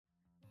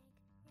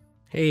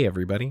Hey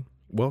everybody,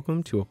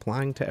 welcome to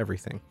Applying to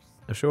Everything,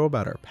 a show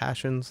about our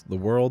passions, the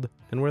world,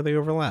 and where they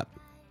overlap.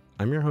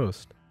 I'm your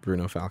host,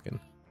 Bruno Falcon.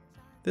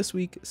 This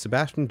week,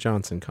 Sebastian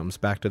Johnson comes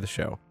back to the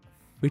show.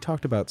 We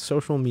talked about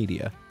social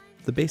media,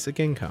 the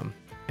basic income,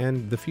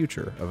 and the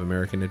future of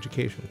American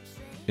education.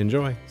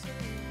 Enjoy!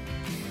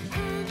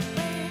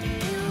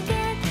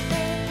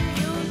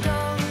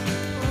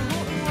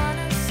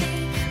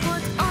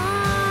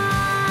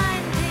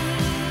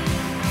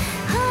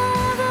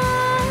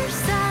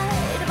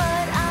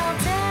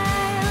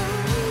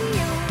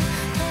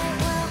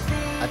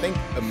 I think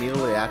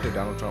immediately after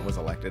Donald Trump was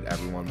elected,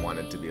 everyone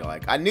wanted to be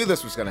like, I knew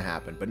this was going to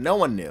happen, but no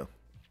one knew.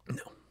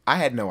 No. I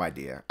had no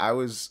idea. I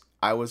was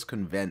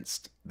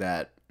convinced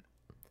that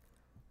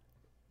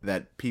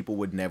people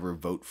would never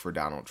vote for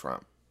Donald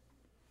Trump.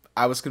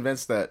 I was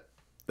convinced that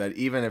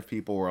even if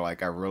people were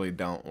like, I really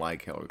don't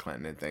like Hillary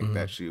Clinton and think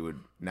that she would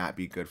not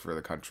be good for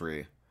the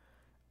country,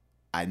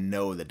 I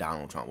know that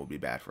Donald Trump will be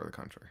bad for the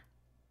country.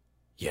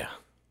 Yeah.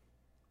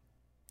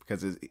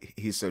 Because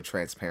he's so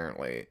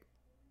transparently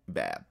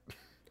bad.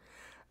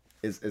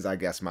 Is I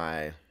guess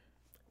and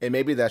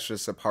maybe that's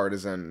just a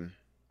partisan.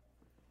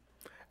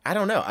 I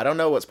don't know. I don't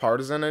know what's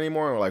partisan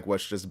anymore, or like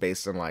what's just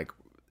based on like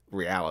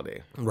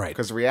reality, Right.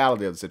 Because the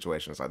reality of the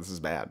situation is like this is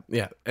bad.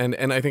 Yeah, and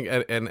I think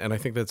and I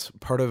think that's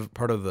part of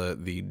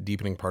the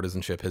deepening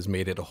partisanship has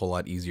made it a whole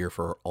lot easier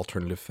for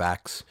alternative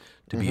facts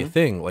to be a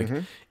thing. Like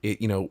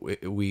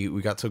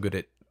we got so good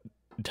at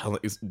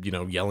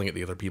yelling at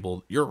the other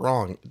people, you're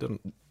wrong,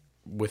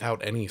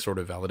 without any sort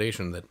of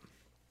validation that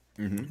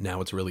now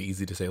it's really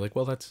easy to say like,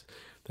 well,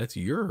 that's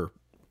your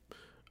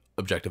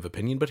objective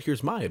opinion, but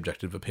here's my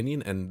objective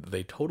opinion, and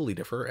they totally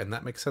differ, and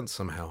that makes sense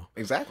somehow.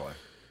 Exactly.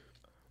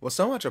 Well,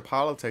 so much of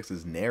politics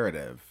is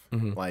narrative,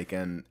 like,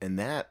 and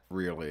that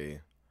really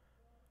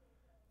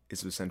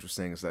is what's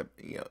interesting is that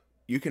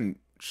you can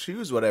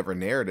choose whatever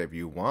narrative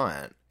you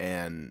want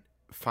and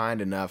find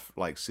enough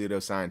like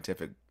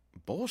pseudoscientific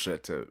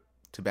bullshit to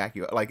back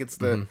you up. Like it's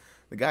the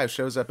guy who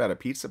shows up at a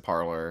pizza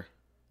parlor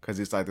because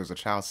he's like, there's a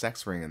child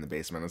sex ring in the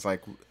basement. It's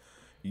like,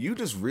 you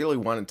just really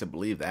wanted to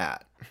believe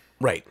that,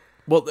 Right.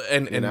 Well,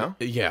 and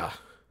yeah,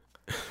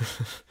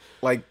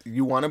 like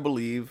you want to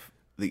believe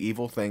the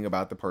evil thing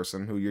about the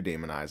person who you're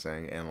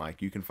demonizing, and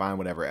like you can find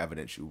whatever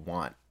evidence you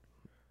want.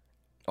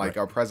 Like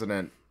our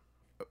president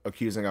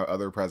accusing our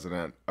other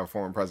president, our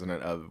former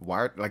president, of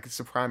wire, like it's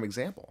a prime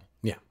example.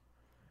 yeah,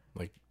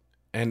 like,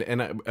 and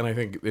I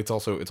think it's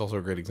also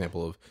a great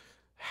example of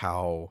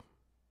how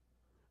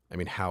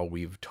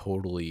we've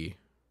totally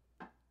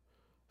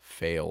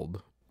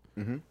failed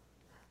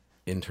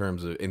in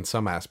terms of in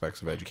some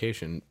aspects of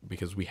education,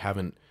 because we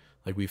haven't,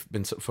 like, we've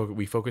been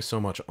we focus so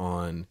much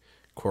on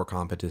core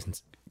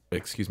competencies,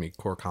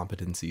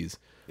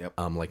 Yep.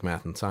 like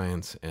math and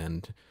science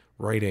and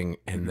writing,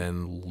 and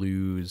then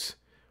lose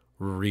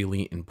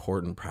really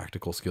important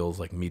practical skills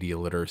like media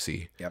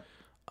literacy, Yep.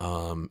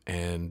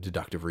 and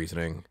deductive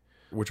reasoning,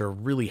 which are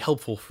really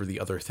helpful for the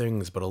other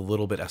things, but a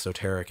little bit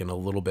esoteric and a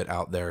little bit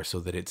out there, so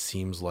that it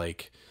seems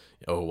like,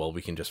 oh well,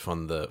 we can just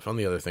fund the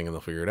other thing and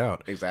they'll figure it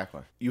out.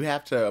 Exactly. You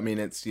have to. I mean,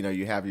 it's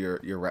you have your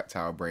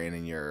reptile brain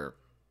and your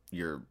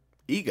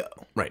ego,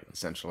 Right.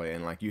 essentially,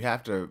 and like you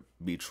have to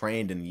be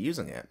trained in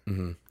using it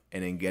and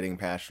in getting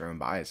past your own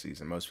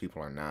biases, and most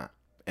people are not.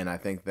 And I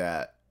think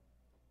that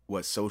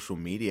what social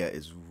media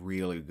is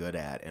really good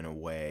at, in a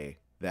way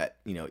that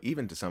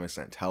even to some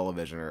extent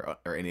television or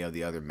any of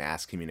the other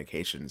mass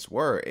communications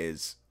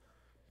is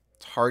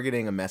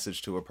targeting a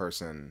message to a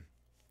person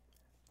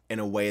in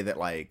a way that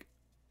like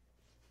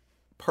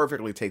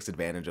perfectly takes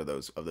advantage of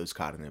those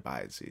cognitive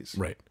biases.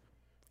 Right.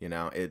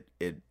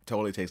 It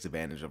totally takes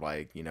advantage of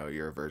like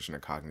your version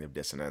of cognitive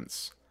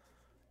dissonance,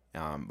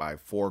 by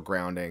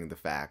foregrounding the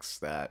facts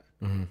that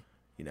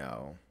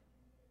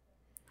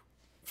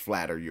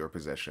flatter your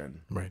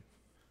position, Right.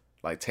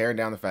 like tearing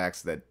down the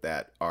facts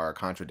that are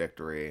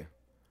contradictory,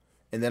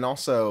 and then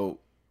also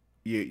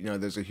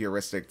there's a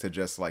heuristic to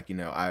just like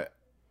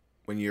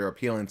when you're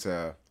appealing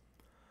to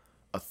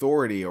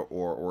authority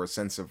or a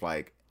sense of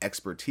like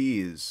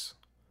expertise.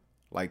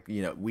 Like,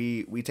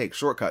 we take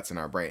shortcuts in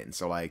our brain.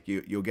 So, like,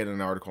 you'll get an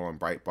article on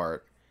Breitbart,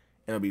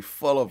 and it'll be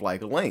full of,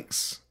 like,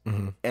 links.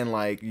 And,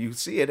 like, you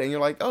see it, and you're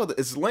like, oh,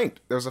 it's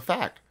linked. There's a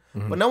fact.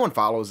 But no one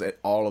follows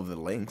all of the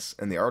links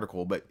in the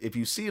article. But if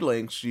you see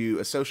links, you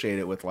associate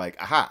it with, like,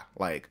 aha,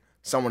 like,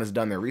 someone has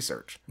done their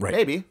research. Right.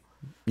 Maybe.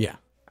 Yeah.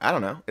 I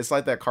don't know. It's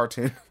like that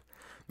cartoon,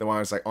 the one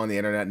that's, like, on the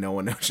internet, no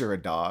one knows you're a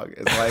dog.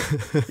 It's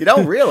like, you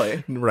don't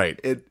really. Right.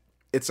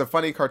 It's a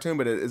funny cartoon,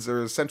 but is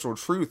there a central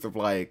truth of,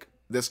 like,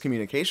 this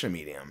communication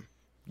medium,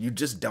 you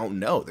just don't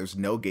know. There's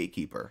no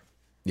gatekeeper.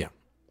 Yeah.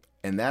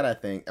 And that, I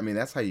think,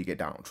 that's how you get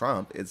Donald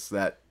Trump. It's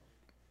that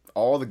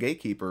all the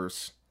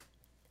gatekeepers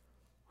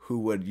who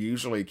would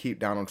usually keep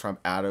Donald Trump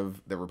out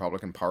of the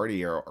Republican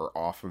Party or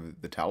off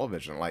of the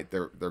television, like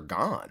they're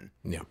gone.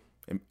 Yeah.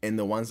 And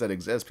the ones that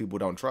exist, people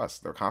don't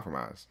trust. They're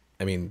compromised.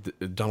 I mean,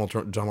 Donald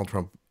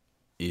Trump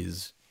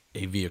is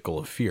a vehicle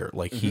of fear.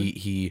 Like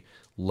he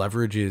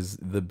leverages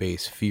the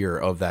base fear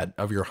of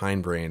your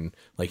hindbrain.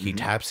 Like he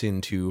taps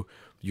into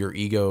your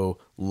ego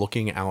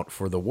looking out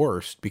for the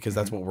worst, because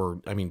that's what we're,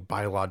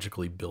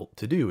 biologically built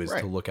to do, is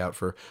to look out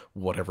for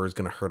whatever is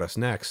going to hurt us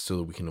next so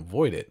that we can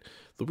avoid it.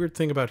 The weird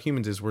thing about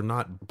humans is we're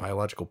not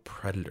biological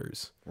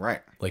predators.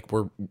 Right. Like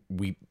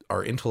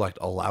our intellect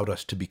allowed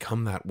us to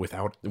become that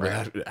without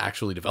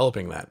actually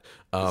developing that.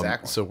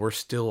 Exactly. So we're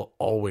still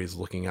always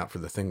looking out for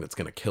the thing that's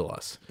going to kill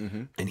us.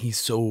 And he's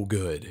so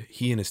good.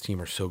 He and his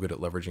team are so good at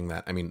leveraging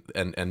that.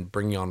 And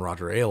bringing on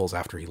Roger Ailes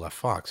after he left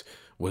Fox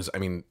was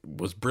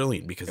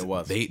brilliant, because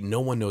no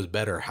one knows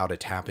better how to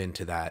tap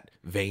into that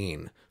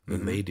vein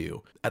than they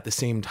do. At the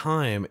same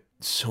time,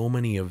 so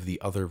many of the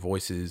other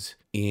voices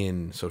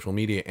in social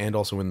media and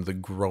also in the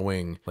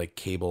growing like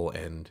cable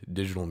and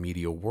digital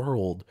media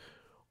world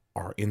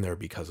are in there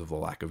because of the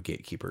lack of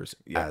gatekeepers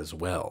as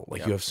well.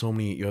 Like you have so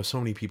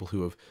many people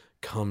who have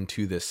come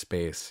to this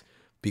space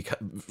because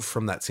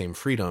from that same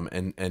freedom,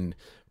 and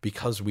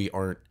because we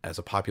aren't as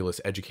a populace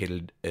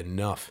educated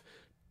enough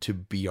to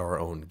be our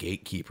own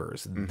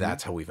gatekeepers.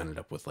 That's how we've ended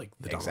up with like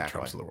the Donald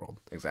Trumps of the world.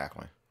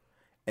 Exactly.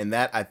 And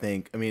that, I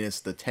think, it's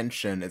the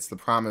tension, it's the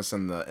promise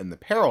and the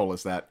peril,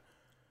 is that,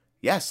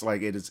 yes,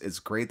 like it's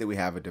great that we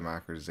have a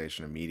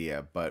democratization of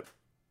media, but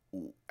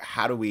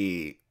how do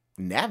we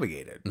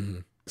navigate it?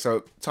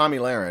 So Tomi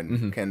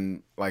Lahren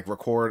can like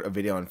record a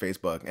video on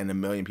Facebook and 1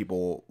 million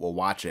people will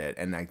watch it.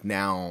 And like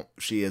now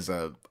she is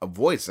a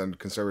voice on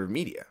conservative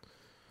media.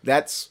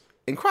 That's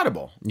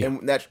incredible. Yeah.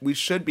 And that we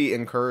should be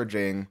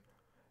encouraging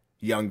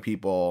young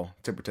people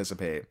to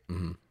participate.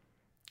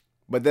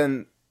 But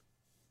then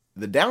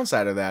the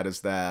downside of that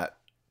is that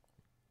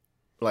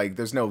like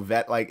there's no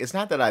vet. Like it's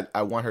not that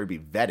I want her to be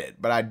vetted,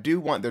 but I do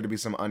want there to be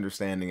some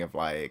understanding of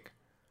like,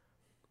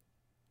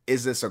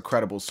 is this a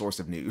credible source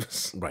of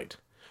news? Right.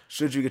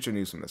 Should you get your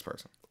news from this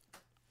person?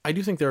 I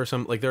do think there are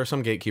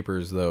some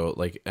gatekeepers though.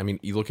 Like,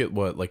 you look at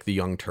what like the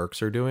Young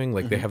Turks are doing.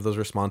 Like they have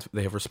response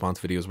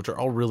videos,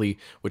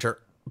 which are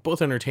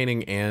both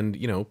entertaining and,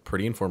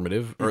 pretty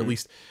informative, or at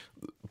least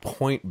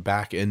point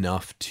back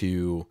enough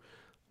to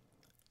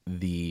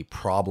the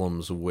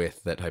problems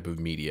with that type of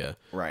media,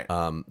 right?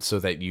 So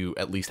that you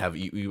at least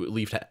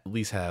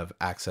have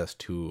access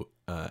to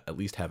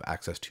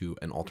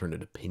an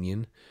alternate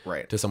opinion,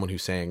 right? To someone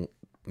who's saying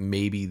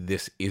maybe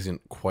this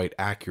isn't quite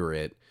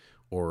accurate,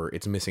 or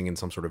it's missing in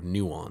some sort of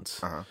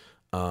nuance.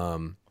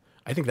 I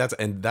think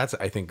that's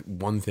I think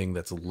one thing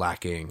that's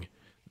lacking,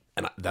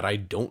 and that I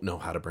don't know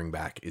how to bring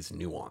back, is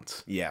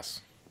nuance.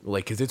 Yes,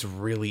 like because it's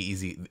really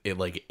easy.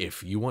 Like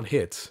if you want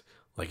hits.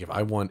 Like if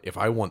I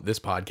want this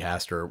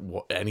podcast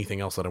or anything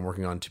else that I'm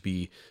working on to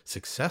be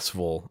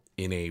successful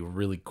in a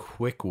really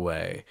quick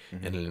way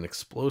and in an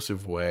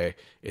explosive way,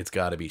 it's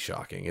got to be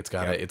shocking. It's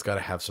got to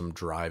have some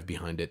drive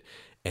behind it.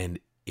 And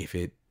if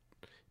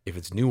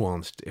it's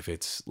nuanced, if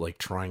it's like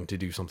trying to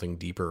do something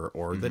deeper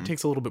or that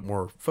takes a little bit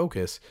more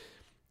focus,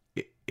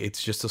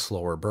 it's just a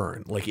slower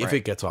burn. Like if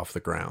it gets off the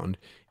ground,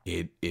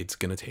 it's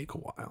going to take a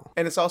while.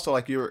 And it's also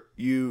like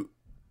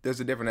there's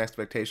a different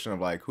expectation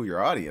of like who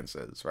your audience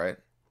is, right?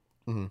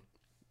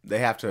 They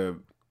have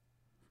to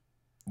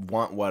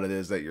want what it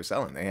is that you're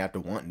selling. They have to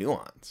want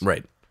nuance.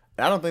 Right.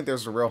 And I don't think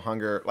there's a real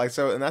hunger. Like,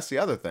 so, and that's the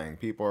other thing.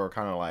 People are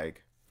kind of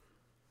like,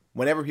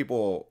 whenever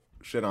people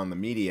shit on the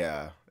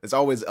media, it's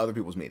always other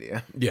people's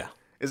media. Yeah.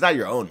 It's not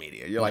your own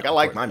media. You're like, I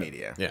like my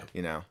media.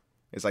 Yeah.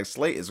 It's like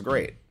Slate is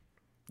great.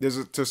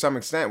 There's to some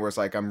extent where it's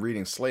like I'm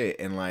reading Slate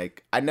and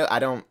like,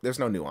 there's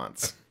no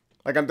nuance.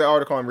 Like the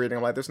article I'm reading,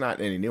 I'm like, there's not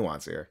any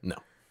nuance here. No.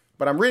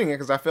 But I'm reading it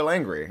because I feel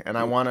angry, and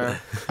I want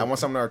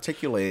someone to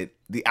articulate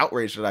the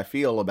outrage that I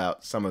feel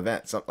about some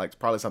event, like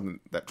probably something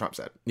that Trump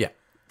said. Yeah,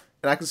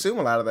 and I consume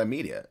a lot of that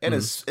media, and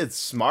it's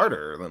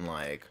smarter than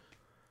like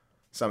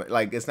some,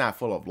 like it's not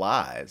full of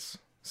lies.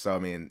 So I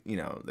mean,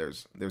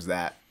 there's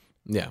that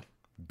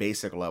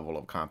basic level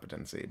of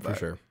competency, but for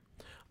sure.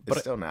 It's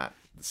still not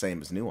the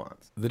same as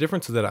nuance. The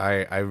difference that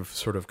I've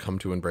sort of come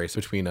to embrace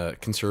between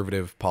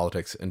conservative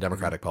politics and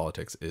democratic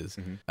politics is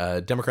a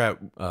Democrat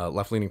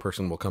left-leaning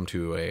person will come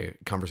to a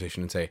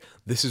conversation and say,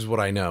 this is what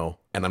I know,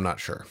 and I'm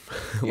not sure.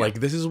 Like,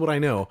 this is what I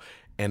know,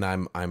 and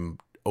I'm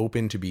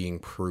open to being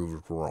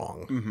proved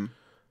wrong.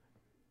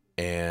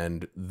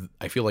 And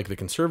I feel like the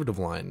conservative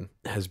line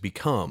has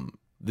become,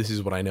 this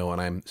is what I know,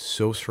 and I'm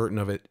so certain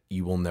of it,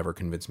 you will never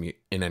convince me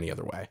in any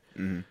other way.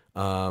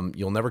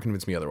 You'll never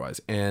convince me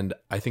otherwise. And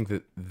I think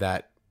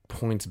that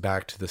points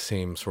back to the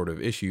same sort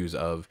of issues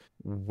of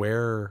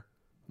where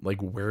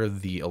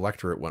the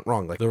electorate went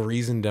wrong. Like the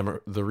reason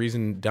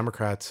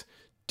Democrats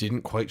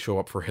didn't quite show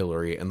up for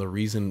Hillary, and the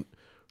reason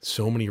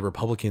so many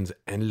Republicans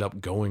ended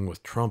up going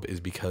with Trump, is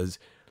because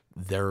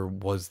there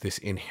was this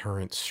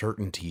inherent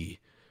certainty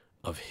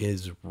of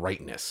his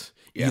rightness.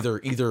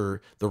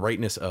 Either the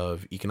rightness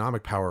of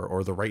economic power,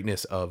 or the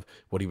rightness of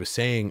what he was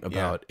saying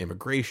about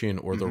immigration,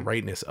 or the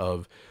rightness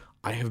of,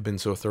 I have been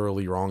so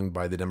thoroughly wronged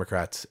by the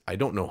Democrats. I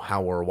don't know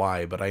how or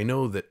why, but I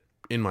know that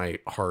in my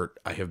heart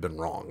I have been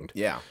wronged.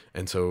 Yeah.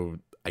 And so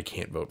I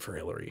can't vote for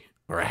Hillary,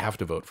 or I have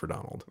to vote for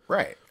Donald.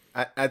 Right.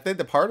 I think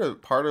the part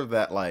of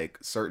that like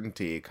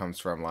certainty comes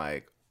from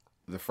like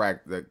the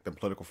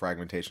political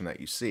fragmentation that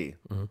you see.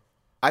 Mm-hmm.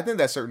 I think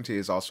that certainty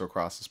is also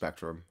across the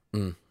spectrum.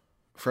 Mm.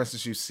 For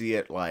instance, you see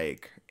it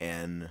like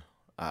in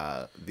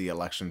the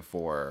election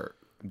for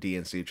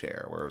DNC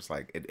chair, where it was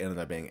like it ended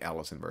up being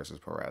Ellison versus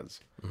Perez.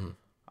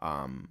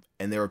 Mm-hmm.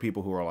 And there were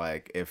people who were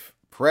like, if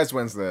Perez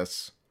wins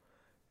this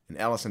and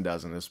Ellison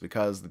doesn't, it's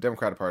because the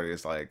Democratic Party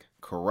is like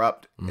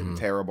corrupt and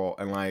terrible,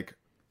 and like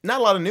not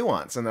a lot of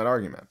nuance in that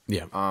argument.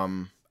 Yeah.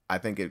 I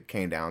think it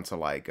came down to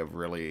like a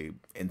really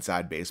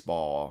inside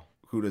baseball.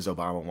 Who does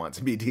Obama want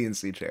to be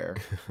DNC chair?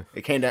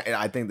 It came down.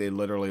 I think they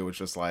literally was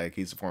just like,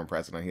 he's the former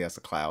president. He has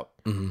the clout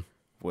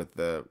with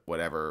the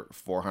whatever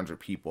 400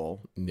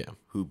 people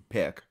who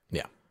pick.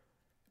 Yeah.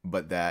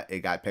 But that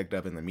it got picked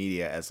up in the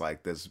media as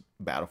like this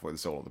battle for the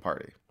soul of the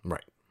party.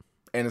 Right.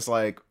 And it's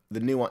like the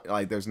nuance,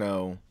 like there's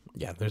no.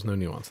 Yeah, there's no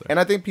nuance there. And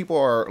I think people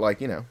are like,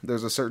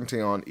 there's a certainty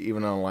on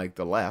even on like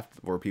the left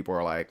where people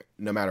are like,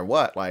 no matter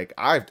what, like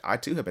I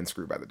too have been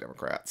screwed by the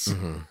Democrats.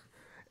 Mm-hmm.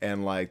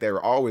 And like they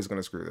were always going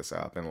to screw this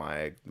up. And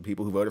like the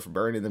people who voted for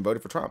Bernie then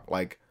voted for Trump.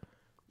 Like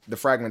the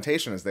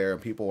fragmentation is there,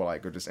 and people are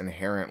just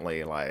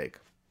inherently like,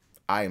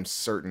 I am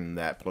certain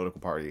that political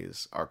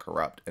parties are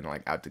corrupt and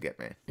like out to get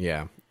me.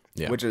 Yeah.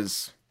 Yeah. Which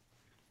is,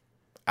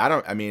 I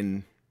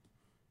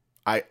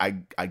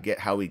get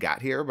how we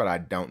got here, but I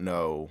don't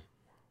know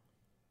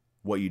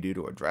what you do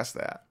to address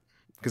that.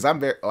 Because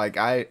I'm very like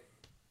I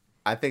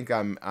think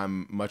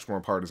I'm much more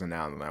partisan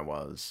now than I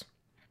was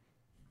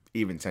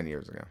even 10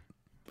 years ago.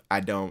 I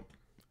don't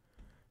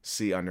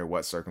see under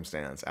what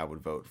circumstance I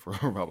would vote for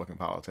a Republican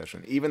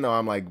politician, even though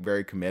I'm like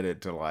very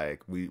committed to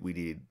like we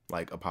need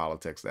like a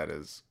politics that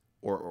is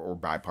or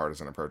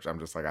bipartisan approach. I'm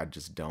just like, I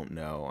just don't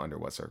know under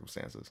what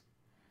circumstances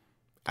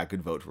I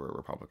could vote for a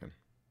Republican,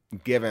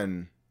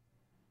 given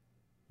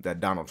that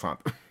Donald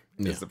Trump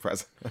is the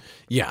president.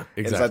 Yeah,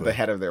 exactly. It's like the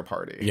head of their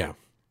party. Yeah.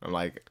 I'm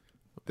like,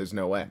 there's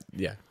no way.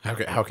 Yeah. How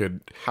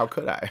could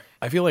I?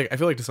 I feel like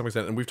to some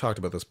extent, and we've talked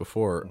about this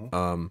before.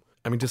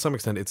 I mean, to some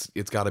extent,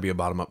 it's got to be a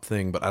bottom up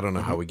thing, but I don't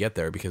know how we get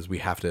there, because we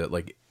have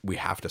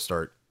to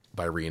start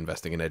by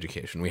reinvesting in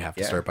education. We have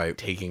to start by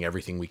taking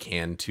everything we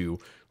can to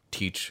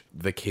teach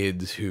the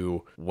kids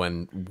who,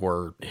 when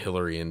we're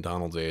Hillary and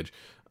Donald's age,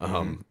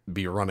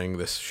 be running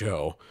this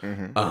show.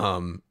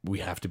 We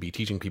have to be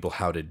teaching people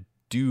how to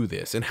do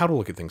this and how to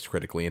look at things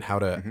critically, and how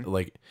to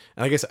and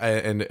I guess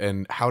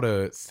and how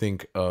to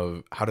think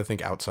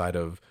outside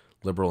of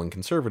liberal and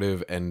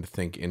conservative, and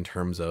think in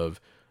terms of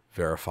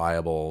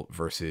verifiable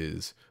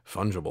versus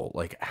fungible.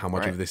 Like how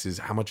much of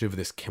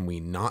this can we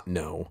not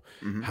know?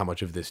 How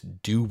much of this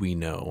do we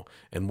know?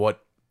 And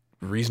what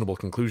reasonable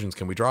conclusions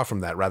can we draw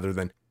from that, rather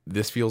than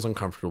this feels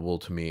uncomfortable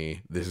to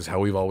me, this is how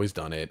we've always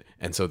done it,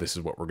 and so this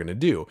is what we're going to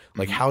do.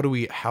 Like how do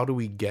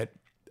we get,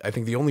 I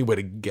think the only way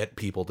to get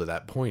people to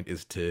that point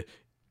is to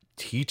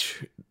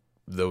teach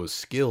those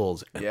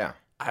skills. And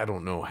I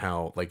don't know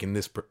how, like in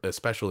this,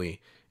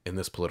 especially in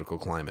this political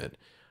climate,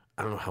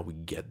 I don't know how we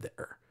get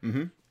there.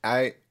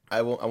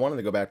 I wanted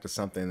to go back to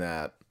something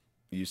that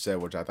you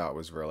said, which I thought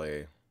was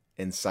really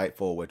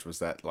insightful, which was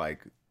that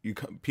like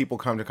people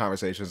come to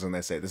conversations and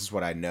they say, this is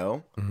what I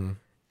know,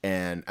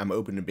 and I'm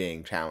open to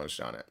being challenged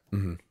on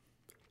it.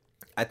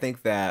 I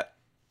think that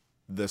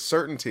the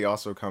certainty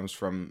also comes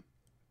from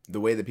the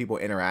way that people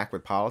interact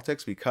with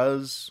politics,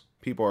 because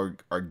people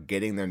are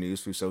getting their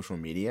news through social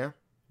media.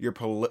 Your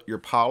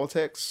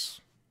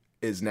politics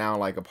is now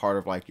like a part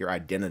of like your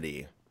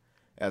identity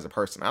as a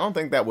person. I don't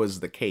think that was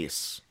the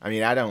case. I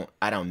mean, I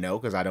don't know,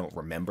 because I don't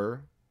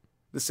remember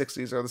the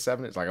 60s or the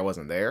 70s. Like I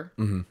wasn't there.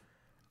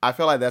 I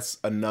feel like that's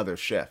another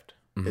shift,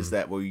 is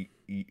that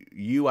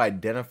you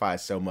identify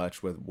so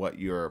much with what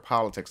your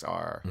politics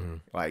are.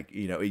 Like,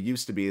 it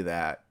used to be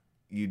that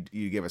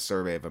you give a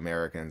survey of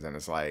Americans and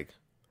it's like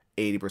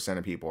 80%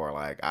 of people are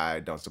like, I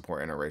don't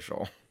support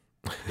interracial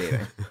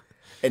dating.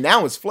 And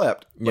now it's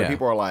flipped, but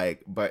people are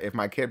like, but if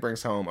my kid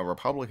brings home a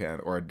Republican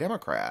or a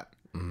Democrat,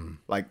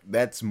 like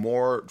that's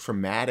more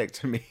traumatic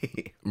to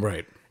me.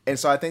 Right. And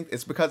so I think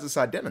it's because it's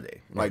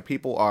identity. Like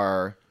people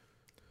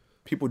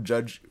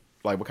judge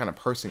like what kind of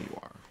person you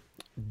are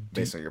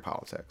based on your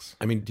politics.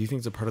 I mean, do you think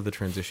it's a part of the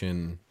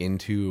transition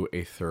into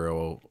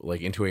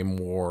into a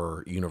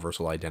more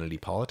universal identity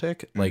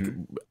politic? Like,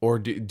 or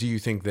do you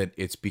think that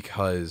it's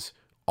because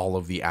all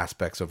of the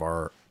aspects of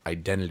our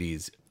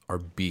identities are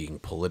being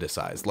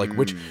politicized? Like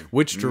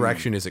which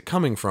direction is it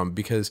coming from?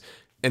 Because,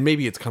 and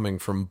maybe it's coming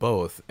from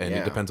both, and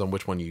it depends on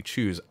which one you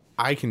choose.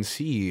 I can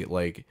see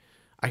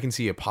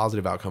a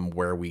positive outcome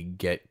where we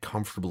get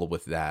comfortable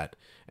with that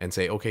and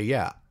say, okay,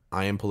 yeah,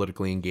 I am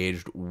politically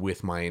engaged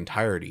with my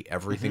entirety.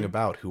 Everything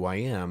about who I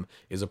am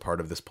is a part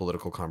of this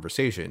political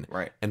conversation.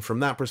 Right. And from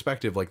that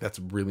perspective, like that's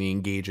really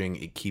engaging.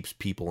 It keeps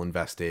people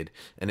invested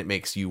and it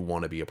makes you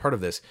want to be a part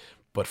of this.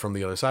 But from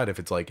the other side, if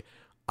it's like,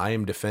 I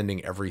am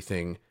defending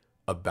everything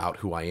about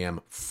who I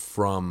am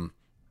from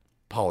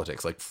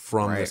politics, like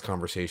from this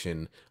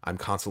conversation, I'm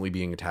constantly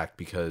being attacked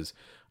because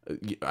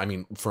I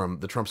mean, from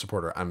the Trump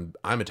supporter, I'm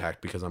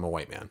attacked because I'm a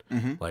white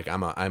man. Like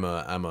I'm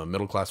a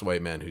middle class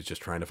white man who's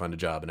just trying to find a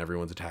job, and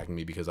everyone's attacking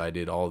me because I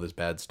did all this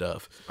bad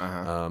stuff,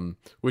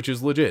 which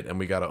is legit, and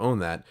we got to own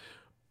that.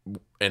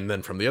 And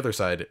then from the other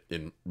side,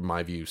 in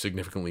my view,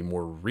 significantly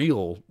more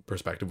real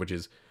perspective, which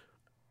is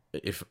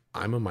if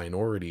I'm a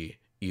minority,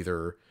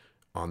 either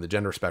on the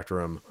gender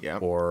spectrum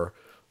or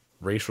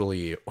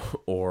racially,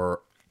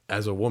 or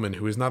as a woman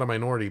who is not a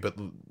minority, but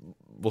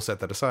we'll set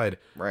that aside.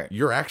 Right.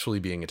 You're actually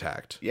being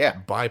attacked. Yeah.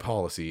 By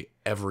policy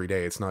every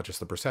day. It's not just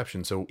the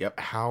perception. So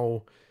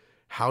how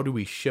do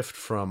we shift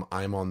from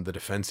I'm on the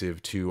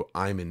defensive to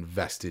I'm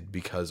invested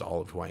because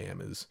all of who I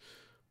am is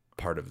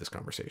part of this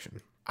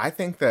conversation? I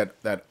think that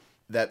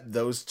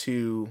those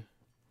two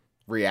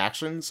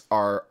reactions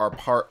are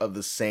part of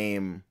the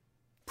same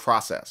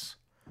process.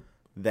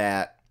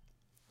 That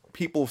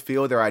people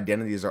feel their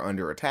identities are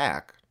under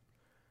attack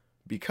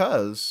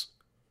because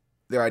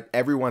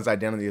everyone's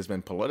identity has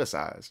been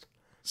politicized.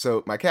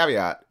 So my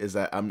caveat is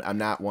that I'm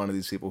not one of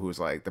these people who's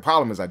like, the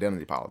problem is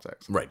identity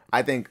politics. Right.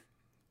 I think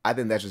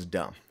that's just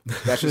dumb.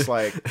 That's just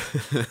like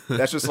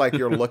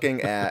you're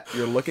looking at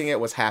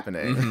what's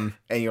happening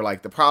and you're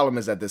like, the problem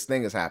is that this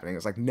thing is happening.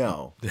 It's like,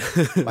 no.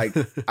 Like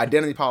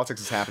identity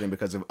politics is happening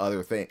because of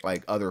other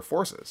other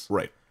forces.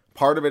 Right.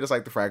 Part of it is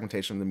like the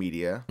fragmentation of the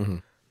media.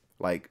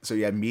 Like, so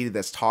you have media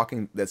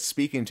that's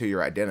speaking to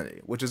your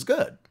identity, which is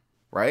good,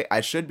 right? I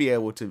should be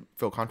able to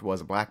feel comfortable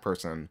as a black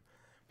person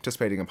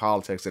participating in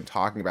politics and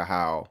talking about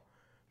how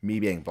me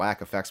being black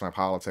affects my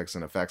politics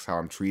and affects how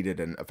I'm treated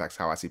and affects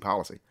how I see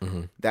policy.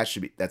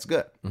 That's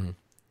good.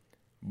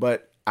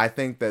 But I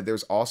think that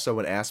there's also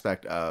an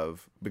aspect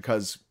of,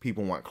 because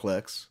people want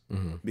clicks,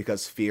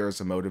 because fear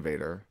is a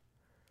motivator,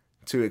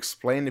 to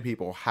explain to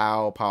people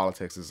how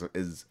politics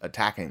is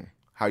attacking,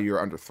 how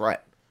you're under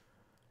threat.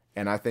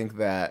 And I think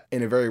that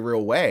in a very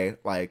real way,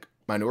 like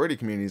minority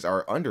communities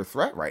are under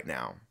threat right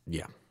now.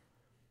 Yeah.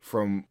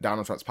 From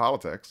Donald Trump's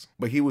politics.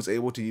 But he was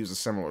able to use a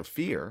similar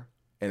fear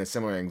and a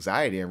similar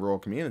anxiety in rural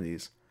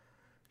communities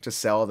to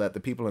sell that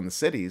the people in the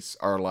cities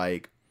are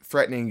like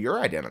threatening your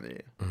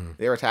identity.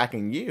 They're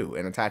attacking you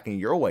and attacking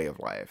your way of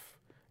life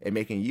and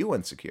making you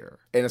insecure.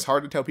 And it's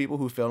hard to tell people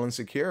who feel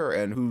insecure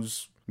and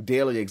whose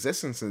daily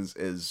existence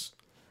is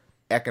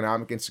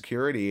economic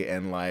insecurity,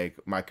 and like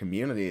my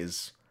community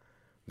is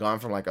gone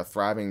from like a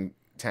thriving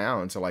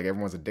town to like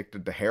everyone's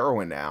addicted to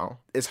heroin now.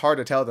 It's hard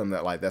to tell them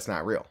that like that's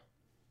not real.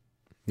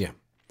 Yeah.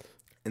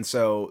 And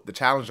so the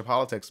challenge of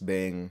politics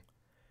being,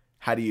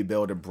 how do you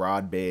build a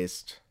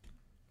broad-based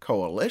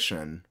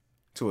coalition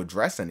to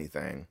address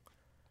anything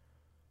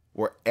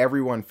where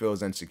everyone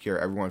feels insecure,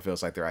 everyone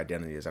feels like their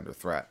identity is under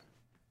threat?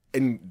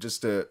 And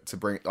just to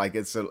bring, like,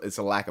 it's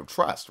a lack of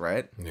trust,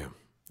 right? Yeah.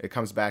 It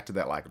comes back to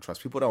that lack of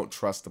trust. People don't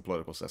trust the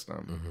political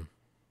system.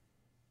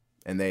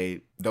 And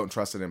they don't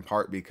trust it in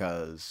part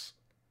because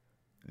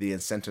the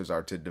incentives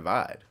are to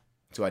divide,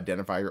 to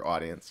identify your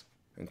audience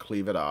and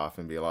cleave it off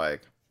and be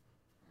like,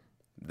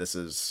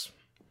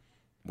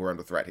 we're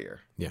under threat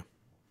here. Yeah.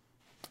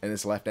 And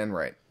it's left and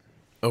right.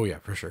 Oh, yeah,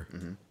 for sure.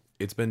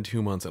 It's been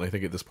 2 months, and I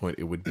think at this point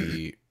it would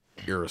be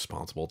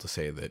irresponsible to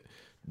say that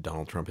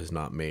Donald Trump has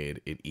not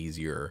made it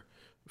easier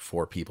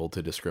for people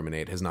to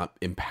discriminate, has not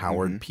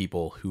empowered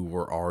people who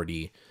are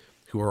already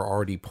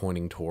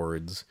pointing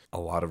towards a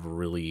lot of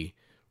really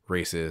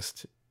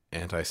racist,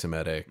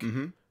 anti-Semitic,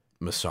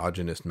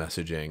 misogynist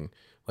messaging.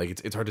 Like,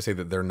 it's hard to say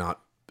that they're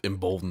not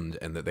emboldened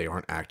and that they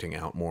aren't acting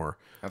out more.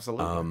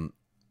 Absolutely.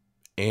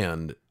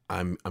 And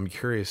I'm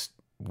curious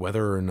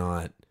whether or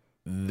not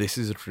this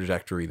is a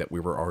trajectory that we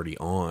were already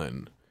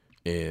on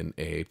in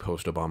a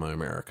post-Obama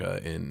America,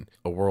 in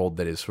a world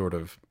that is sort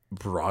of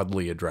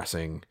broadly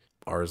addressing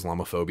our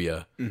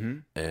Islamophobia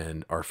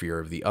and our fear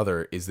of the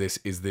other. Is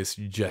this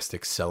just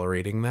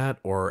accelerating that,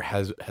 or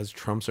has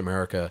Trump's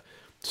America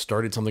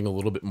started something a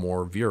little bit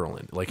more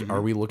virulent? Like,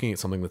 are we looking at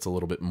something that's a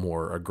little bit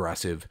more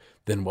aggressive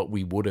than what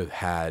we would have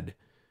had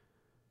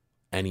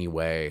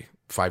anyway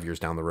 5 years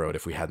down the road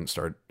if we hadn't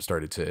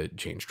started to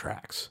change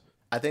tracks?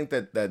 I think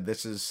that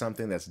this is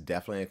something that's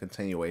definitely a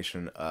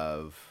continuation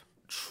of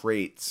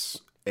traits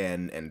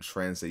and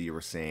trends that you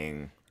were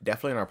seeing,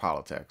 definitely in our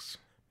politics,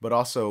 but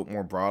also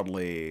more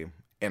broadly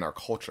in our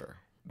culture.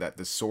 That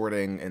the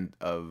sorting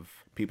of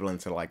people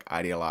into like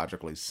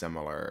ideologically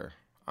similar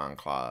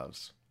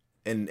enclaves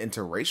and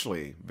into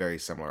racially very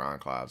similar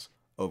enclaves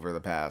over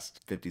the past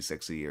 50,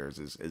 60 years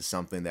is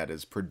something that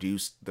has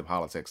produced the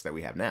politics that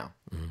we have now.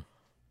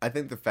 I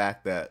think the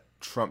fact that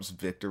Trump's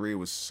victory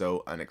was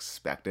so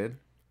unexpected,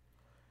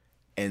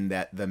 and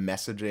that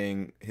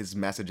his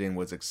messaging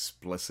was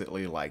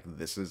explicitly like,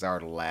 this is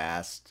like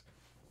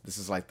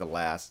the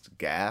last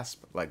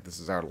gasp, like this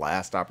is our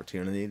last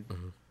opportunity,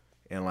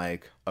 in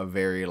like a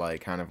very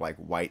like kind of like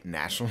white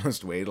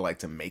nationalist way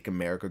to make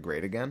America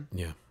great again.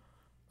 Yeah.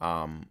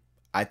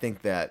 I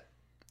think that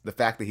the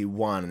fact that he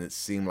won and it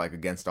seemed like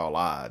against all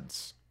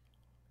odds,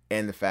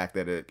 and the fact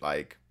that it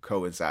like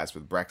coincides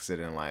with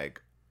Brexit and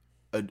like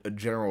a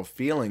general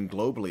feeling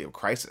globally of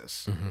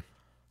crisis,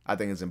 I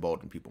think it's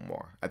emboldened people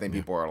more. I think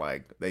people are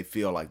like, they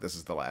feel like this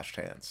is the last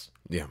chance.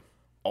 Yeah.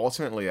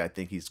 Ultimately, I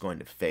think he's going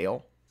to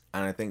fail.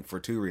 And I think for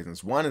two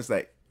reasons. One is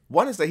that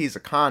he's a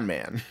con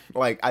man.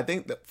 Like, I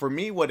think that for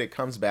me, what it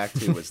comes back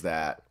to is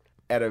that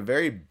at a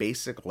very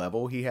basic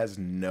level, he has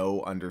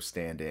no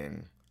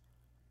understanding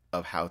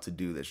of how to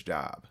do this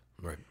job.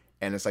 Right.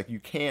 And it's like, you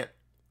can't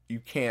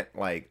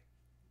like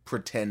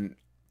pretend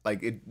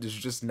like it's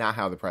just not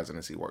how the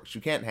presidency works.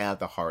 You can't have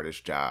the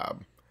hardest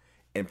job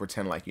and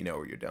pretend like you know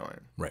what you're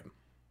doing. Right.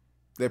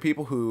 There are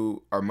people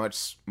who are much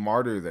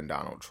smarter than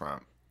Donald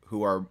Trump,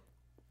 who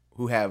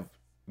have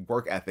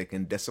work ethic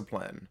and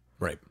discipline.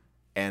 Right.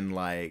 And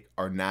like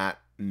are not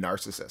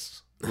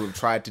narcissists who have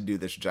tried to do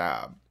this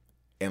job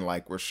and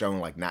like were shown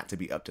like not to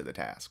be up to the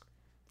task.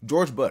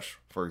 George Bush,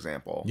 for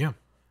example,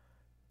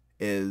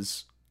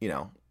 is, you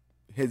know,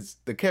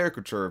 the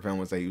caricature of him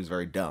was that he was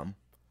very dumb.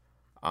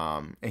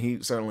 And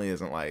he certainly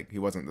he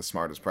wasn't the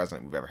smartest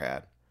president we've ever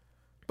had.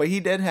 But he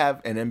did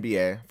have an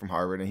MBA from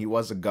Harvard, and he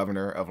was a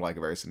governor of like a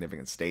very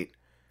significant state.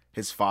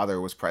 His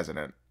father was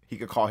president. He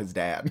could call his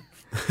dad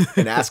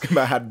and ask him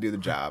about how to do the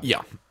job.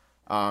 Yeah.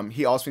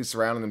 He also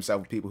surrounded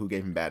himself with people who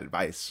gave him bad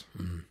advice.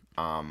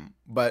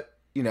 But,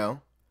 you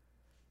know,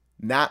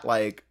 not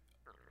like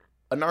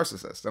a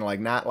narcissist and like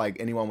not like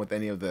anyone with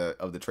any of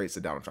the traits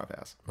that Donald Trump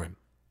has. Right.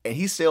 And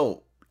he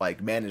still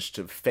like managed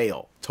to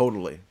fail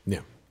totally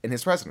in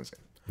his presidency.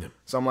 Yeah.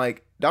 So I'm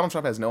like, Donald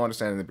Trump has no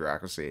understanding of the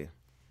bureaucracy.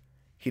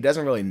 He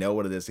doesn't really know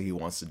what it is that he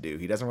wants to do.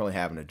 He doesn't really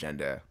have an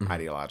agenda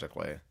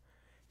ideologically.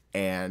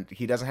 And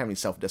he doesn't have any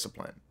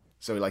self-discipline.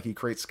 So like he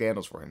creates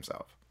scandals for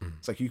himself.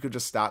 It's like you could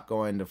just stop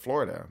going to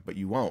Florida, but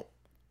you won't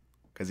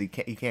because he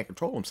can't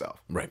control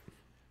himself. Right.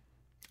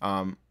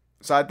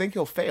 So I think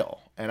he'll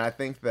fail. And I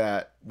think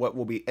that what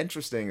will be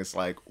interesting is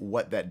like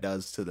what that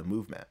does to the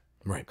movement.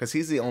 Right. Because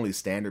he's the only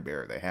standard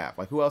bearer they have.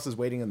 Like who else is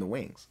waiting in the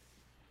wings?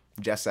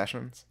 Jeff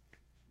Sessions.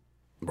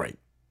 Right.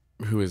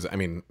 Who is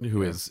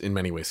in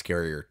many ways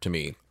scarier to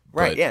me.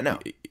 Right. Yeah. No.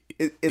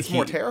 It's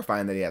more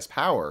terrifying that he has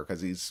power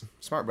because he's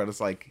smart, but it's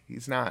like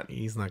he's not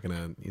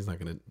gonna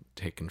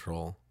take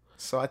control.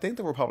 So I think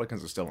the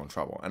Republicans are still in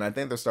trouble, and I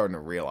think they're starting to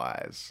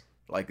realize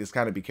like it's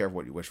kind of be careful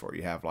what you wish for.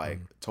 You have like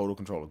total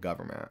control of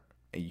government,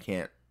 and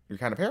you're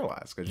kind of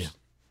paralyzed because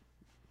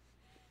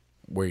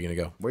where are you gonna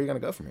go? Where are you gonna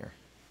go from here?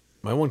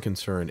 My one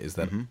concern is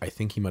that I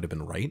think he might have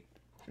been right.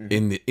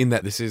 In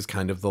that this is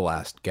kind of the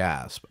last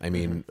gasp. I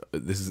mean,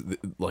 this is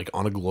like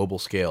on a global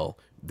scale,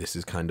 this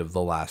is kind of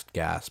the last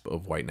gasp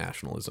of white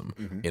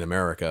nationalism in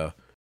America.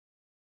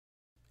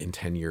 In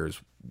 10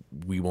 years,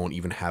 we won't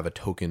even have a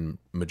token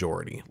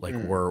majority. Like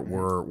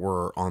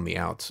we're on the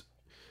outs.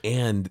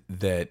 And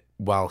that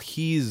while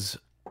he's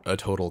a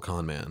total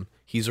con man,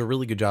 he's a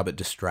really good job at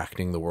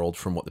distracting the world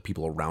from what the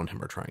people around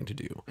him are trying to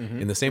do.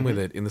 In the same way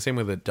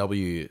that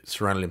W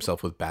surrounded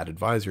himself with bad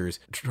advisors,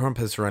 Trump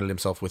has surrounded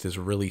himself with this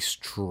really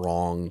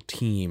strong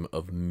team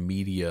of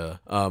media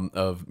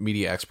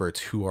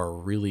experts who are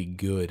really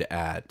good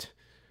at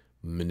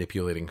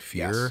manipulating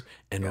fear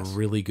and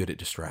really good at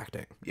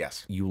distracting.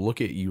 Yes. You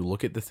look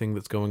at the thing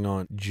that's going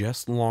on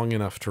just long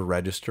enough to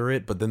register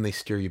it, but then they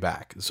steer you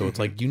back. So it's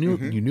like you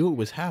knew it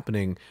was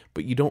happening,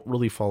 but you don't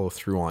really follow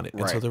through on it.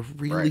 And so they're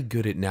really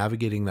good at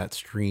navigating that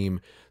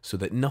stream so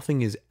that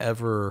nothing is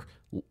ever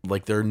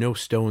like there are no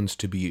stones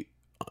to be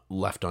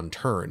left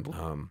unturned.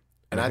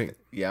 And I think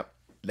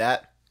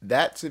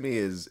that to me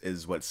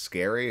is what's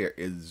scary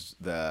is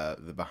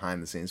the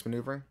behind the scenes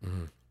maneuvering.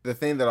 The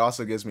thing that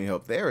also gives me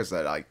hope there is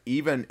that like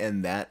even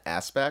in that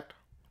aspect,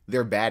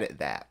 they're bad at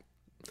that.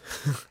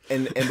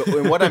 and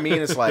what I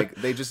mean is like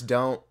they just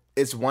don't.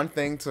 It's one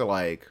thing to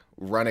like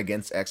run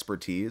against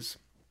expertise.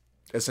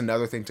 It's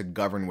another thing to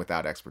govern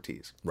without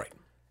expertise. Right.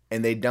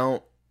 And they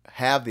don't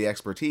have the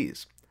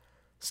expertise.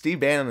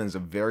 Steve Bannon is a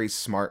very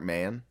smart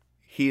man.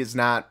 He is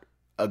not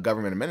a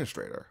government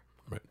administrator.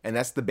 Right. And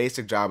that's the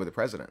basic job of the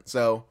president.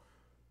 So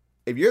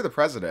if you're the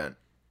president,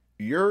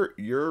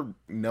 your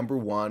number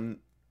one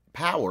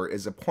power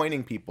is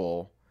appointing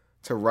people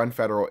to run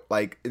federal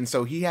and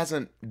so he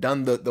hasn't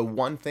done the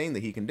one thing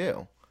that he can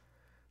do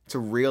to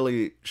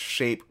really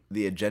shape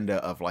the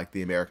agenda of like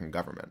the American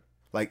government.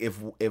 Like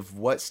if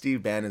what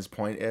Steve Bannon's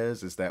point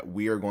is that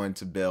we are going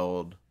to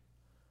build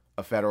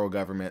a federal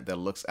government that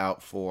looks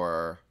out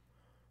for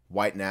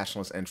white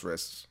nationalist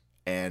interests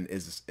and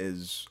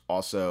is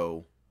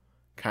also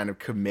kind of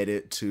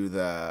committed to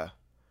the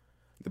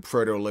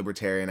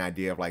proto-libertarian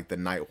idea of like the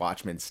night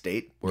watchman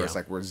state where it's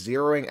like we're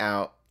zeroing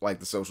out like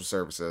the social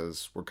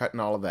services, we're cutting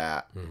all of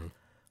that,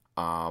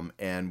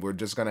 and we're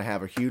just gonna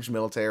have a huge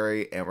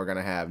military, and we're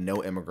gonna have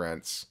no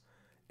immigrants,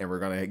 and we're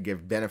gonna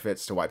give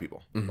benefits to white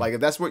people. Like if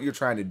that's what you're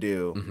trying to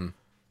do,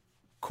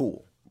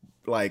 cool.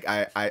 Like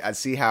I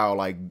see how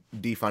like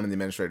defunding the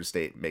administrative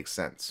state makes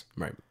sense.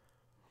 Right.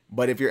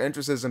 But if your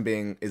interest is in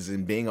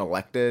being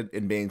elected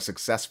and being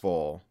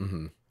successful,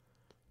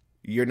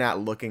 you're not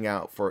looking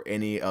out for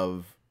any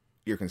of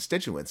your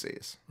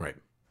constituencies. Right.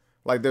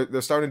 Like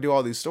they're starting to do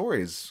all these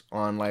stories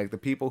on like the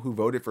people who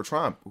voted for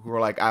Trump who are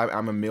like,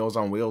 I'm a Meals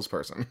on Wheels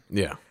person.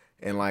 Yeah.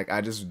 And like,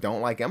 I just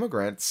don't like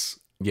immigrants.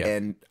 Yeah.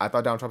 and I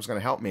thought Donald Trump was going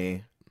to help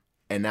me,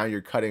 and now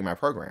you're cutting my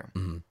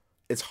program.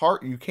 It's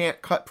hard. You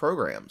can't cut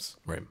programs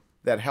Right.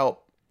 that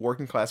help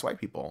working class white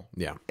people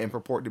Yeah. and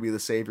purport to be the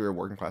savior of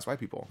working class white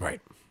people.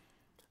 Right.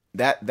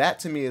 That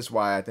to me is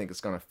why I think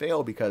it's going to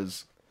fail,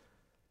 because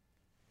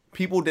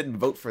people didn't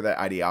vote for that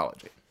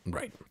ideology.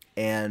 Right.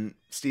 And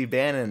Steve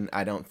Bannon,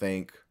 I don't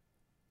think,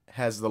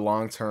 has the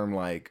long-term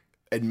like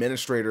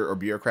administrator or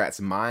bureaucrat's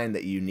mind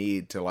that you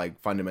need to like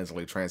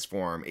fundamentally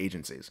transform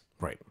agencies.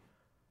 Right.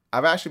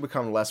 I've actually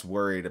become less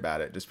worried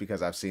about it just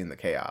because I've seen the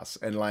chaos,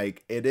 and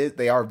like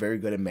they are very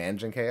good at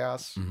managing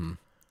chaos.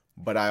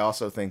 But I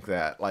also think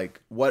that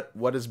like what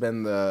has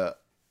been the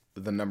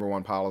number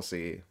one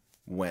policy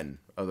win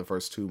of the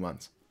first 2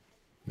 months?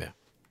 Yeah.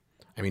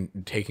 I mean,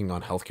 taking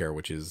on healthcare,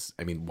 which is,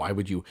 I mean, why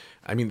would you?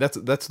 I mean, that's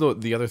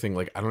the other thing.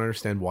 Like, I don't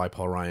understand why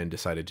Paul Ryan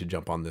decided to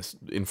jump on this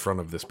in front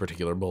of this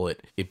particular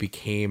bullet. It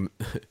became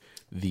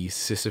the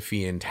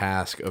Sisyphean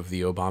task of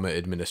the Obama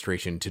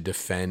administration to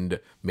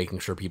defend making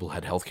sure people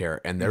had healthcare,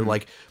 and they're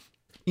like,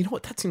 you know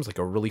what? That seems like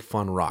a really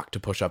fun rock to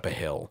push up a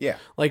hill. Yeah.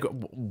 Like,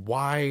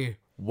 why?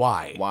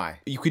 Why?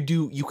 You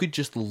could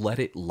just let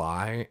it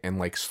lie and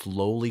like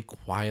slowly,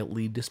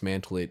 quietly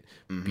dismantle it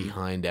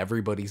behind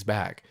everybody's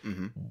back.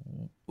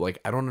 Like,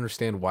 I don't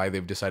understand why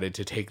they've decided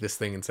to take this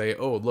thing and say,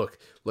 oh, look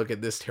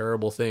at this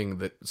terrible thing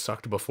that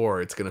sucked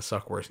before. It's going to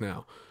suck worse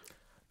now.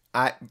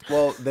 I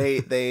think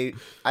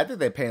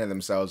they painted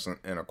themselves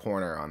in a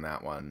corner on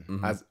that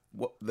one.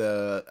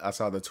 I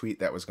saw the tweet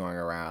that was going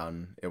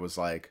around. It was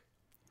like,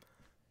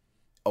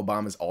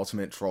 Obama's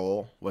ultimate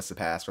troll was to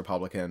pass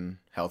Republican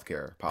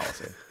healthcare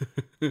policy.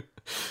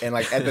 And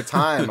like at the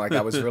time, like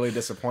I was really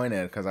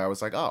disappointed because I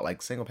was like, oh,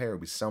 like single payer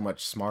would be so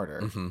much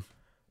smarter.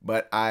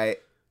 But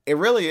it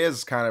really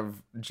is kind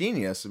of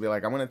genius to be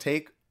like, I'm going to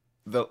take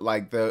the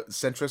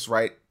centrist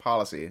right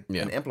policy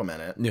and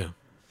implement it. Yeah.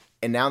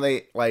 And now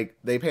they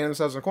paint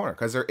themselves in a corner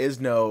because there is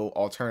no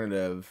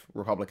alternative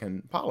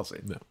Republican policy.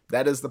 No.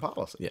 That is the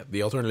policy. Yeah,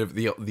 the alternative,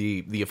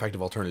 the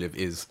effective alternative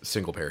is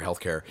single payer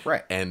healthcare,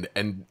 right?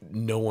 And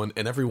no one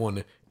and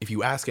everyone, if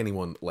you ask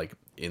anyone, like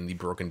in the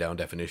broken down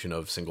definition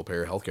of single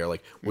payer healthcare,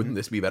 like wouldn't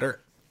this be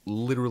better?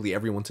 Literally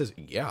everyone says,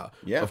 yeah,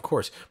 of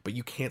course. But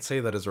you can't say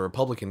that as a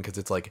Republican because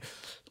it's like,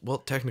 well,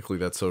 technically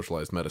that's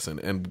socialized medicine,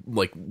 and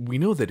like we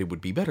know that it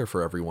would be better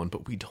for everyone,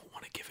 but we don't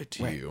want to give it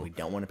to you. We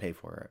don't want to pay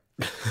for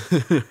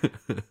it.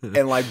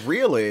 And like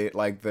really,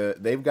 like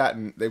they've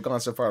gone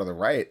so far to the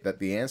right that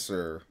the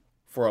answer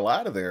for a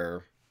lot of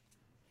their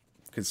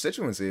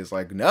constituency is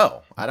like,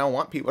 no, I don't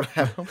want people to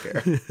have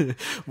healthcare.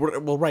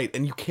 Well, right,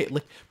 and you can't,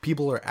 like,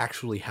 people are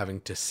actually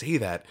having to say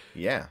that.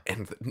 Yeah,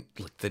 and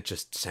like that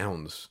just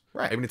sounds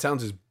right. I mean, it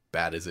sounds as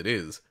bad as it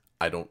is.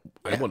 I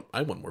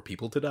want more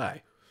people to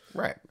die.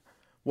 Right.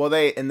 Well,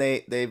 they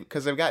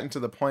because they've gotten to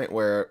the point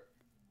where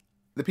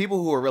the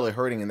people who are really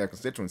hurting in their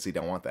constituency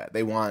don't want that.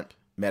 They want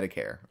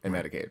Medicare and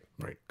Medicaid,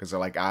 right? Because they're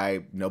like,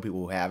 I know people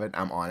who have it.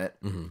 I'm on it.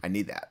 I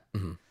need that.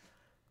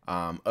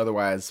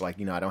 Otherwise, like,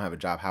 I don't have a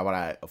job. How would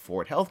I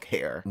afford health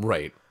care?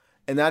 Right.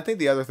 And I think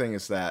the other thing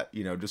is that,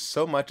 just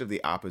so much of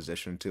the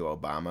opposition to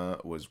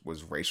Obama was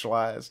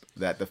racialized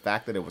that the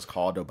fact that it was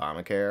called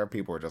Obamacare,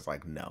 people were just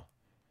like, no.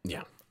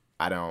 Yeah.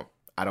 I don't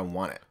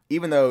want it.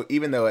 Even though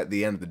at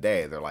the end of the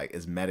day, they're like,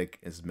 is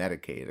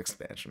Medicaid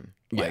expansion.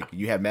 Like,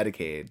 you have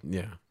Medicaid.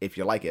 Yeah. If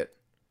you like it,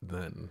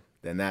 then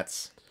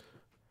that's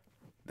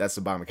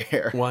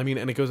Obamacare. Well, I mean,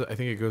 and I think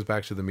it goes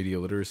back to the media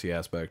literacy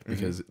aspect,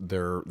 because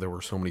there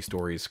were so many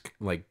stories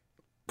like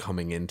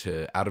coming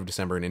out of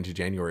December and into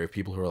January of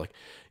people who are like,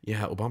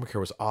 yeah, Obamacare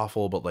was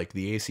awful, but like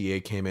the ACA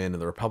came in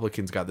and the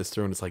Republicans got this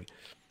through, and it's like,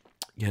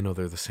 yeah, no,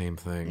 they're the same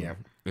thing. Yeah.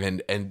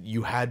 And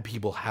you had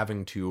people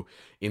having to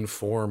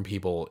inform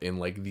people in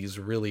like these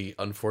really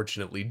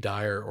unfortunately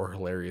dire or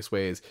hilarious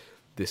ways.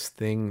 This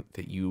thing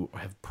that you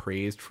have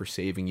praised for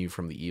saving you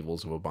from the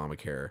evils of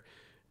Obamacare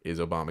is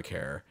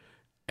Obamacare.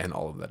 And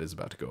all of that is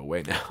about to go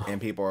away now. And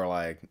people are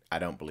like, I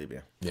don't believe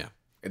you. Yeah.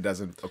 It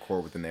doesn't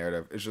accord with the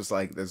narrative. It's just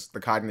like the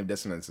cognitive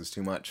dissonance is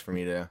too much for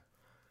me to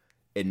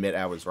admit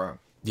I was wrong.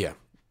 Yeah.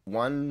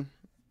 One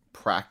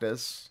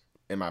practice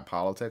in my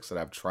politics that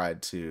I've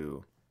tried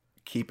to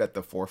keep at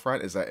the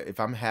forefront is that if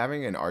I'm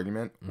having an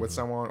argument with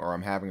someone or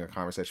I'm having a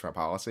conversation about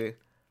policy,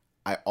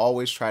 I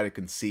always try to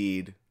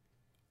concede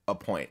a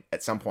point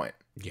at some point.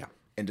 Yeah.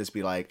 And just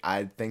be like,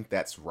 I think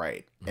that's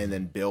right. And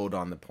then build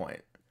on the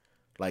point.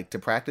 Like, to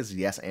practice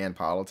yes and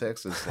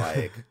politics is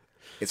like,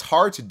 it's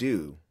hard to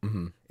do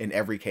in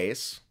every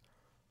case,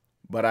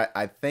 but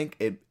I think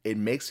it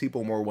makes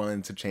people more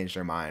willing to change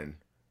their mind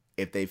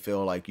if they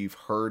feel like you've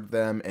heard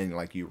them and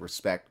like you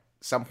respect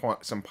some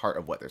part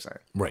of what they're saying.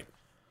 Right.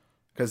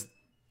 Because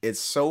it's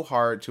so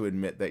hard to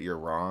admit that you're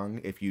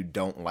wrong if you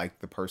don't like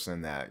the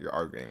person that you're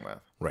arguing with.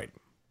 Right.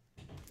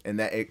 And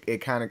that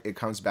it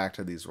comes back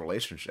to these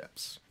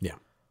relationships. Yeah.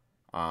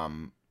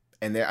 And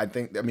there,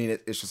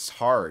 it's just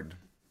hard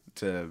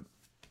to,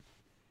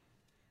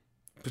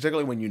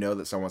 particularly when you know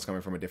that someone's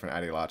coming from a different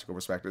ideological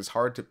perspective, it's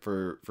hard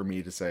for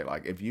me to say,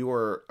 like, if you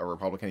were a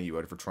Republican and you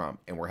voted for Trump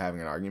and we're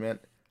having an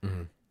argument,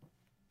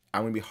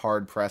 I'm gonna be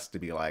hard pressed to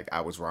be like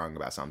I was wrong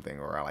about something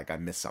or I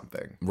missed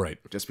something. Right.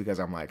 Just because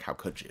I'm like, how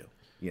could you?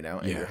 You know,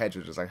 in Yeah. your head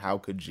you're just like, how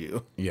could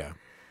you? Yeah.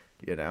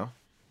 You know.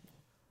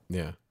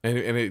 Yeah. And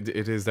it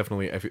is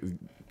definitely.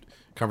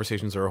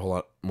 Conversations are a whole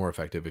lot more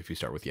effective if you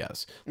start with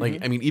yes. Like,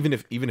 I mean, even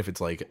if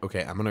it's like,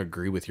 okay, I'm going to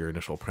agree with your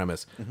initial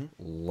premise.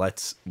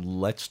 Let's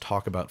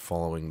talk about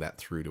following that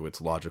through to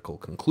its logical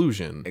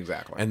conclusion.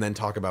 Exactly. And then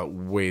talk about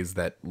ways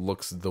that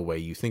looks the way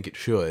you think it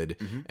should,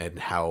 and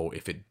how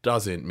if it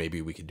doesn't,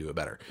 maybe we could do it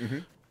better.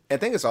 I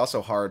think it's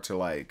also hard to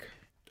like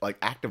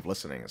active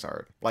listening is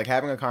hard. Like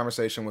having a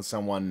conversation with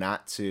someone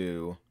not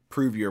to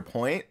prove your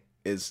point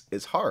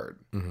is hard.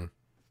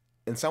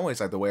 In some ways,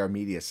 like the way our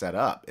media is set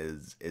up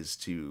is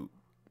to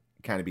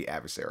kind of be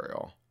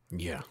adversarial.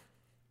 Yeah.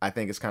 I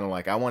think it's kind of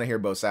like I want to hear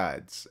both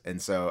sides,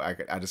 and so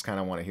I just kind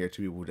of want to hear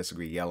two people who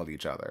disagree yell at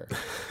each other.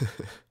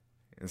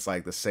 It's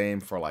like the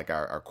same for like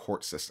our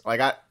court system.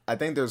 Like I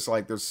think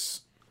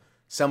there's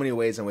so many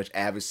ways in which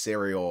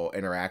adversarial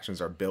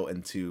interactions are built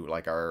into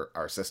like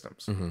our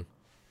systems.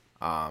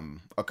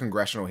 A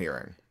congressional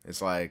hearing.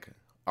 It's like,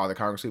 are the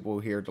Congress people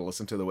here to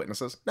listen to the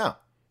witnesses? No.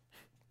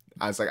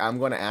 I was like, I'm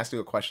going to ask you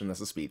a question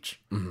that's a speech,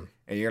 and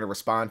you're going to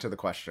respond to the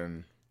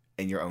question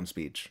in your own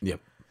speech. Yep.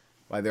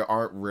 Like there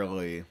aren't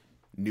really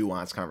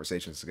nuanced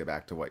conversations to get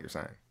back to what you're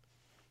saying.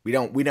 We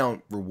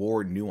don't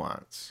reward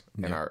nuance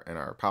in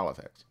our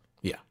politics.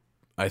 Yeah.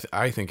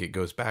 I think it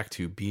goes back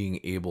to being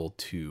able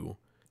to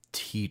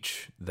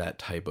teach that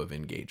type of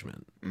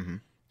engagement.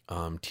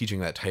 Teaching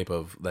that type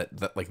of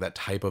that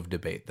type of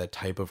debate, that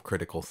type of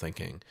critical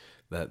thinking,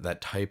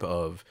 that type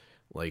of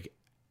like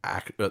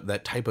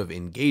that type of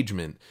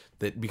engagement,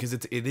 that because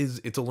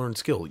it's a learned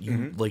skill.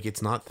 You like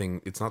it's not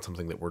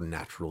something that we're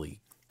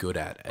naturally good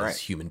at as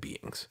human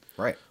beings.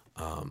 Right.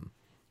 And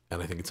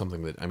I think it's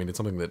something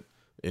that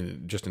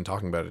in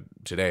talking about it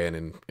today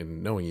and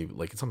in knowing you,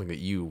 like it's something that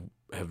you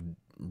have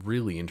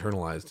really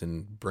internalized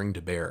and bring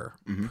to bear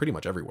pretty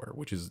much everywhere,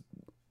 which is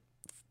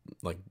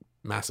like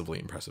massively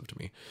impressive to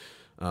me.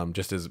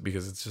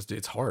 Because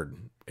it's hard.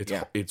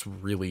 It's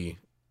really,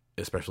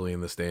 especially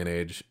in this day and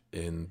age,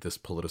 in this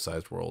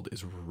politicized world,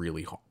 is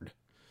really hard.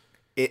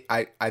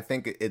 I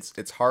think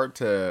it's hard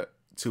to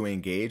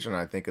engage, and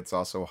I think it's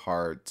also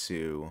hard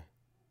to.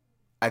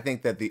 I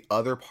think that the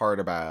other part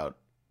about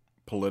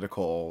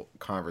political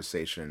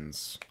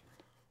conversations,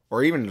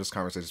 or even just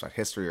conversations about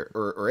history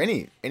or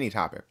any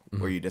topic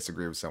where you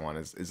disagree with someone,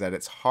 is that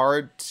it's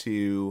hard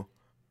to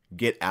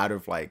get out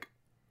of like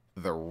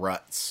the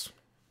ruts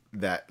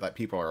that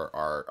people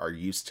are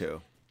used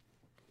to.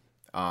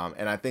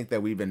 And I think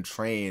that we've been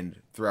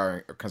trained through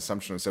our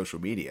consumption of social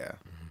media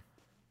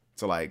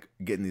to like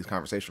get in these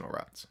conversational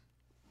ruts.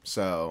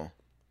 So,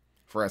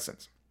 for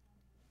instance,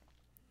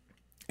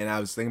 and I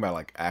was thinking about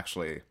like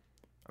actually,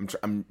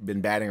 I'm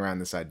been batting around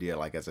this idea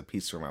like as a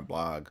piece for my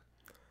blog.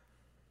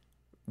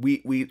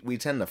 We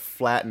tend to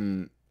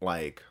flatten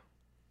like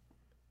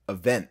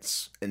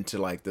events into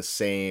like the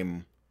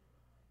same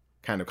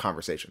kind of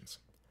conversations.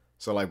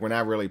 So like we're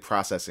not really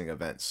processing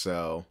events.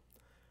 So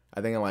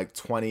I think in like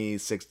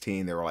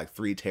 2016 there were like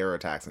 3 terror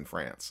attacks in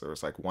France. There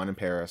was like one in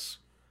Paris,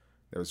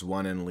 there was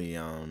one in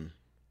Lyon,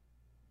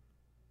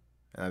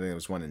 and I think there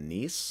was one in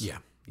Nice.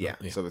 Yeah.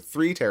 So the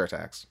 3 terror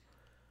attacks,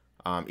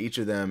 each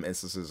of them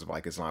instances of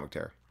like Islamic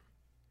terror.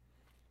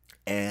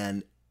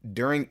 And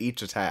during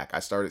each attack, I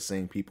started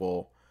seeing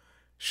people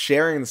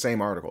sharing the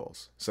same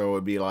articles. So it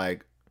would be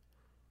like,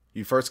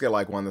 you first get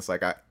like one that's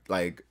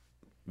like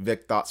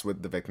Vic thoughts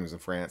with the victims in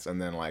France, and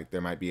then like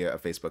there might be a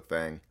Facebook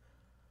thing.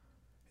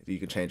 You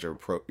can change your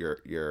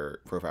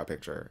profile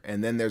picture,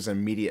 and then there's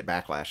immediate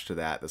backlash to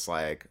that. That's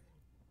like,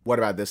 what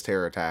about this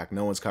terror attack?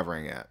 No one's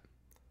covering it.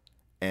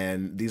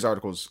 And these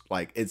articles,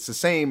 like, it's the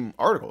same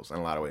articles in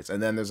a lot of ways.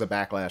 And then there's a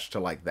backlash to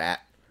like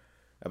that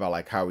about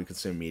like how we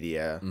consume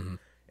media.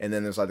 And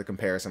then there's like the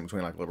comparison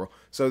between like liberal.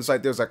 So it's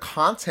like there's a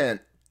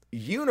content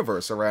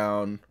universe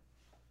around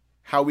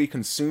how we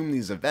consume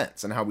these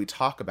events and how we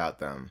talk about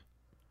them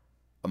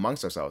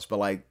amongst ourselves. But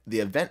like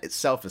the event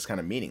itself is kind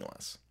of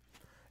meaningless.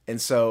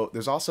 And so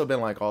there's also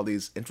been like all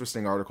these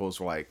interesting articles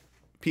where like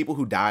people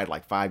who died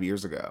like 5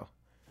 years ago,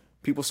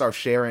 people start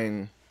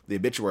sharing the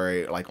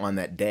obituary like on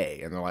that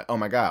day, and they're like, oh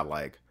my God,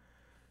 like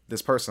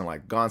this person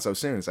like gone so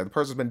soon. It's like the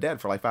person's been dead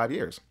for like 5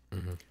 years.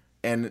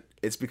 And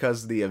it's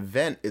because the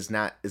event is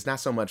not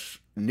so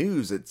much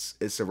news,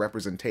 it's a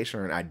representation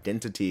or an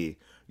identity.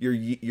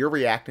 You're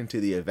reacting to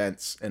the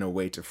events in a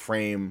way to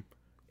frame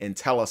and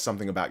tell us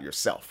something about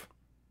yourself.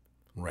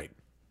 Right.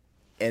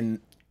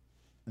 And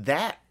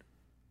that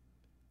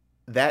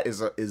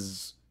is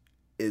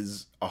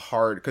a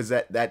hard, because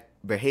that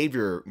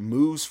behavior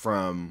moves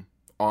from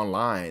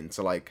online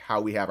to like how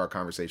we have our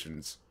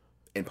conversations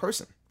in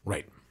person.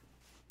 Right.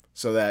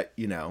 So that,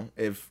 you know,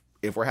 if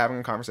we're having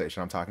a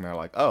conversation, I'm talking about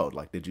like, oh,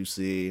 like, did you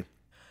see,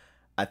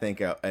 I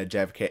think at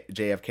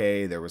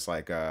JFK there was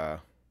like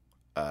a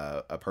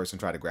person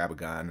tried to grab a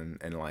gun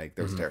and like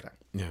there was a terror attack.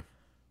 Yeah.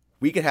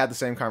 We could have the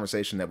same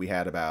conversation that we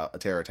had about a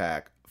terror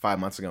attack 5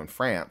 months ago in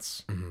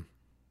France,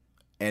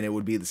 and it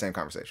would be the same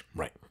conversation.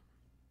 Right.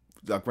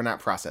 like we're not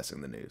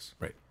processing the news.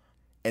 Right.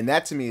 And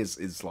that to me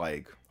is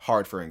like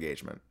hard for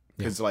engagement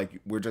because like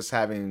we're just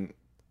having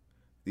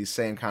these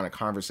same kind of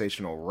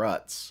conversational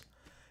ruts.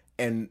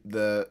 And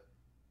the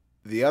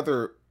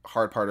other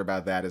hard part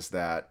about that is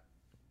that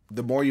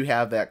the more you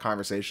have that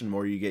conversation, the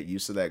more you get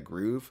used to that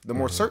groove, the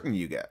more certain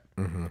you get.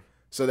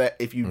 So that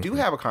if you do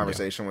have a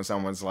conversation when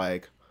someone's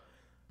like,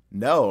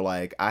 no,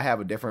 like I have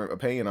a different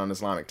opinion on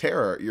Islamic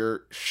terror,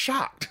 you're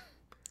shocked.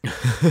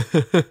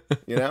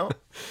 You know?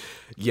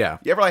 Yeah.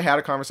 You ever like had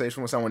a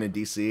conversation with someone in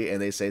DC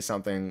and they say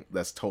something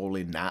that's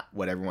totally not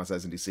what everyone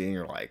says in DC and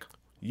you're like,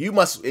 you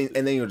must,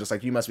 and then you're just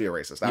like, you must be a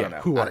racist. I don't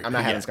know. Who are I'm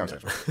not having this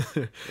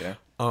conversation. Yeah.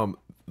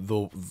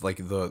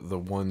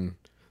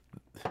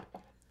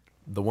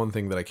 The one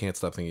thing that I can't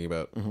stop thinking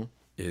about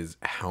is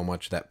how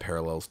much that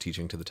parallels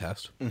teaching to the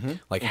test.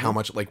 Like how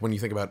much, like when you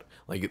think about,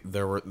 like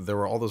there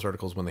were all those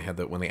articles when they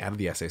added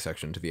the essay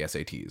section to the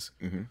SATs,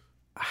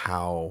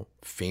 how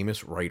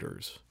famous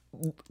writers,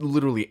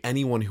 literally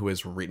anyone who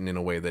has written in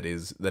a way that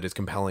is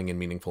compelling and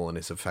meaningful and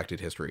has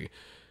affected history,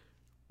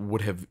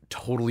 would have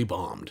totally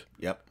bombed.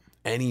 Yep.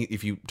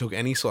 If you took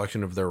any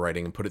selection of their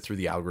writing and put it through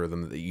the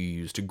algorithm that you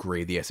use to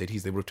grade the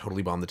SATs, they would have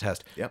totally bombed the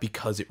test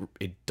because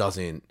it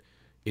doesn't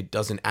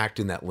act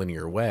in that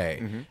linear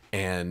way.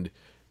 And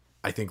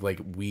I think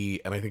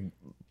we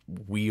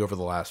over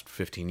the last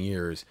 15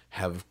 years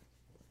have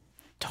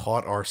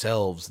taught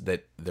ourselves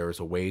that there is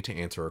a way to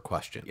answer a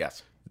question.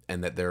 Yes.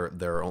 And that there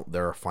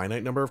are a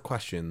finite number of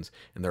questions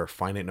and there are a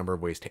finite number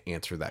of ways to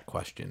answer that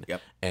question.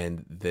 Yep.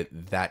 And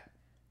that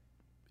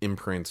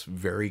imprints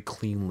very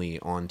cleanly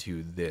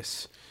onto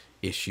this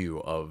issue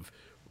of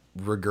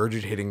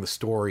regurgitating the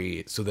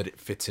story so that it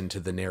fits into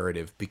the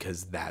narrative,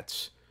 because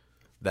that's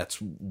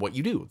what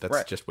you do.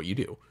 That's just what you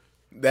do.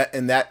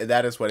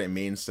 That is what it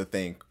means to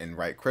think and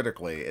write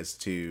critically, is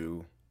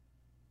to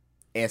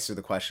answer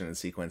the question in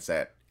sequence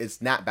that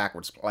it's not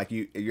backwards. Like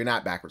you're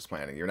not backwards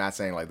planning. You're not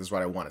saying like, this is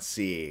what I want to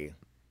see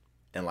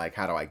and like,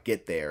 how do I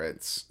get there?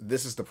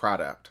 This is the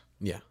product.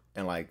 Yeah.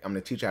 And like, I'm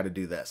going to teach you how to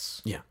do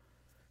this. Yeah.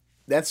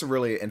 That's a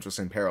really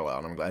interesting parallel,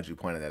 and I'm glad you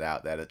pointed that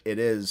out, that it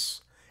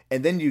is.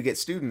 And then you get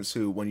students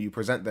who, when you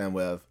present them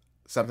with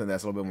something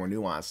that's a little bit more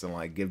nuanced than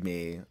like, give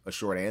me a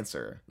short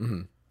answer,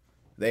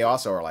 they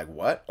also are like,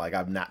 what? Like,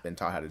 I've not been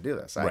taught how to do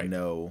this. I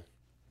know.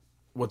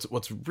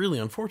 What's really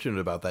unfortunate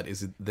about that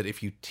is that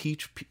if you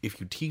teach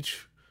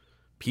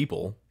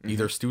people,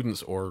 either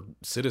students or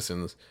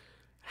citizens,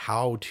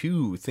 how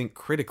to think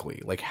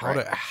critically, like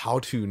how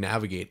to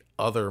navigate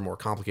other more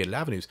complicated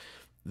avenues,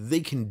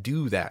 they can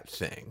do that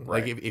thing.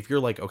 Like if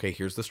you're like, okay,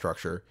 here's the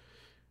structure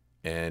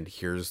and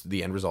here's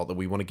the end result that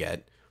we want to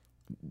get,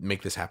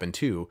 make this happen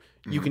too.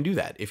 You can do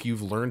that. If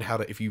you've learned how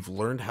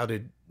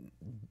to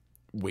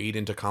wade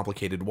into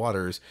complicated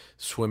waters,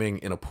 swimming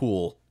in a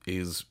pool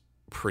is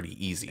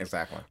pretty easy.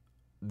 Exactly.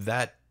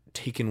 That,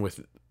 taken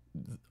with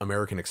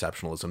American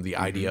exceptionalism, the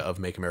idea of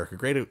make America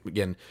great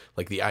again,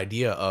 like the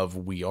idea of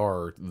we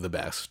are the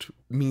best,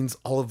 means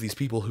all of these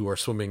people who are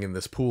swimming in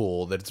this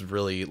pool that's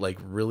really like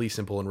really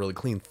simple and really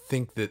clean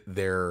think that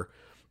they're,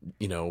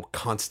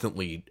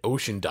 constantly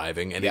ocean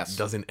diving, and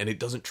it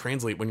doesn't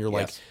translate when you're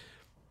like,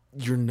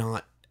 you're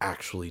not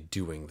actually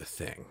doing the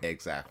thing.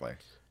 Exactly.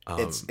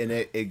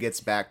 It gets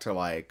back to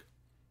like,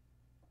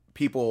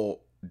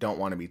 people don't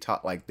want to be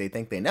taught, like they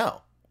think they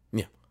know.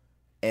 Yeah.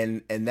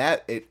 And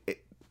that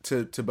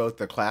to both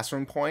the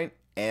classroom point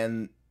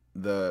and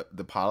the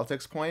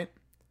politics point,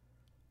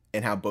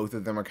 and how both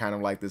of them are kind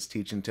of like this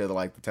teaching to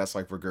the test,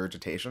 like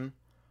regurgitation.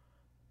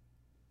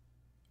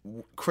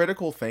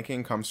 Critical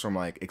thinking comes from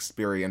like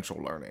experiential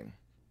learning.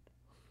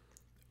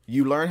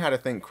 You learn how to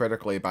think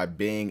critically by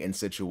being in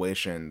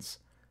situations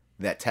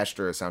that test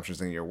your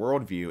assumptions and your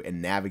worldview and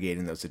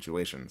navigating those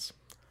situations.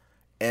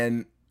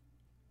 And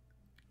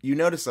you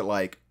notice that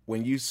like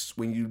when you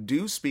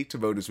do speak to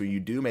voters, when you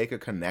do make a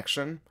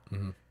connection,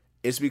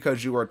 it's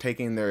because you are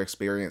taking their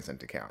experience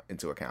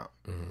into account.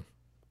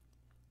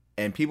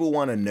 And people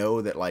want to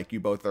know that like you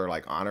both are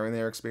like honoring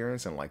their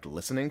experience and like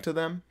listening to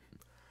them,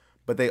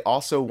 but they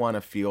also want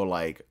to feel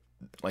like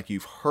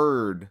you've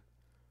heard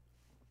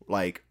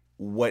like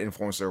what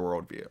informs their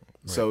worldview. Right.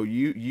 So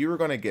you're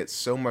going to get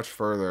so much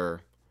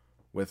further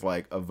with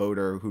like a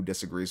voter who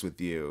disagrees with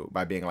you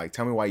by being like,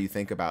 tell me why you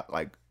think about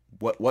like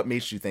what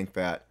makes you think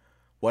that,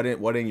 what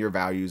in your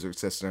values or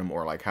system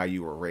or like how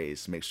you were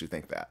raised makes you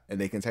think that, and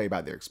they can tell you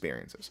about their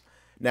experiences.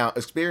 Now,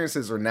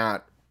 experiences are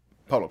not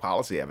public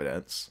policy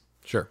evidence.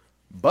 Sure.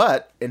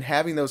 But in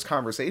having those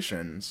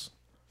conversations,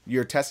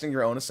 you're testing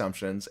your own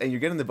assumptions, and you're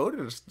getting the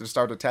voter to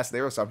start to test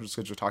their assumptions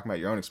because you're talking about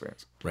your own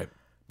experience. Right.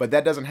 But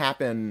that doesn't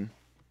happen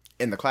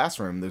in the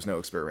classroom. There's no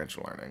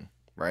experiential learning,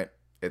 right?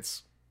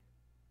 It's,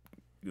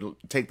 you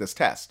take this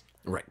test.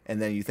 Right.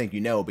 And then you think you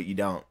know, but you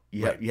don't.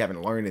 You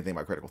haven't learned anything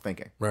about critical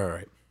thinking.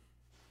 Right.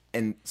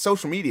 And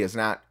social media is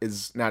not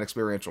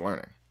experiential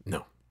learning.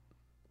 No.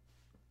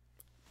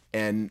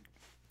 And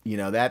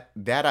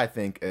that I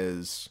think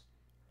is,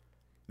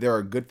 there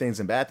are good things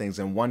and bad things.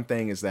 And one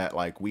thing is that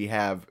like we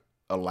have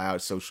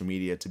allowed social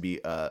media to be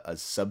a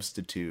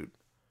substitute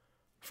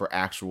for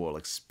actual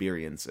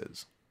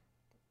experiences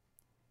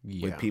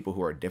with people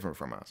who are different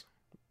from us,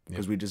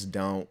 because we just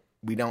don't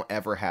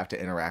ever have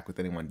to interact with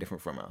anyone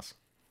different from us,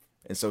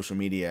 and social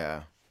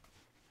media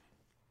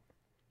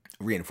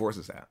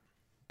reinforces that.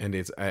 And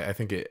I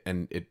think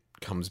it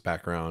comes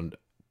back around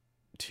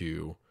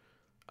to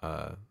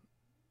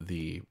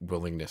the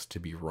willingness to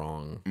be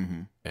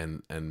wrong,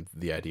 and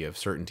the idea of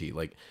certainty.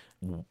 Like,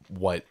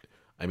 what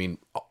I mean,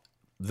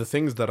 the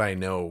things that I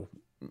know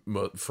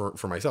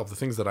for myself, the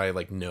things that I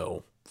like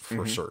know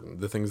for certain,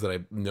 the things that I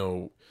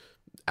know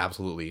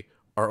absolutely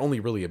are only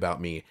really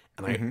about me,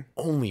 and I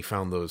only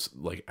found those,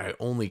 like, I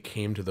only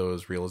came to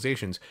those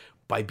realizations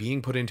by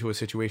being put into a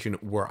situation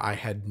where I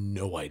had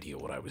no idea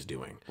what I was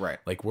doing. Right.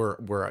 Like, where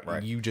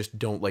you just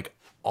don't, like,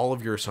 all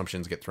of your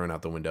assumptions get thrown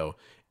out the window,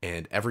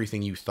 and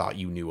everything you thought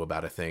you knew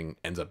about a thing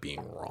ends up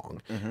being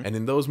wrong. And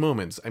in those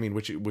moments, I mean,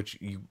 which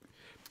you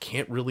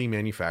can't really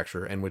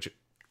manufacture, and which,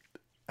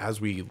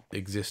 as we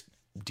exist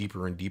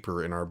deeper and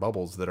deeper in our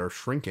bubbles that are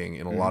shrinking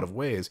in a lot of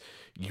ways,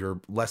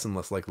 you're less and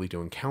less likely to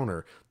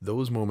encounter.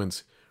 Those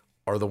moments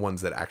are the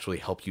ones that actually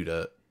help you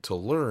to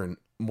learn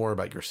more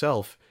about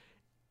yourself,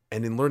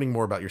 and in learning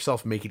more about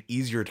yourself, make it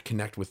easier to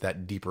connect with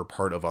that deeper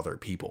part of other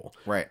people.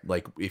 Right.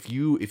 Like, if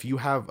you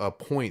have a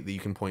point that you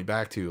can point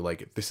back to,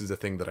 like, if this is a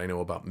thing that I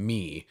know about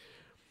me,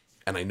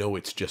 and I know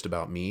it's just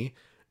about me,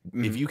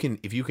 if you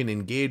can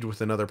engage with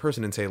another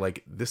person and say,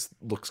 like, this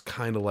looks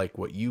kind of like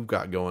what you've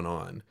got going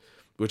on,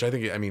 which I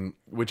think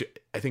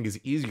is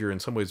easier in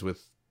some ways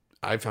with,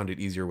 I've found it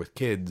easier with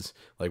kids,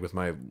 like with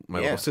my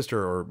little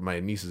sister or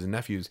my nieces and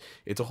nephews.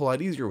 It's a whole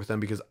lot easier with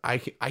them because I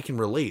can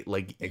relate.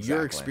 Like,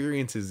 your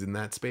experiences in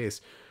that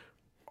space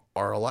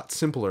are a lot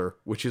simpler,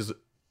 which is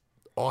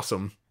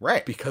awesome.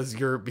 Right. Because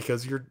you're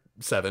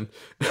 7.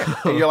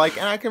 And you're like,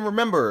 and I can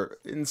remember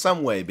in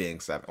some way being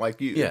 7. Like,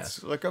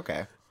 it's like,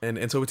 okay.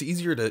 And so it's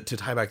easier to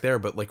tie back there,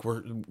 but like,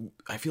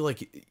 I feel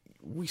like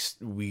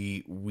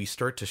we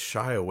start to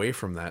shy away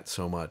from that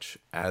so much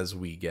as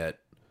we get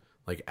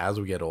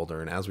older,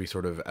 and as we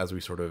sort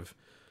of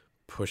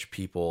push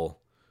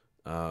people,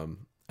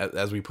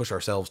 as we push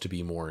ourselves to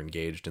be more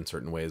engaged in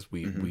certain ways,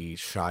 we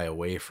shy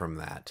away from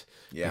that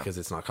because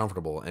it's not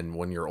comfortable. And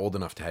when you're old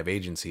enough to have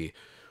agency,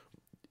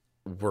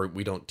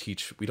 we don't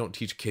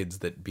teach kids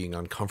that being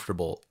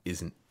uncomfortable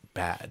isn't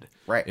bad.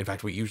 Right. In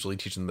fact, we usually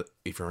teach them that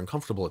if you're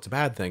uncomfortable, it's a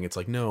bad thing. It's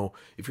like, no,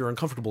 if you're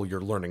uncomfortable,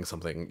 you're learning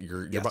something.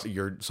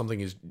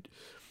 Something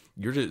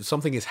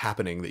is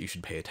happening that you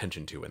should pay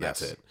attention to, and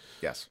that's it.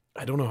 Yes.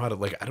 I don't know how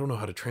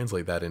to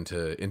translate that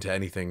into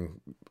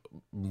anything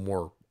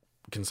more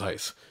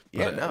concise.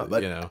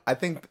 But I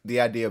think the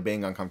idea of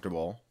being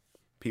uncomfortable,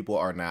 people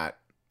are not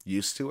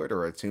used to it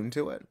or attuned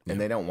to it, and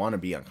they don't want to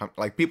be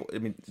uncomfortable. Like, people, I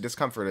mean,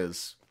 discomfort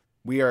is,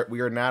 we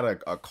are not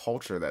a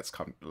culture that's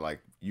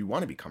like, you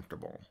want to be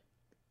comfortable.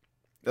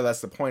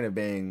 That's the point of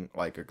being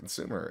like a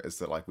consumer, is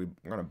that, like, we're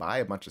going to buy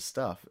a bunch of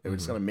stuff and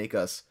it's going to make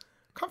us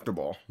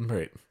comfortable.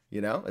 Right.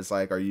 You know, it's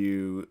like, are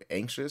you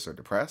anxious or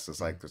depressed? It's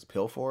like, there's a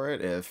pill for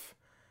it. If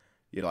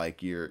you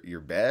like your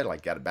bed,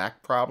 like, got a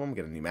back problem,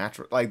 get a new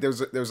mattress. Like,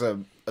 there's a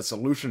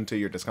solution to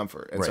your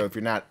discomfort. And so if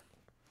you're not,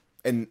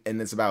 and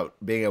it's about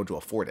being able to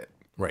afford it.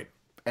 Right.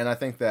 And I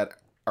think that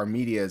our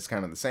media is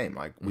kind of the same.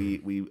 Like,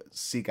 we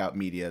seek out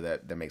media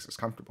that makes us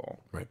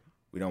comfortable. Right.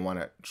 We don't want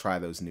to try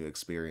those new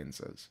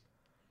experiences.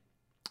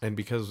 And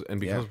because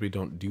we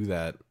don't do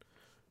that,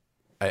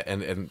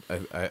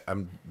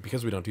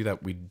 because we don't do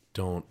that, we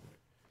don't.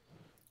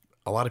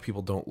 A lot of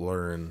people don't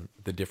learn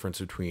the difference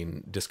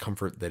between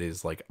discomfort that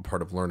is like a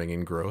part of learning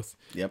and growth,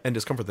 and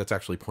discomfort that's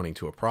actually pointing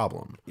to a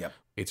problem. Yep.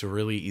 It's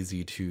really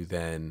easy to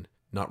then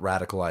not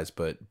radicalize,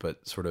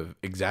 but sort of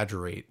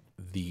exaggerate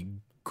the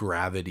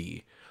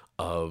gravity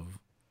of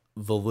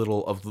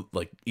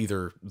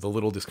either the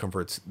little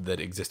discomforts that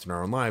exist in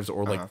our own lives,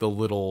 or like the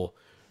little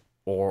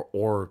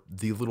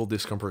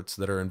discomforts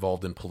that are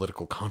involved in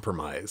political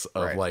compromise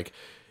of like,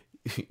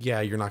 yeah,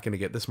 you're not going to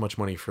get this much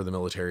money for the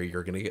military.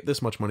 You're going to get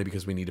this much money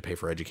because we need to pay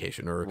for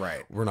education, or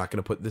we're not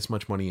going to put this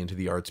much money into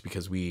the arts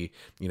because we,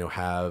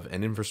 have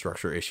an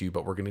infrastructure issue,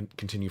 but we're going to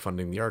continue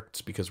funding the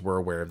arts because we're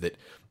aware that,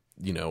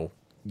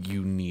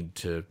 you need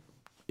to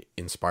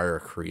inspire a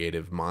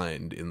creative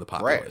mind in the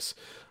populace.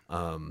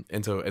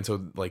 And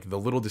so like, the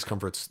little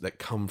discomforts that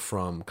come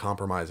from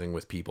compromising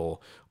with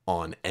people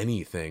on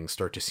anything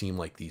start to seem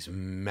like these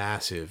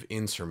massive,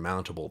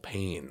 insurmountable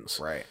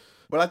pains. Right.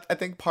 But I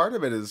think part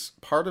of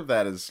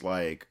that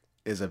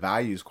is a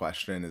values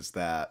question, is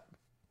that,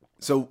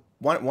 so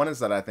one is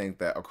that I think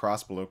that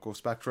across political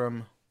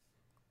spectrum,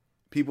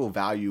 people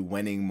value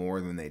winning more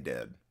than they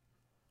did.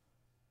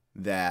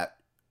 That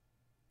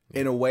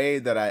in a way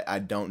that I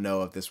don't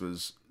know if this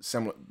was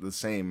the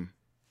same,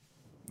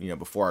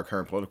 before our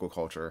current political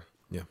culture.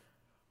 Yeah.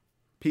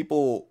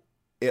 People,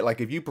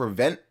 if you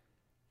prevent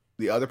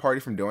the other party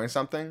from doing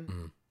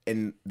something,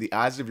 in the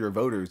eyes of your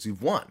voters,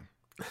 you've won.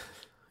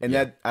 And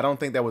that, I don't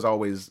think that was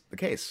always the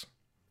case.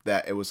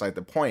 That it was like,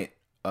 the point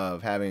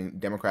of having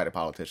Democratic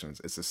politicians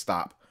is to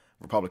stop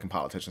Republican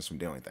politicians from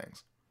doing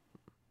things.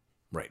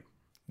 Right.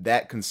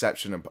 that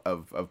conception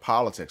of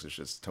politics is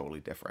just totally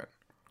different.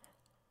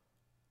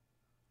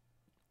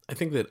 I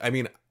think that, I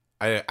mean,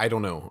 I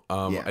don't know.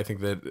 Yeah. I think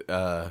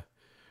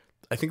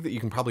that you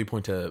can probably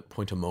point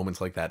to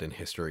moments like that in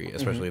history,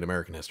 especially in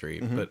American history.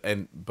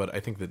 But I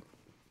think that,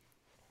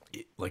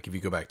 like, if you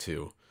go back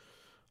to,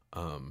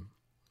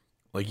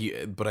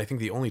 but I think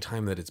the only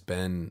time that it's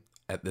been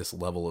at this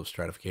level of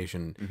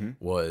stratification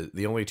was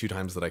the only two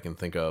times that I can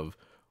think of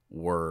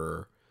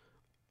were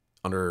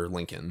under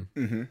Lincoln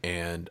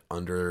and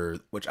under,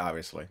 which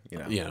obviously,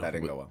 that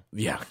didn't go well.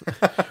 Yeah.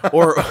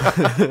 or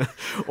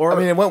I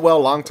mean, it went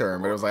well long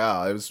term, but it was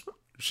like, it was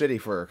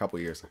shitty for a couple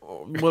of years.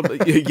 Well,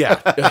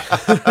 yeah.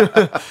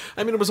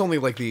 I mean, it was only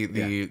like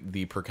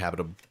the per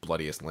capita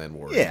bloodiest land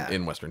war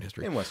in Western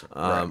history. In Western,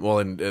 right. Well,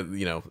 and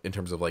in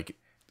terms of like,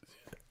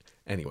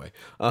 anyway,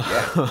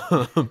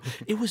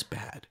 it was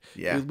bad.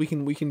 Yeah, we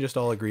can just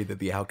all agree that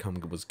the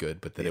outcome was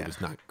good, but that it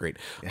was not great.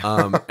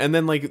 Yeah. And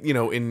then, like,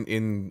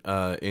 in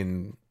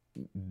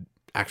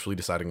actually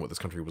deciding what this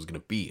country was going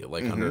to be,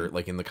 like under,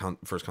 like, in the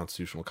first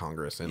Constitutional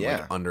Congress, and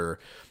like under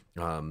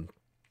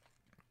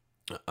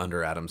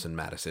Adams and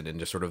Madison, and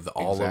just sort of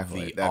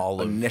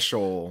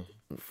initial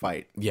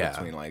fight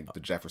between like the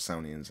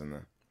Jeffersonians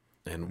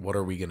and what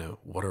are we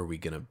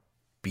gonna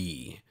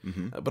be?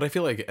 But I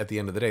feel like at the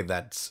end of the day,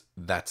 that's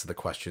the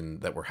question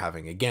that we're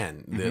having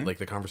again.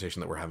 The conversation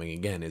that we're having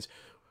again is,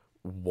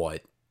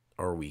 what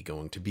are we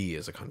going to be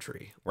as a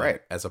country? Right.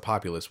 Like, as a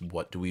populace,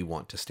 what do we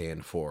want to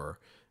stand for,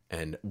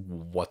 and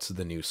what's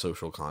the new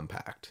social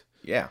compact?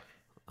 Yeah.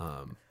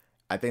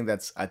 I think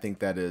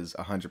that is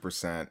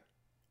 100%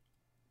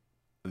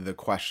 the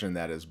question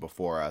that is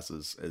before us,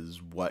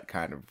 is what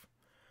kind of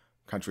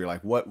country,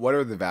 like what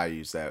are the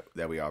values that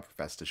we all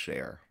profess to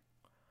share.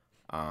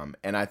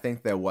 And I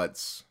think that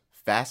what's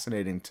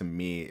fascinating to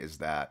me is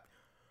that,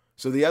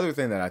 so the other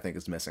thing that I think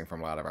is missing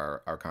from a lot of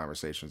our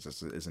conversations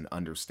is an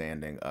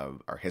understanding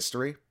of our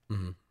history.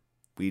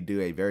 We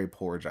do a very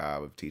poor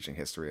job of teaching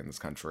history in this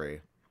country,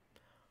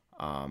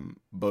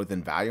 both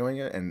in valuing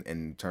it and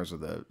in terms of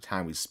the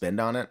time we spend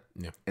on it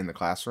in the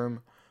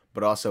classroom,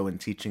 but also in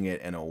teaching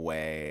it in a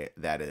way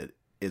that it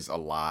is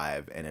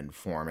alive and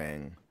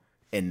informing,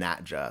 and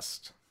not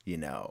just,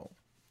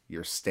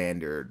 your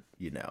standard,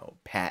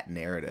 pat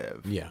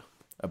narrative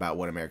about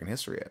what American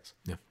history is.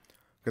 Yeah.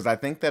 Because I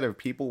think that if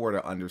people were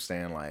to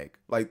understand, like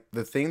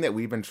the thing that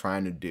we've been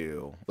trying to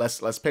do,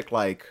 let's pick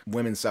like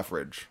women's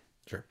suffrage.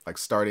 Sure. Like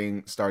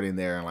starting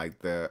there in like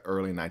the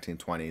early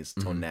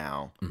 1920s till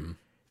now,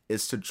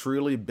 is to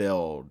truly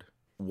build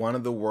one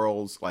of the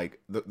world's, like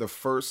the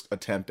first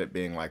attempt at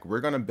being like, we're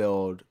going to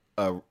build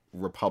a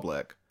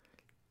republic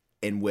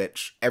in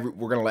which we're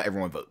going to let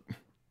everyone vote.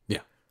 Yeah.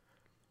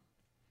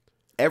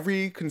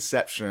 Every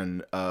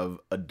conception of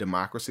a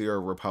democracy or a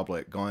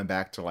republic going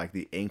back to like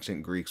the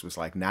ancient Greeks was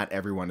like, not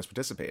everyone is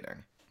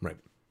participating. Right.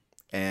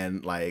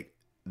 And like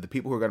the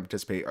people who are going to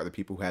participate are the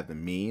people who have the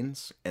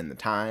means and the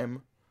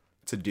time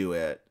to do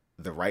it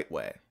the right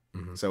way.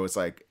 So it's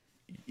like,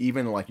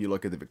 even like you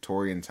look at the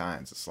Victorian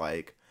times, it's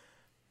like,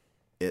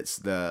 it's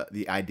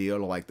the ideal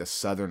of like the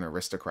Southern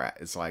aristocrat.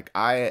 It's like,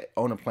 I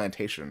own a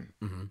plantation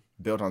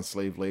built on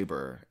slave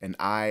labor, and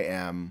I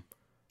am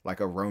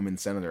like a Roman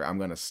senator. I'm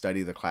going to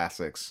study the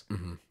classics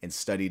and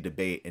study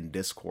debate and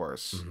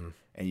discourse.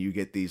 And you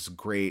get these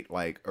great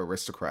like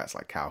aristocrats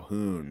like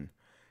Calhoun.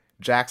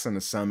 Jackson,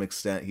 to some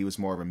extent, he was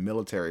more of a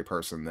military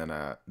person than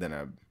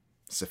a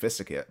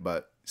sophisticate,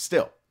 but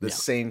still the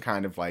same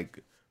kind of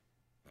like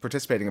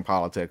participating in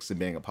politics and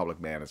being a public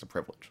man is a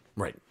privilege.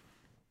 Right.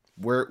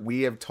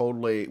 We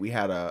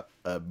had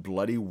a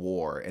bloody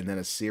war and then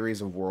a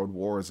series of world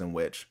wars in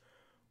which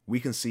we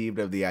conceived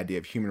of the idea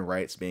of human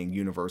rights being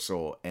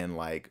universal and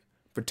like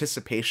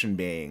participation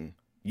being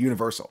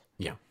universal.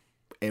 Yeah.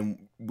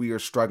 And we are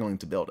struggling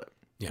to build it.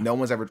 Yeah.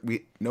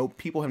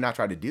 People have not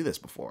tried to do this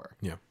before.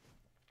 Yeah.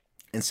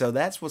 And so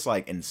that's what's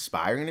like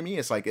inspiring to me.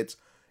 It's like, it's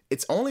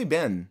only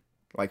been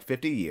like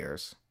 50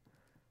 years.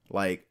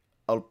 Like,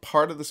 a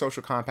part of the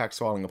social compact's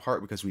falling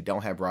apart because we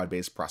don't have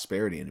broad-based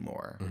prosperity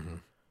anymore.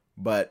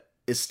 But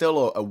it's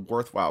still a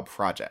worthwhile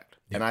project.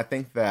 Yeah. And I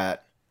think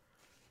that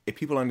if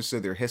people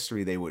understood their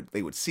history, they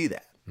would see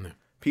that. Yeah.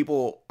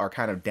 People are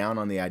kind of down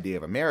on the idea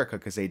of America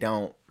because they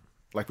don't,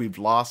 like, we've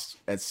lost,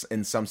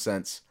 in some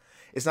sense,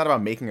 it's not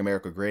about making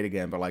America great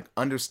again, but like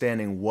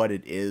understanding what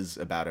it is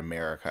about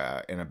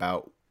America and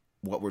about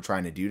what we're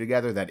trying to do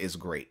together that is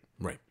great.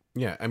 Right.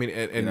 Yeah. I mean,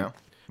 and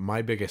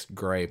my biggest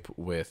gripe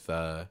with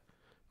the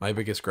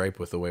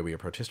way we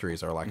approach history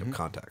is our lack of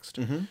context.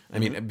 I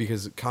mean,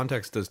 because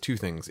context does two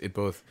things. It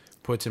both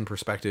puts in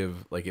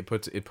perspective, like it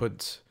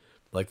puts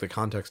like the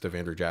context of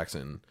Andrew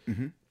Jackson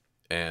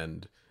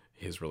and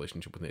his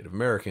relationship with Native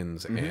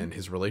Americans and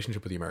his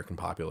relationship with the American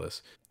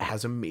populace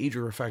has a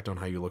major effect on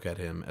how you look at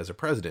him as a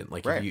president.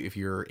 Like, right. if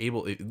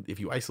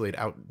you isolate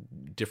out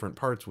different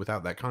parts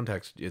without that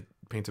context, it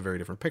paints a very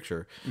different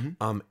picture.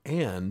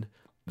 And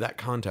that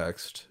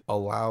context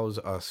allows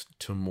us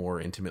to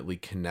more intimately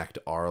connect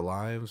our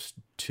lives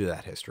to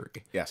that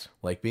history. Yes.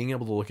 Like being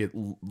able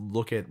to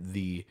look at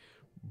the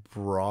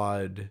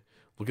broad,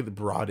 the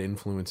broad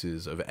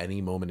influences of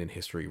any moment in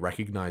history,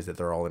 recognize that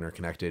they're all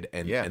interconnected,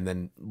 and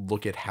then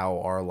look at how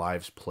our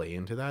lives play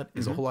into that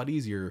is a whole lot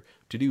easier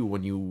to do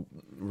when you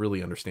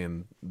really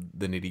understand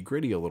the nitty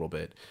gritty a little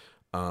bit.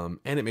 And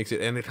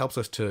it helps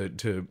us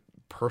to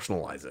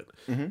personalize it.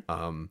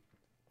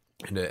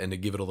 And to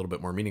give it a little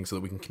bit more meaning so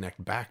that we can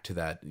connect back to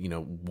that,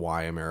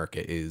 why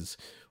America is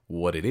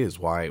what it is,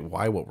 why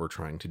what we're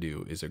trying to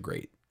do is a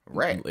great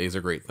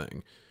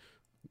thing,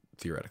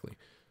 theoretically.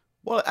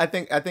 Well, I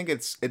think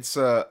it's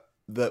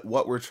that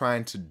what we're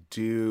trying to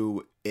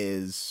do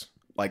is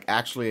like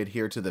actually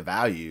adhere to the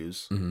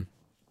values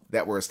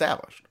that were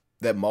established,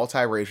 that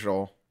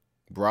multiracial,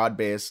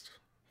 broad-based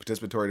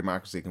participatory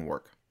democracy can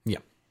work. Yeah.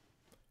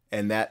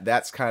 And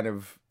that's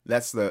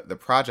the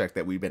project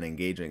that we've been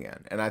engaging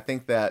in. And I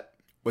think that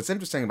what's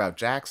interesting about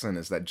Jackson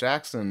is that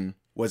Jackson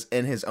was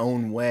in his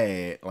own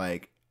way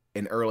like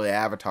an early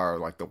avatar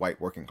of like the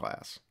white working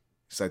class.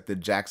 It's like the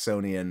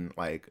Jacksonian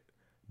like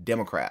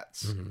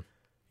Democrats.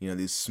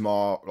 These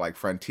small like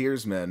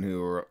frontiersmen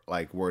who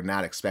were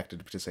not expected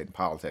to participate in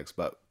politics,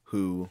 but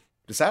who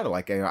decided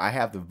like, I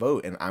have the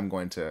vote and I'm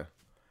going to,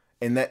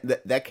 and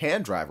that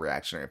can drive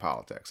reactionary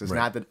politics. It's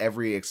not that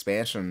every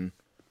expansion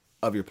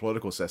of your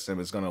political system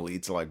is going to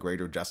lead to like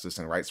greater justice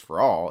and rights for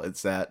all.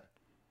 It's that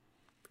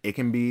it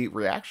can be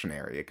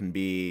reactionary. It can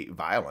be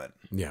violent.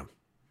 Yeah.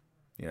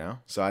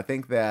 So I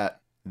think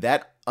that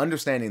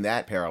understanding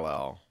that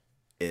parallel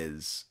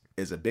is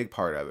a big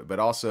part of it, but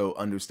also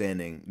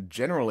understanding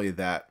generally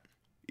that,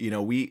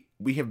 we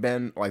have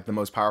been like the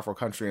most powerful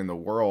country in the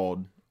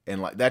world.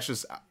 And like, that's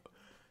just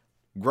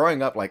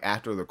growing up, like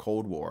after the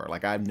Cold War,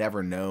 like I've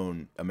never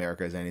known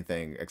America as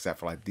anything except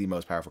for like the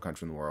most powerful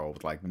country in the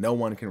world. Like no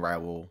one can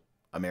rival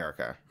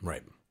America.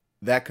 Right.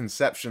 That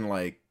conception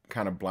like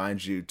kind of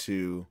blinds you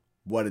to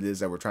what it is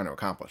that we're trying to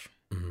accomplish.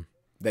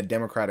 That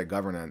democratic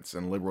governance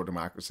and liberal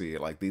democracy,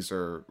 like these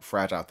are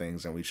fragile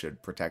things and we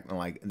should protect. And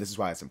like, this is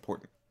why it's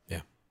important.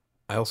 Yeah.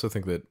 I also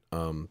think that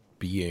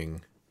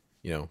being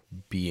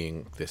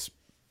this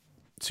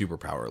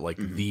superpower, like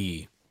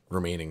the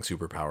remaining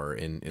superpower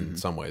in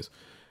some ways,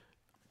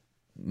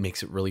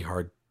 makes it really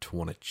hard to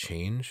want to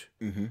change.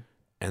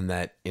 And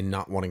that in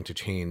not wanting to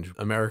change,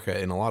 America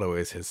in a lot of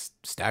ways has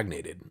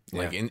stagnated.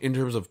 Like in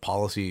terms of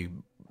policy,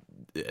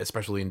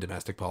 especially in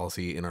domestic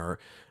policy, in our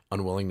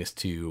unwillingness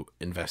to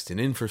invest in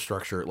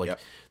infrastructure, like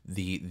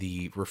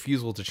the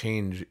refusal to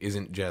change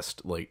isn't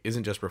just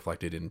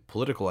reflected in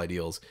political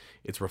ideals.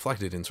 It's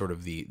reflected in sort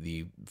of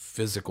the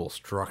physical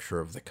structure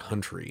of the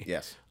country.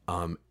 Yes.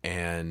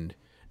 And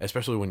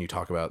especially when you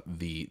talk about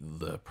the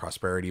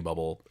prosperity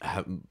bubble,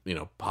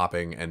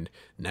 popping and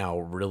now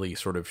really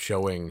sort of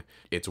showing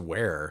its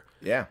wear.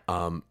 Yeah.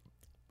 A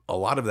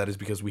lot of that is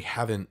because we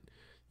haven't,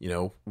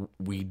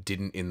 we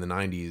didn't in the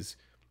 90s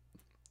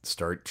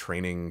start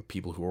training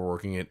people who are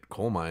working at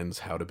coal mines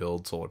how to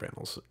build solar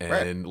panels,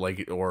 and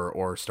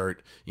or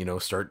start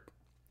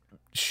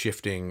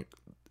shifting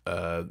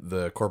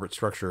the corporate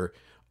structure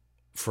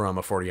from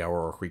a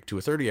 40-hour work week to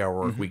a 30-hour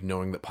work week,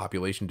 knowing that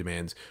population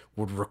demands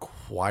would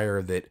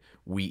require that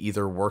we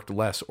either worked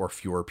less or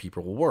fewer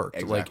people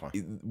worked.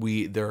 Exactly.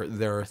 Like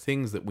there are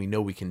things that we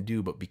know we can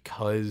do, but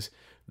because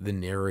the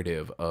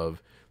narrative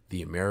of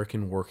the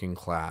American working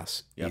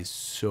class is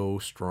so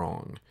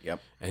strong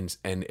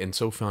and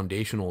so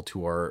foundational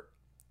to our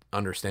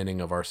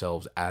understanding of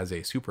ourselves as a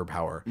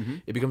superpower,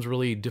 it becomes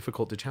really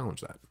difficult to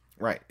challenge that.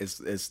 Right. It's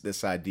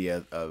this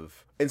idea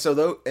of, and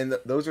so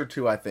those are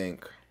two, I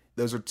think,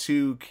 those are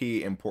two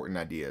key important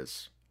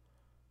ideas.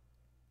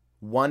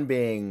 One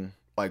being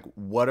like,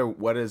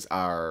 what is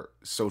our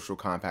social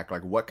compact?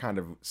 Like what kind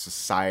of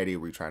society are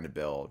we trying to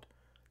build?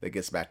 That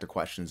gets back to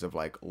questions of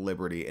like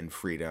liberty and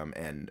freedom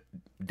and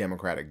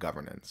democratic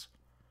governance.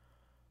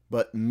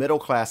 But middle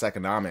class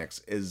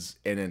economics is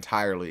an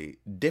entirely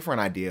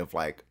different idea of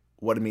like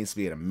what it means to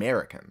be an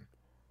American.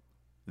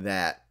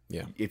 That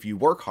if you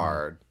work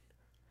hard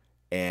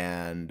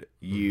and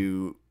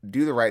you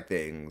do the right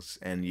things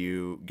and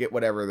you get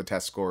whatever the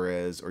test score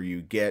is, or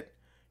you get,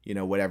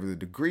 whatever the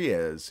degree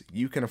is,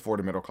 you can afford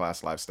a middle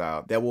class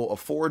lifestyle that will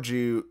afford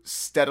you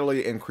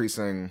steadily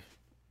increasing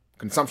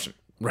consumption.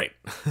 Right.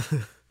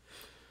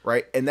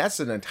 Right. And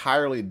that's an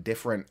entirely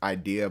different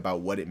idea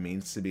about what it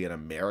means to be an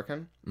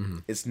American.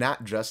 It's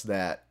not just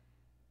that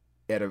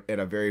at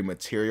a very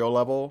material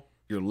level,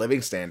 your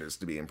living standards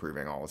to be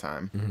improving all the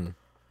time,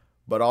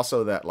 but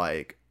also that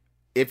like,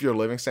 if your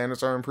living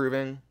standards are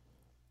improving,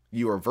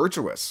 you are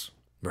virtuous.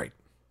 Right.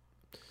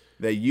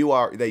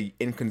 That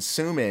in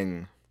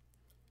consuming,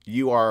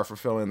 you are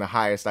fulfilling the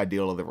highest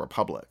ideal of the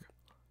republic.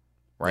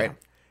 Right.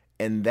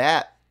 Yeah. And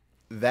that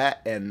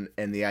and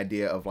the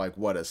idea of like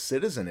what a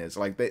citizen is,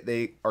 like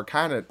they are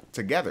kind of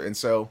together. And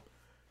so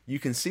you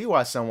can see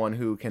why someone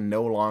who can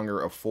no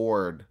longer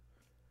afford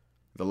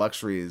the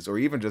luxuries or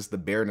even just the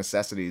bare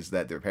necessities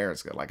that their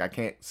parents get, like I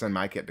can't send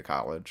my kid to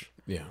college.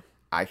 Yeah.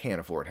 I can't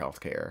afford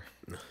healthcare.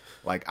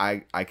 Like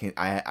I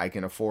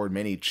can afford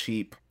many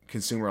cheap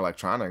consumer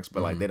electronics,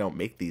 but like they don't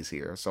make these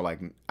here. So like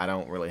I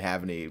don't really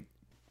have any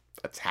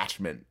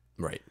attachment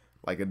right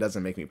Like, it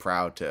doesn't make me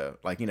proud to,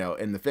 like, in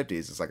the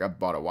 50s, it's like I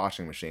bought a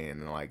washing machine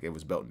and like it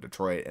was built in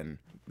Detroit, and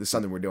there's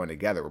something we're doing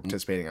together. We're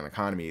participating in the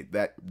economy.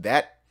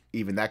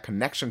 Even that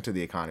connection to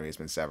the economy has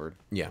been severed.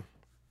 Yeah.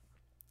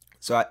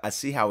 So I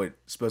see how it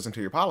spills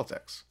into your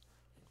politics.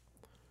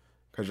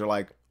 Because you're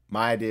like,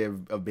 my idea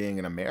of being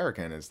an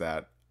American is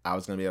that I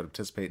was going to be able to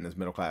participate in this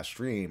middle class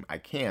stream. I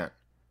can't.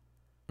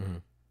 Mm-hmm.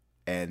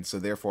 And so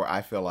therefore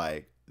I feel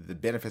like the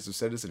benefits of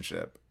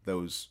citizenship,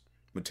 those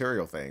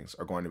material things,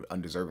 are going to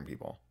undeserving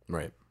people.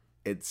 Right.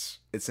 It's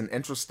an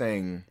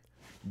interesting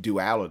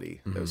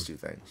duality, those two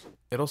things.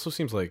 It also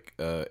seems like,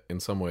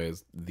 in some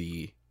ways,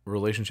 the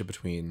relationship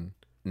between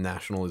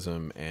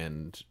nationalism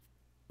and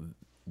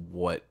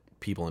what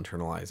people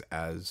internalize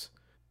as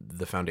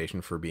the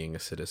foundation for being a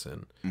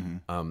citizen,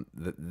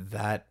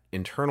 that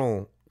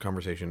internal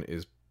conversation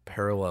is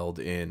paralleled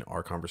in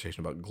our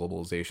conversation about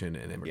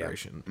globalization and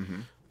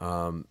immigration.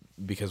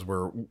 Because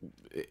we're,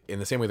 in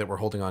the same way that we're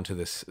holding on to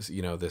this,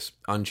 this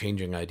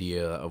unchanging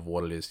idea of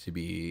what it is to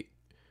be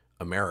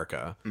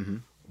America,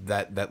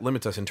 that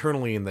limits us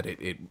internally, and that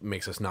it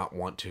makes us not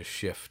want to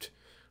shift,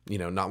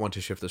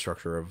 the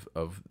structure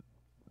of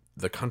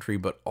the country,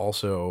 but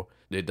also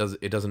it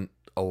doesn't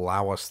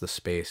allow us the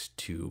space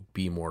to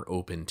be more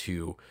open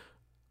to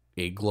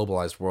a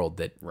globalized world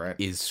that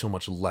is so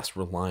much less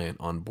reliant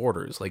on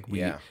borders. Like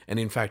and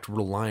in fact,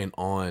 reliant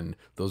on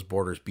those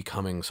borders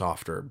becoming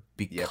softer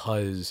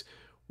because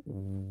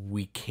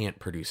we can't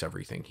produce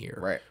everything here.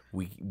 Right.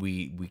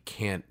 We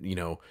can't,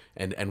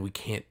 and we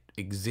can't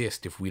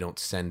exist if we don't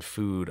send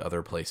food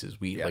other places.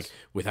 Like,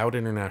 without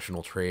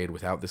international trade,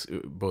 without this,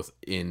 both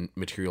in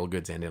material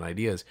goods and in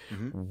ideas,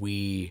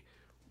 we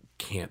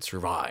can't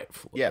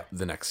survive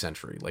the next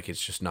century. Like,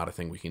 it's just not a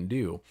thing we can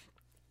do.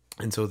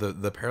 And so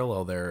the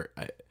parallel there,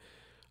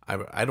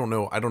 I don't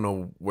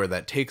know where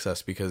that takes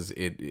us, because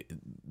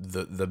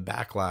the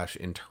backlash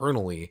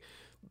internally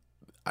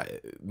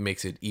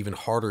makes it even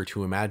harder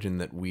to imagine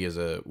that we as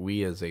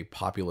a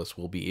populace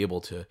will be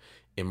able to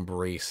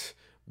embrace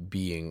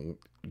being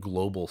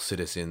global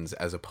citizens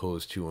as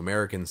opposed to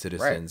American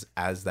citizens,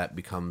 as that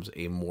becomes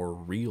a more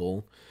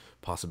real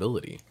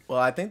possibility. Well,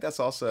 I think that's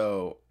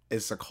also,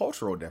 it's a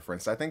cultural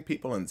difference. I think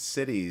people in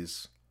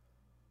cities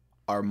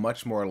are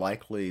much more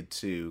likely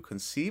to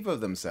conceive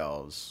of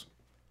themselves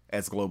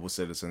as global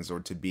citizens, or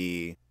to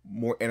be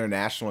more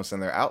internationalist in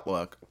their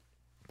outlook,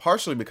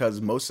 partially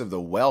because most of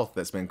the wealth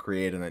that's been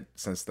created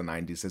since the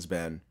 90s has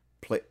been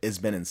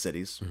in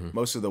cities.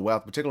 Most of the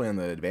wealth, particularly in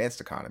the advanced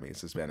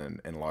economies, has been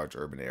in large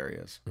urban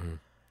areas.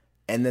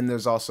 And then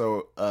there's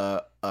also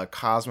a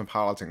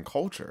cosmopolitan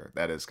culture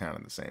that is kind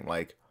of the same.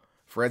 Like,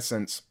 for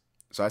instance,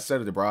 so I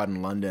studied abroad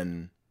in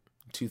London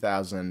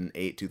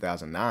 2008,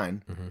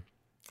 2009.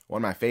 One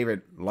of my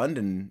favorite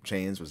London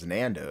chains was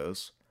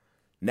Nando's.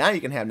 Now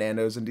you can have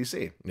Nando's in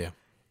DC. Yeah.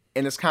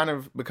 And it's kind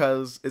of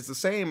because it's the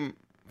same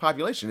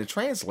population. It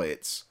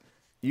translates.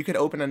 You could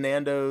open a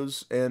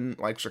Nando's in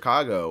like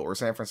Chicago or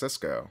San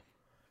Francisco,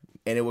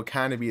 and it would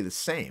kind of be the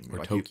same. Or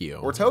like Tokyo.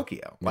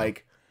 Yeah.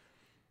 Like,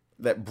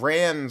 that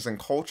brands and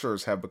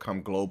cultures have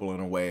become global in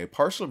a way,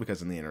 partially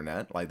because of the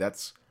internet. Like,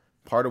 that's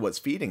part of what's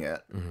feeding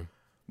it.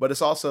 But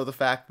it's also the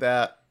fact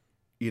that,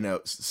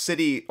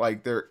 city,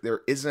 like,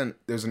 there's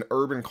an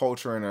urban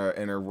culture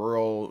and a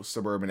rural,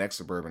 suburban,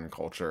 ex-suburban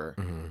culture.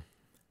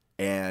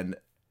 And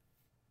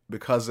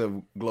because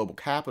of global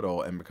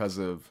capital and because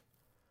of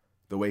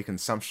the way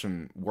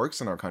consumption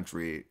works in our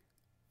country,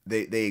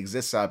 they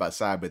exist side by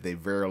side, but they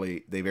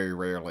very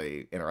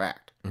rarely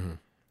interact.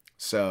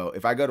 So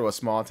if I go to a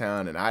small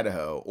town in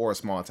Idaho or a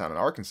small town in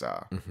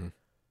Arkansas,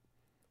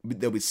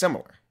 they'll be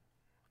similar.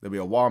 There'll be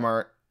a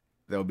Walmart.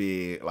 There'll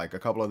be like a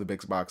couple of the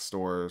big box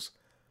stores,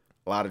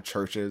 a lot of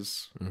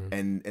churches.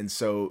 And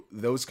so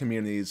those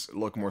communities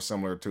look more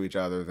similar to each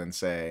other than,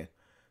 say,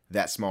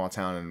 that small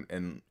town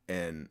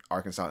in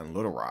Arkansas in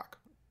Little Rock.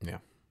 Yeah.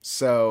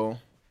 So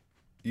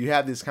you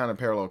have these kind of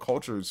parallel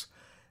cultures.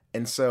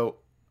 And so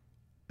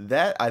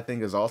that, I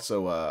think, is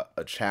also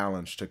a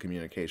challenge to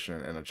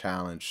communication and a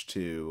challenge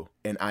to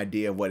an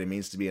idea of what it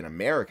means to be an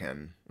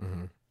American.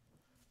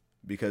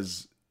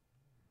 Because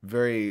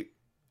very,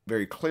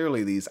 very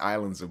clearly, these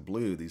islands of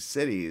blue, these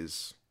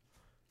cities,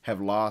 have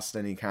lost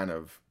any kind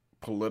of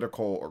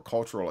political or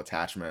cultural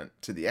attachment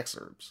to the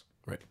exurbs.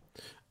 Right.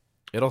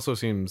 It also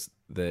seems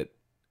that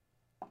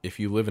if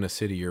you live in a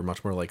city, you're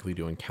much more likely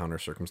to encounter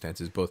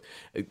circumstances, both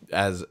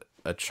as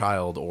a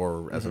child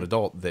or as an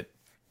adult, that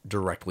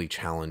directly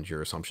challenge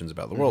your assumptions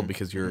about the world,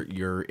 because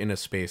you're in a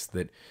space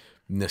that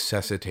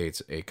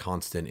necessitates a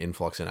constant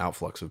influx and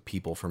outflux of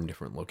people from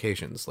different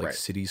locations. Like,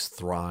 cities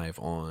thrive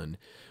on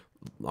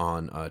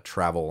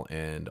travel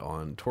and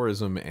on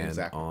tourism and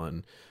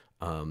on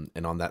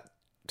that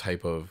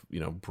type of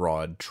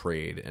broad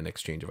trade and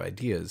exchange of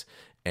ideas.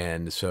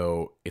 And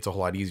so it's a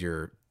whole lot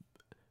easier.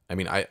 I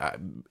mean, I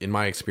in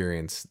my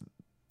experience,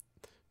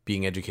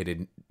 being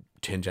educated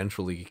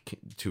tangentially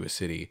to a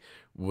city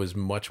was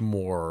much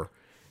more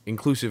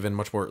inclusive and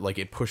much more like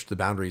it pushed the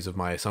boundaries of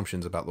my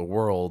assumptions about the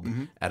world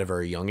at a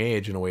very young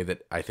age in a way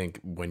that I think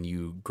when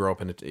you grow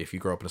up if you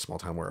grow up in a small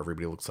town where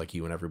everybody looks like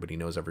you and everybody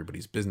knows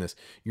everybody's business,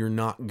 you're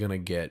not going to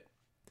get,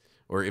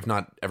 or if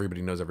not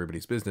everybody knows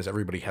everybody's business,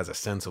 everybody has a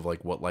sense of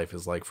like what life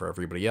is like for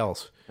everybody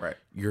else. Right.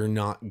 You're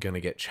not going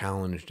to get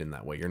challenged in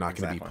that way. You're not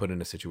going to be put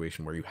in a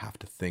situation where you have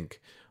to think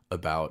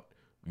about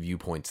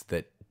viewpoints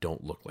that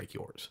don't look like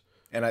yours.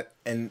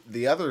 And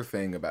the other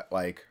thing about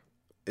like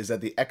is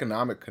that the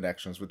economic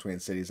connections between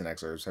cities and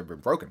exurbs have been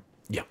broken.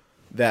 Yeah.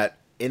 That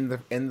in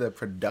the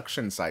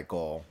production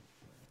cycle,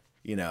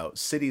 you know,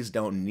 cities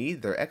don't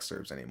need their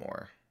exurbs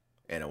anymore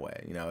in a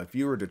way. You know, if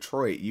you were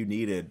Detroit, you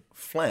needed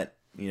Flint,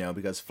 you know,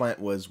 because Flint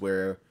was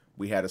where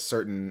we had a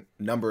certain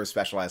number of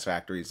specialized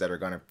factories that are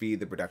going to feed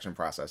the production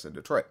process in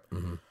Detroit.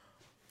 Mm-hmm.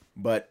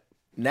 But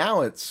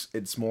now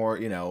it's more,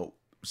 you know,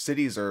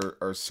 cities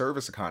are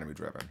service economy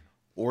driven,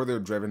 or they're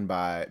driven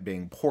by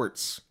being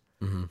ports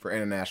for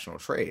international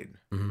trade.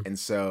 Mm-hmm. And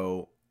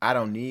so I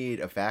don't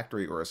need a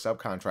factory or a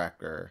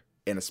subcontractor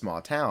in a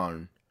small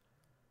town.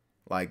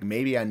 Like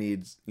maybe I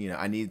need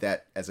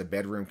that as a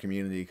bedroom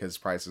community because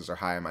prices are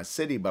high in my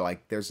city, but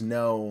like there's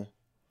no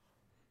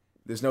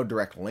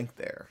direct link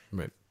there.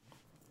 Right.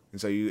 And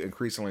so you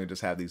increasingly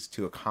just have these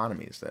two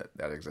economies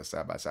that exist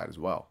side by side as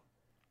well.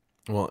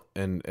 Well,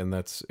 and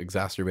that's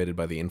exacerbated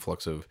by the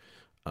influx of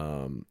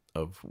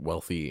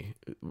wealthy,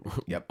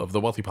 of the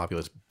wealthy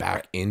populace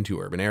back into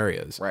urban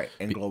areas. Right.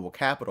 And global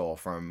capital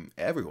from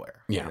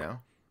everywhere. Yeah. You know?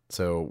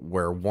 So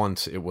where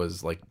once it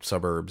was like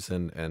suburbs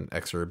and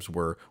exurbs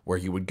were where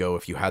you would go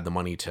if you had the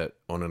money to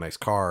own a nice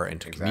car and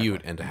to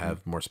commute and to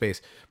have more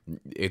space,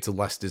 it's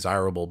less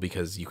desirable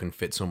because you can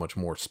fit so much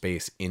more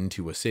space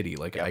into a city.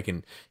 Like I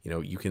can,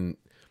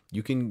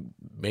 you can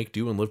make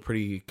do and live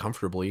pretty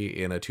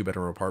comfortably in a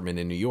 2-bedroom apartment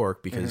in New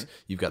York because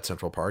you've got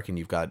Central Park and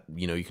you've got,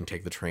 you can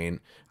take the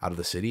train out of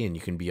the city and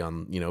you can be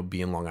on,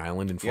 be in Long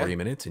Island in 40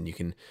 minutes and you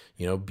can,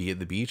 be at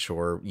the beach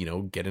or,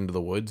 get into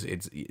the woods.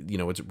 It's,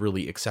 it's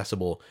really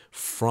accessible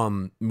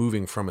from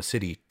moving from a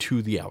city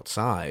to the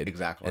outside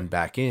and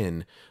back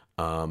in,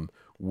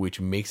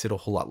 which makes it a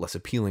whole lot less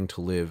appealing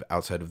to live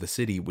outside of the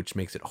city, which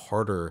makes it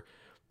harder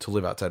to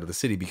live outside of the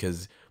city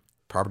because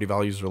property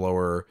values are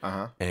lower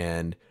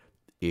and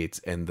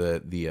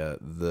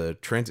the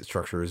transit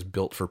structure is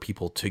built for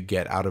people to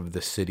get out of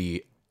the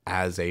city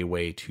as a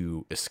way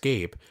to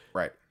escape,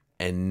 right,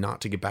 and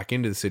not to get back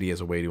into the city as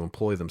a way to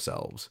employ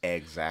themselves.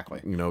 Exactly.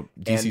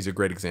 DC's a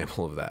great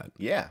example of that.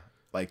 Yeah,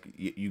 like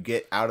you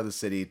get out of the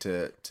city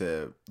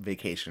to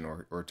vacation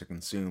or to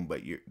consume,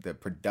 but the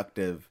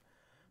productive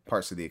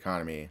parts of the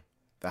economy,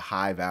 the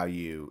high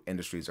value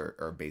industries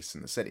are based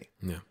in the city.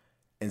 Yeah.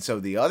 And so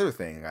the other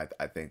thing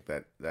I think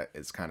that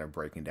is kind of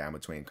breaking down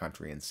between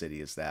country and city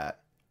is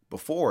that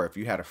before, if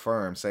you had a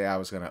firm, say I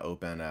was going to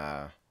open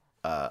a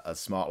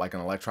small, like an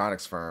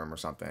electronics firm or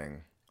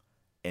something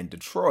in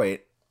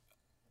Detroit,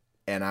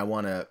 and I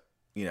want to,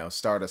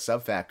 start a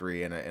sub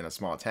factory in a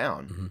small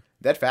town,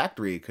 that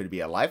factory could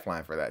be a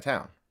lifeline for that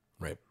town.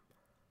 Right.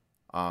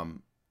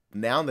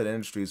 Now that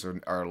industries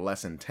are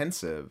less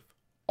intensive,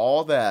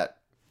 all that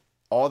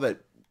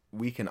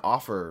we can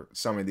offer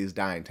some of these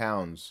dying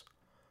towns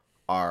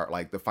are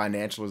like the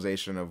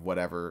financialization of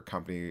whatever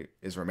company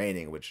is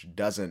remaining, which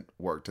doesn't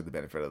work to the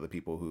benefit of the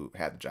people who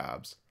had the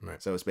jobs.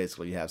 Right. So it's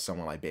basically you have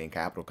someone like Bain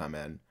Capital come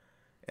in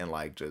and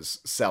like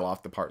just sell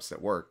off the parts that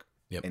work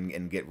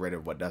and get rid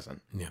of what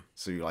doesn't. Yeah.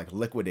 So you're like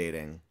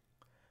liquidating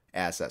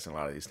assets in a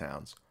lot of these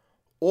towns.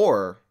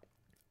 Or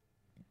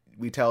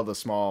we tell the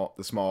small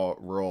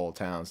rural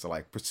towns to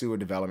like pursue a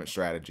development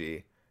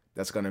strategy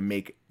that's going to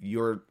make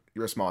your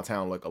small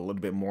town look a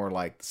little bit more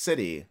like the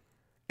city,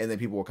 and then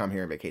people will come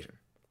here on vacation.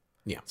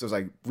 Yeah. So it's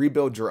like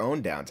rebuild your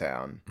own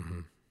downtown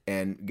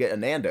and get a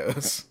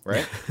Nando's,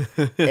 right?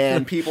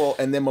 and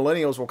then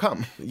millennials will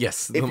come.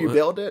 Yes. If you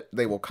build it,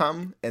 they will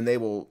come and they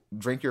will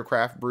drink your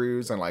craft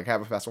brews and like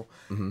have a festival.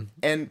 Mm-hmm.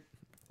 And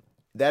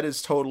that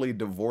is totally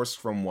divorced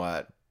from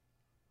what,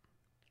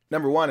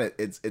 number one,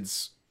 it's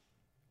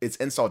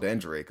insult to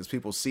injury because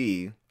people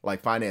see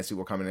like finance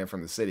people coming in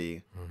from the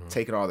city,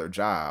 taking all their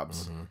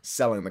jobs,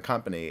 selling the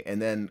company,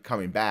 and then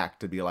coming back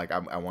to be like,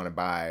 I want to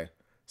buy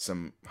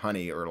some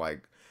honey or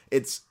like,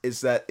 it's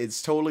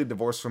totally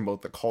divorced from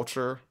both the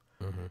culture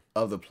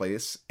of the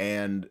place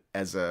and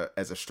as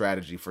a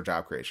strategy for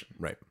job creation.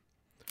 Right.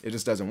 It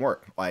just doesn't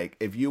work. Like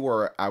if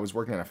I was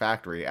working in a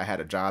factory, I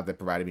had a job that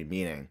provided me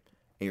meaning,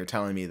 and you're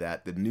telling me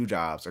that the new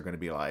jobs are going to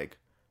be like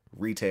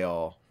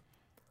retail,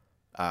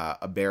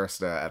 a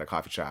barista at a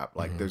coffee shop.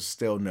 Like there's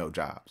still no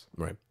jobs.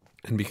 Right.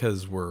 And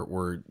because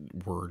we're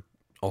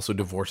also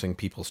divorcing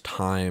people's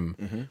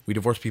time, we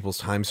divorce people's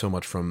time so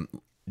much from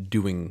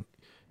doing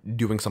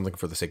something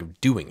for the sake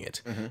of doing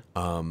it.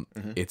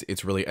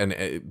 It's really,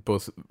 and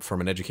both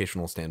from an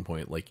educational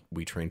standpoint, like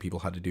we train people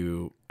how to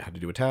do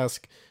a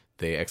task,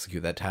 they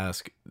execute that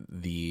task.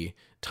 The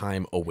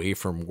time away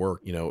from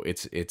work,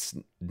 it's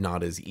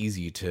not as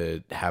easy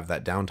to have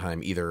that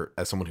downtime either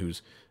as someone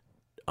who's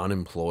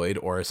unemployed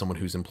or as someone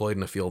who's employed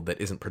in a field that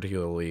isn't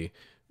particularly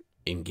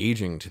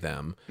engaging to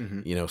them.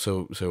 You know,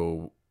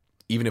 so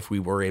even if we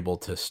were able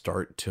to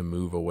start to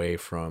move away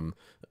from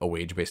a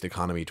wage-based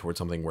economy towards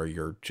something where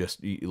you're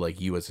just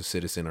like, you as a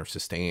citizen are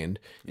sustained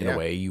in a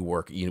way, you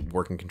work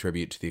and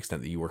contribute to the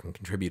extent that you work and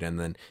contribute, and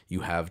then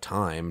you have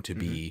time to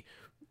be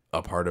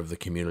a part of the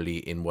community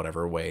in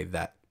whatever way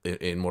that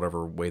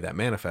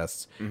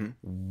manifests.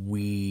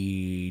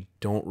 We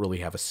don't really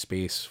have a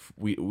space.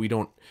 We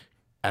don't,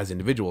 as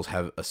individuals,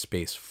 have a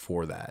space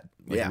for that.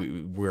 Like,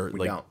 we're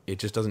like, don't.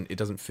 It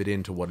doesn't fit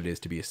into what it is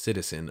to be a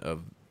citizen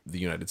of the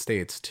United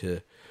States.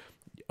 To,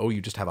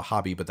 you just have a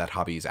hobby, but that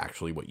hobby is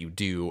actually what you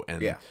do,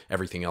 and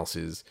everything else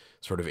is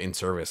sort of in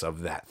service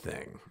of that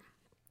thing.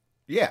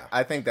 Yeah,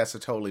 I think that's a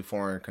totally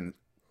foreign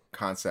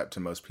concept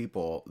to most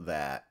people,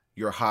 that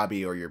your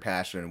hobby or your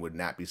passion would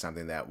not be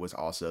something that was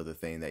also the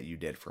thing that you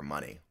did for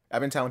money. I've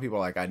been telling people,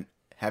 like,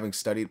 having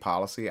studied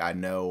policy, I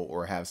know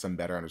or have some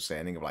better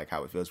understanding of like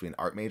how it feels to be an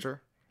art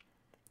major.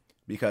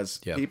 Because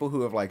people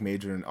who have like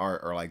majored in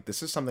art are like,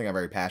 this is something I'm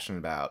very passionate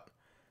about.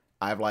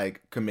 I've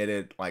like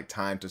committed like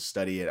time to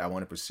study it. I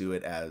want to pursue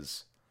it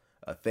as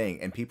a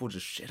thing. And people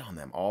just shit on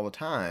them all the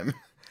time.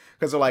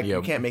 Because they're like,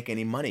 you can't make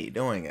any money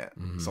doing it.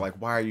 So like,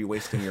 why are you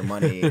wasting your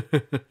money?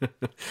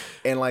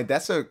 And like,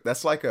 that's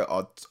like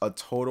a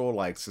total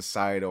like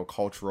societal,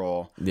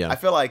 cultural. I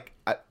feel like,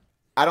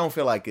 I don't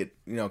feel like it,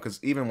 you know, because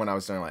even when I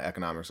was studying like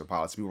economics or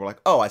politics, people were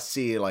like, oh, I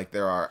see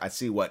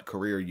what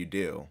career you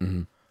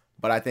do.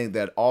 But I think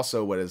that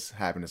also what has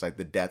happened is like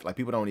the death, like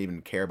people don't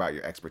even care about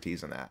your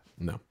expertise in that.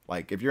 No.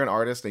 Like if you're an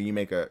artist and you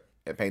make a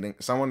painting,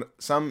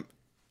 some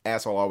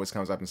asshole always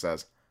comes up and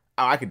says,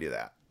 oh, I could do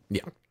that.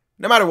 Yeah.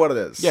 No matter what it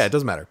is. Yeah, it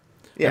doesn't matter.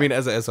 Yeah. I mean,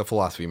 as a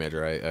philosophy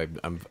major,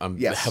 I'm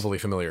yes. heavily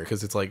familiar,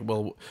 because it's like,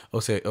 well,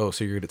 so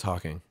you're good at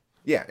talking.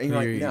 Yeah, and you're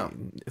like, no.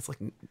 It's like,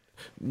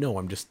 no,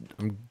 I'm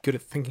good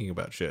at thinking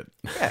about shit.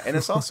 Yeah, and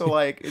it's also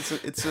like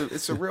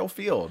it's a real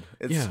field.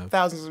 It's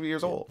thousands of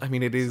years old. I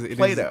mean, it is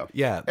Plato.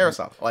 Yeah,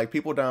 Aristotle. Like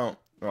people don't.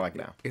 They're like,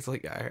 no. It's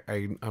like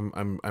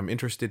I'm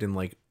interested in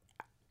like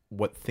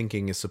what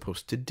thinking is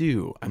supposed to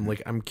do.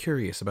 I'm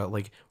curious about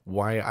like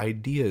why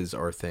ideas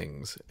are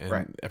things,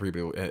 and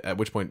everybody. At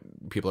which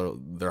point people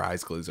their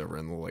eyes glaze over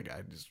and they're like,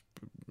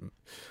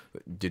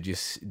 did you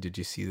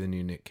see the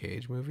new Nick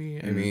Cage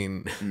movie? I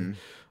mean,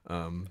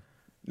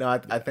 no,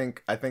 I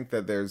think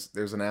that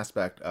there's an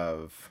aspect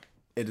of,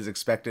 it is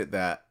expected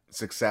that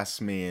success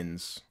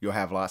means you'll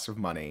have lots of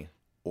money,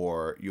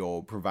 or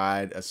you'll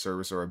provide a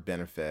service or a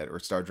benefit, or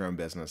start your own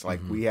business. Like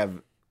we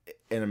have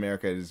in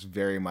America, it is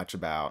very much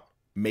about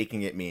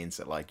making it means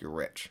that like you're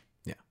rich.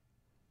 Yeah.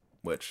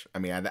 Which, I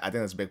mean, I think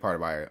that's a big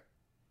part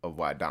of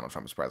why Donald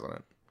Trump is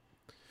president.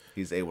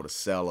 He's able to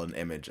sell an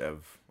image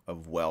of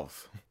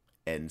wealth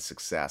and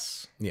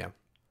success. Yeah.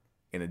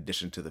 In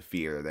addition to the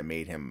fear that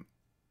made him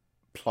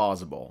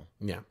plausible.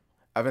 Yeah.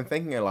 I've been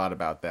thinking a lot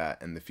about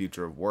that in the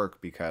future of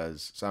work,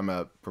 because I'm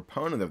a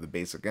proponent of the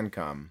basic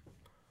income,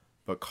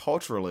 but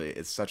culturally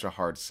it's such a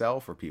hard sell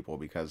for people,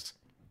 because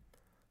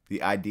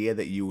the idea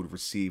that you would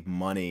receive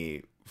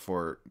money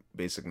for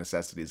basic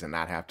necessities and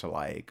not have to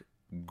like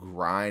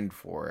grind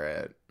for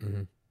it,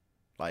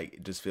 like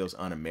it just feels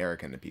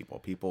un-American to people.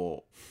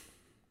 People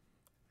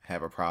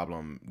have a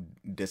problem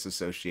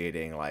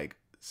disassociating like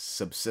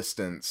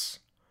subsistence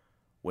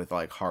with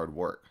like hard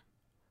work.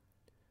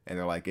 And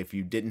they're like, if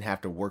you didn't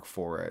have to work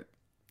for it,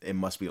 it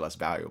must be less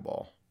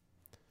valuable.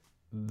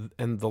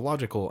 And the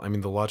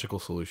logical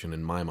solution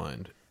in my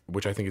mind,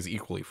 which I think is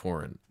equally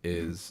foreign,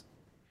 is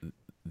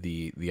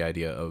the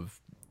idea of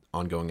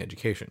ongoing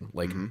education.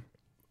 Like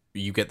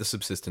you get the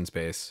subsistence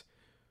base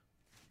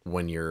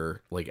when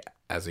you're like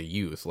as a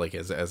youth, like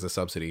as a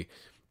subsidy,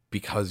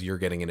 because you're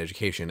getting an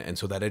education. And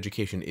so that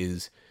education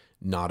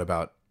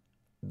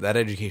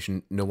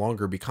no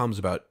longer becomes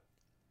about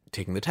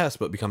taking the test,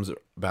 but becomes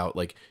about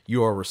like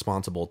you are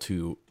responsible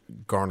to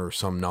garner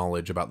some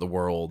knowledge about the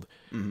world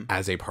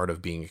as a part of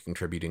being a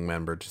contributing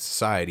member to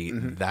society.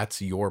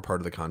 That's your part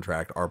of the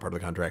contract. Our part of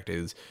the contract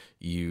is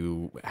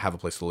you have a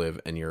place to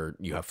live, and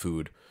you have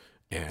food,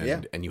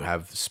 and you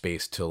have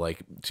space to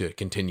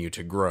continue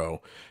to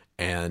grow,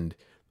 and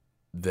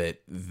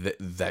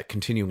that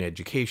continuing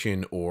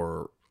education,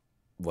 or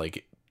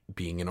like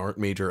being an art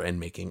major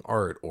and making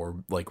art,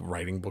 or like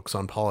writing books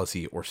on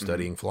policy, or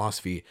studying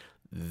philosophy,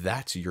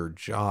 that's your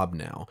job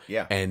now.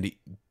 Yeah. And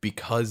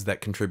because that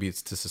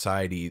contributes to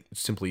society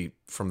simply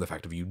from the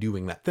fact of you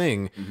doing that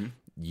thing,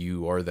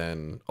 you are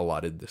then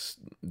allotted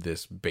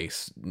this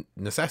base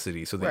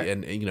necessity. So that,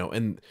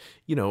 and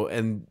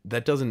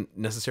that doesn't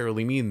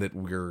necessarily mean that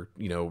we're,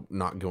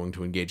 not going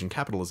to engage in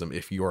capitalism.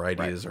 If your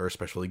ideas are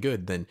especially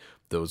good, then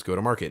those go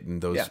to market,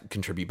 and those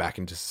contribute back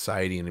into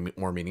society in a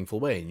more meaningful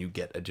way, and you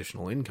get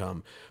additional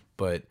income.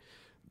 But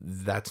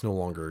that's no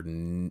longer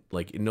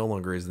it no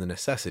longer is the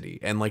necessity.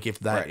 And like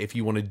if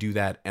you want to do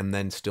that and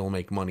then still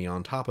make money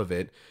on top of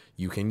it,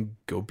 you can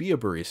go be a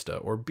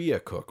barista, or be a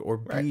cook, or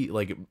be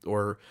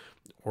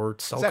or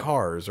sell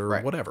cars,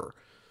 or whatever.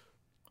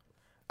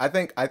 I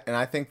think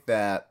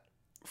that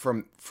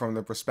from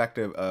the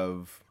perspective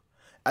of,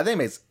 I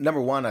think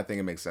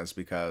it makes sense,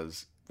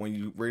 because when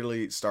you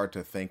really start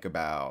to think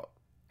about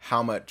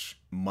how much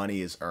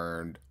money is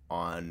earned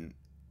on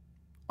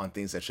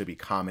things that should be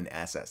common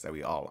assets that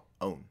we all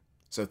own.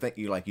 So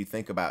you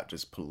think about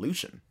just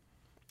pollution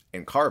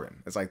and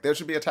carbon. It's like there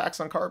should be a tax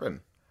on carbon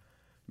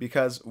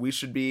because we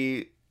should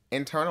be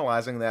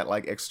internalizing that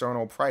like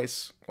external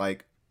price,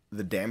 like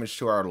the damage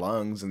to our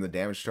lungs and the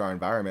damage to our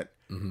environment.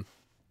 Mm-hmm.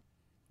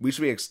 We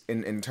should be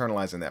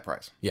internalizing that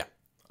price. Yeah.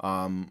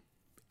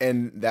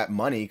 And that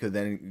money could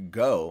then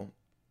go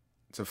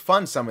to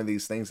fund some of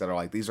these things that are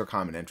like, these are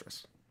common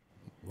interests.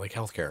 Like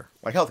healthcare.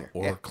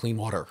 Or clean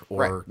water.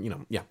 Or,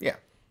 yeah. Yeah.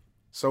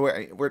 So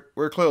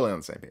we're clearly on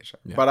the same page.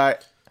 Yeah.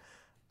 But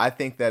I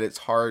think that it's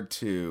hard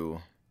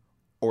to,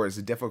 or it's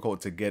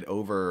difficult to get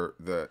over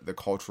the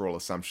cultural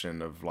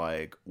assumption of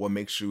like, what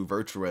makes you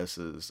virtuous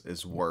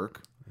is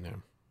work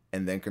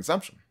and then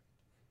consumption.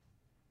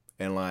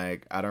 And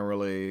like, I don't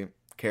really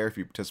care if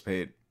you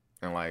participate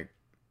in like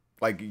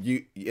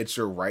it's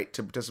your right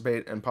to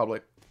participate in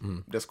public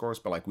discourse,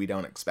 but like we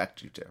don't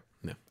expect you to.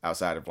 No.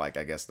 Outside of like,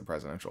 I guess, the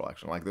presidential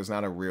election. Like there's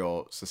not a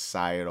real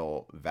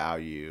societal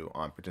value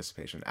on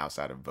participation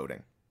outside of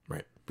voting.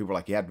 Right. People are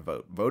like, you have to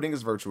vote. Voting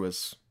is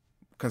virtuous.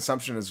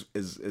 Consumption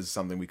is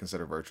something we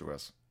consider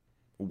virtuous.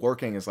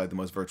 Working is like the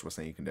most virtuous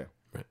thing you can do.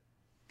 Right.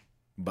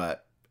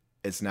 But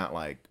it's not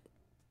like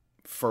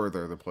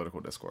further the political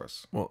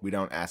discourse. Well, we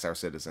don't ask our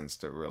citizens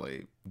to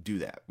really do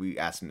that. We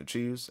ask them to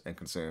choose and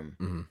consume.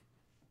 Mm-hmm.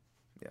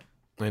 Yeah.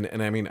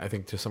 And I mean, I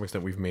think to some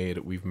extent we've made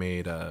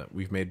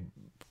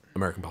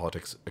American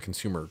politics a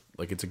consumer,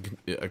 like it's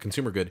a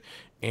consumer good,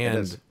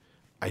 and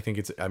I think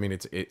I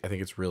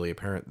think it's really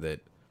apparent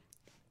that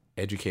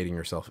educating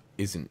yourself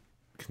isn't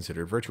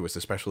considered virtuous,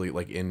 especially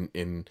like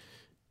in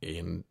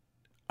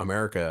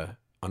America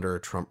under a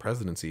Trump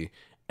presidency.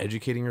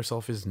 Educating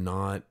yourself is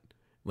not,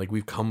 like,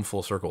 we've come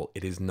full circle.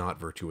 It is not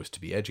virtuous to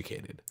be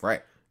educated.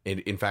 Right.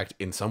 In fact,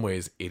 in some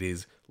ways, it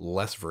is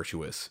less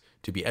virtuous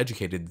to be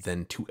educated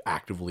than to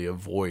actively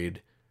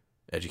avoid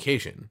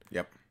education.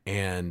 Yep.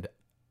 And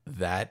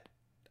that,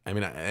 I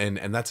mean,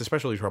 and that's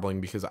especially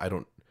troubling because I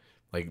don't,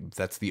 like,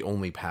 that's the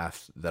only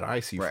path that I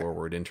see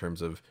forward in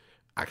terms of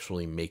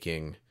actually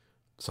making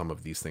some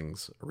of these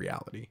things a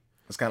reality.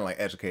 It's kind of like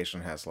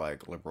education has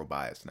like liberal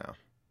bias now.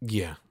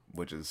 Yeah.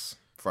 Which is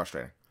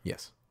frustrating.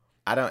 Yes.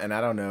 I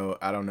don't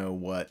know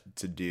what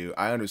to do.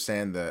 I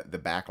understand the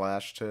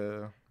backlash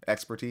to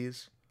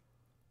expertise,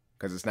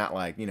 because it's not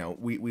like,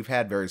 we've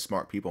had very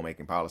smart people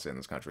making policy in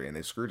this country and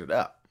they screwed it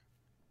up.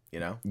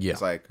 Yeah.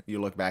 It's like you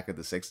look back at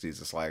the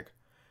 60s, it's like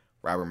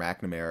Robert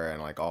McNamara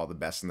and like all the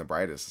best and the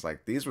brightest. It's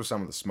like these were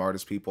some of the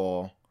smartest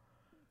people,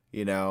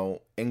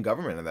 in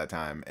government at that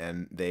time,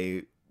 and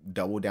they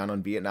doubled down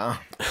on Vietnam.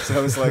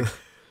 So it's like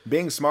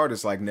being smart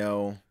is like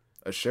no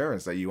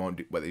assurance that you won't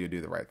do, whether you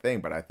do the right thing.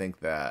 But I think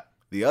that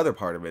the other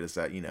part of it is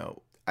that,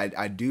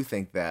 I do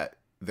think that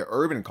the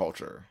urban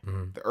culture,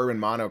 the urban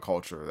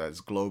monoculture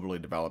that's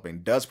globally developing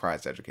does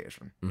prize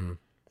education. Mm-hmm.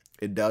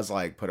 It does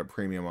like put a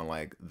premium on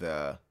like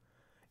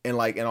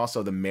and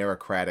also the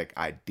meritocratic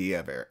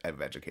idea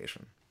of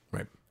education.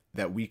 Right.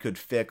 That we could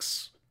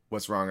fix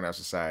what's wrong in our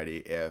society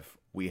if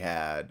we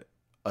had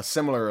a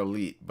similar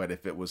elite, but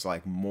if it was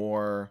like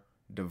more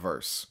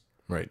diverse.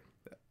 Right.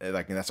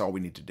 Like, and that's all we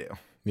need to do.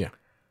 Yeah.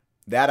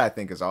 That I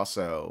think is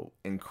also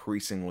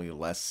increasingly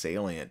less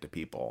salient to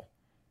people,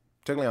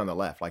 particularly on the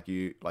left. Like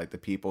the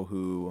people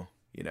who,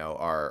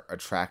 are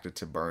attracted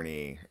to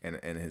Bernie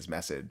and his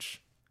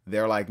message.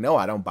 They're like, no,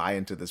 I don't buy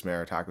into this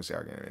meritocracy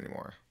argument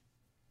anymore.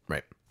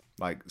 Right.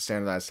 Like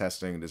standardized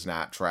testing does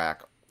not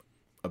track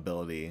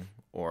ability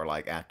or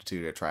like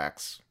aptitude. It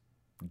tracks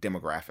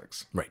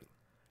demographics. Right.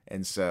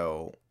 And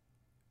so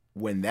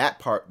when that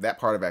part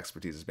of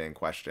expertise is being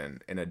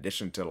questioned, in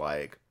addition to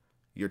like,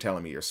 you're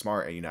telling me you're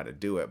smart and you know how to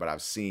do it, but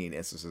I've seen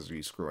instances of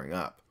you screwing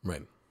up.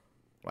 Right.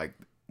 Like,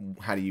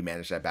 how do you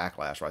manage that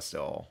backlash while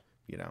still,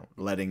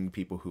 letting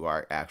people who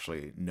are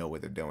actually know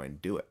what they're doing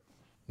do it?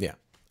 Yeah.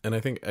 And I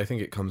think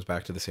it comes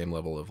back to the same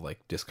level of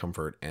like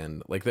discomfort,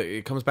 and like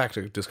it comes back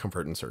to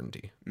discomfort and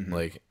certainty. Mm-hmm.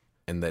 Like,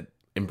 and that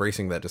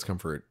embracing that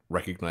discomfort,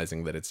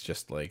 recognizing that it's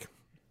just like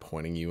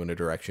pointing you in a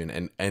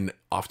direction, and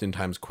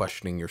oftentimes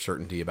questioning your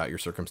certainty about your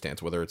circumstance,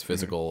 whether it's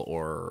physical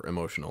or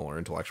emotional or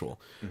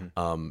intellectual.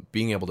 Mm-hmm.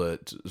 Being able to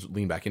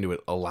lean back into it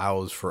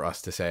allows for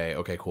us to say,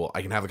 okay, cool,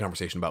 I can have a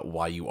conversation about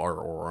why you are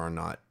or are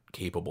not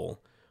capable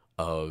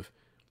of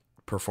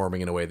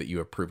performing in a way that you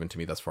have proven to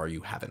me thus far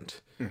you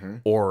haven't,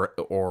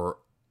 or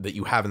that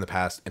you have in the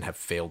past and have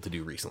failed to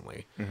do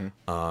recently. Mm-hmm.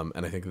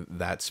 And I think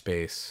that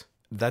space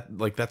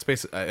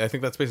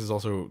is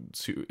also,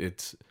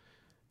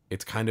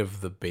 it's kind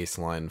of the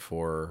baseline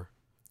for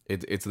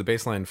it's the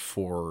baseline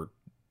for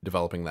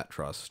developing that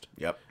trust.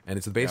 Yep. And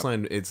it's the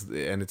baseline. Yep. It's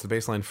the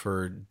baseline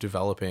for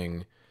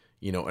developing,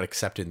 an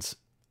acceptance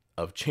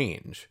of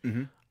change.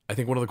 Mm-hmm. I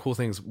think one of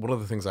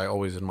the things I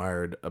always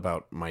admired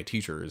about my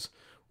teachers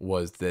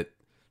was that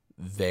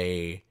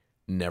they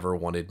never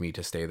wanted me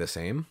to stay the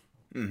same.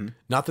 Mm-hmm.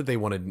 Not that they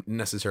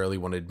necessarily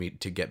wanted me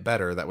to get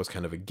better. That was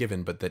kind of a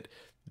given, but that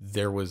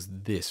there was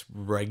this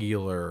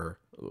regular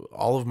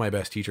all of my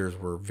best teachers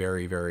were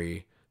very,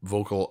 very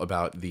vocal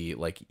about the,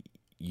 like,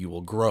 you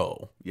will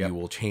grow, Yep. you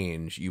will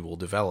change, you will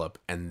develop,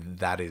 and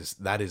that is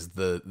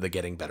the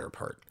getting better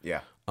part.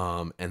 Yeah.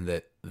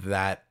 And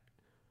that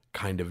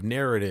kind of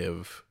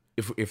narrative,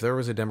 if there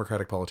was a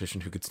Democratic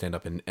politician who could stand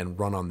up and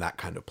run on that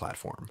kind of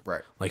platform,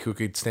 Right. like who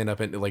could stand up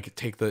and like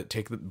take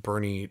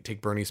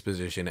Bernie's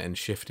position and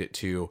shift it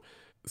to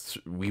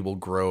we will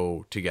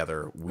grow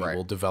together, we Right.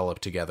 will develop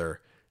together.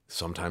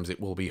 Sometimes it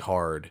will be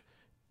hard,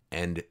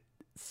 and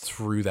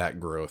through that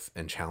growth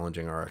and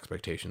challenging our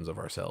expectations of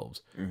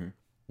ourselves,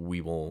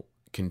 we will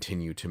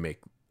continue to make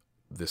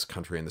this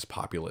country and this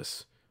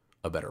populace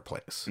a better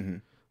place.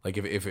 Like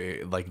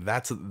if like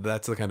that's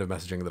the kind of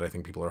messaging that I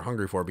think people are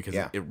hungry for, because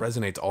Yeah. it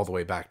resonates all the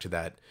way back to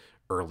that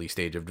early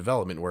stage of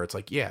development where it's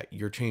like, yeah,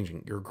 you're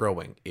changing, you're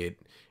growing.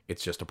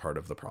 It's just a part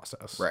of the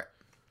process. Right.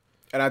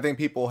 And I think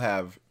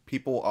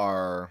people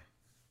are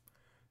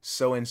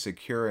so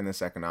insecure in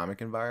this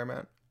economic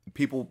environment.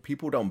 People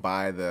don't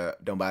buy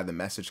the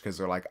message because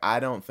they're like, I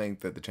don't think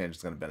that the change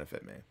is going to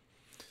benefit me.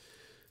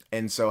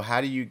 And so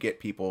how do you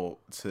get people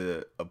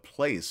to a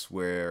place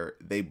where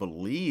they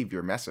believe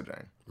your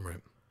messaging?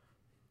 Right.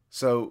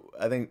 So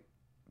I think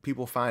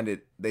people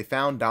they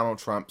found Donald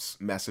Trump's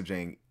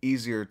messaging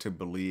easier to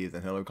believe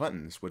than Hillary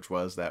Clinton's, which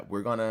was that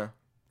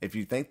if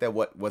you think that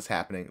what's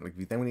happening, like if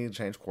you think we need to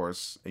change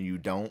course and you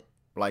don't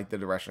like the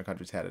direction the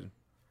country's headed,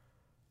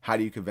 how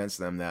do you convince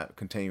them that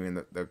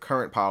continuing the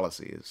current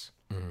policies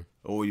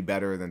will be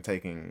better than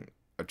taking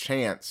a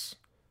chance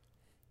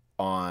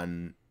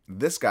on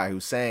this guy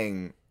who's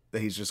saying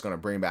that he's just going to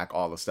bring back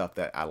all the stuff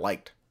that I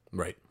liked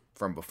Right.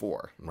 from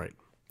before? Right.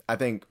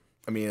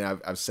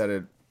 I've said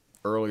it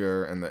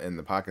earlier in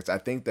the podcast. I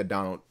think that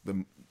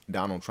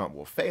Donald Trump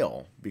will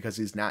fail because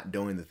he's not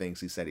doing the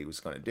things he said he was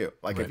going to do.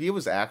 Like Right. if he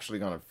was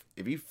actually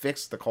if he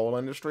fixed the coal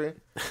industry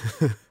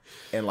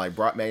and like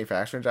brought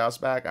manufacturing jobs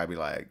back, I'd be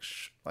like,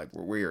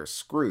 we are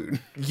screwed.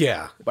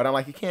 Yeah. But I'm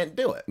like, you can't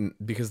do it.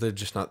 Because they're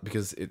just not,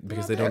 because they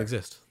there. don't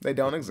exist. They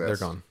don't exist. They're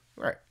gone.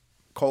 Right.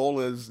 Coal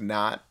is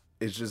not.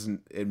 It's just,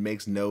 it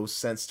makes no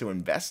sense to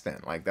invest in.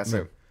 Like that's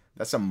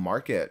a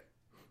market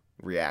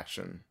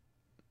reaction.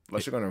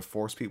 Unless you're going to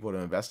force people to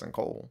invest in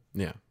coal.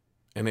 Yeah.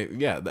 And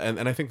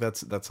and I think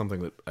that's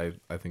something that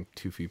I think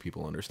too few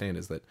people understand,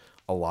 is that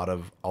a lot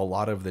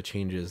of the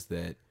changes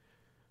that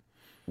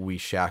we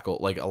shackle,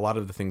 like a lot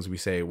of the things we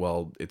say,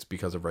 well, it's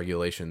because of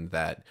regulation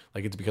that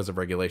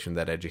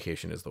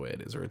education is the way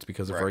it is, or it's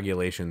because of Right.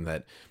 regulation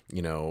that,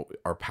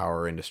 our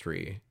power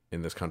industry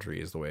in this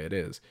country is the way it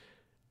is.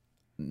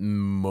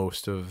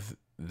 Most of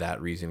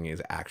that reasoning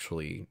is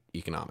actually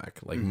economic.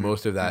 Like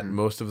most of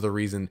the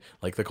reason,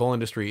 like the coal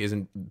industry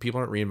people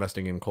aren't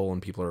reinvesting in coal,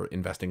 and people are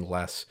investing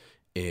less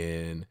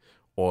in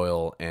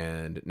oil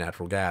and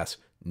natural gas,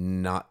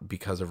 not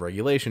because of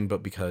regulation,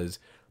 but because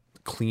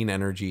clean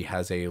energy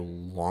has a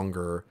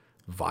longer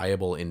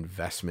viable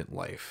investment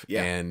life.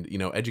 Yeah. And,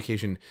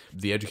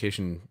 the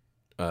education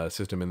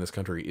system in this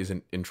country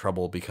isn't in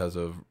trouble because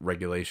of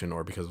regulation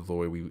or because of the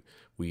way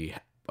we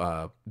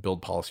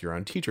build policy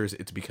around teachers.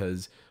 It's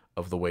because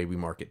of the way we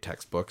market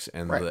textbooks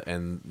and Right.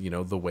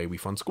 the way we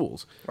fund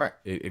schools. Right.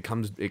 It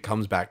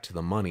comes back to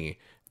the money,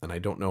 and I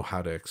don't know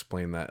how to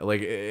explain that.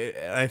 Like,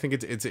 I think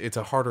it's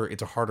a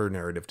harder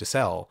narrative to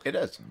sell. It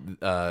is.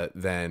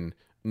 Than,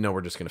 no,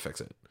 we're just gonna fix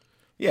it.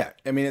 Yeah,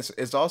 I mean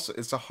it's also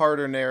a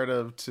harder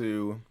narrative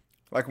to,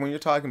 like, when you're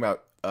talking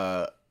about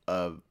a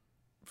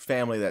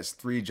family that's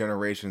 3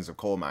 generations of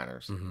coal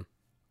miners.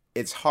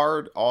 It's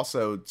hard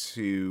also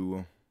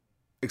to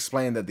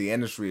explain that the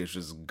industry is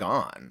just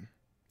gone,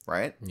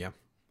 right? Yeah.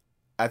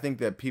 I think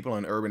that people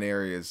in urban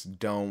areas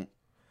don't,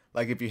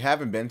 like, if you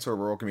haven't been to a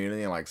rural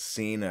community and like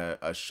seen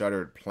a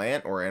shuttered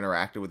plant or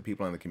interacted with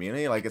people in the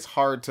community, like it's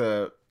hard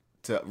to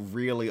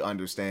really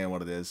understand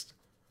what it is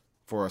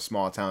for a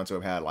small town to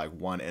have had like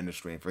one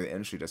industry and for the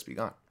industry just be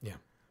gone. Yeah.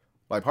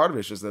 Like part of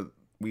it's just that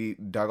we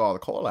dug all the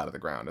coal out of the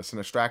ground. It's an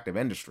extractive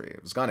industry.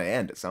 It was going to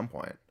end at some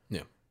point.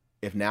 Yeah.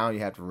 If now you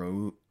have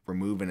to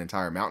remove an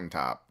entire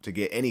mountaintop to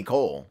get any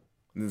coal,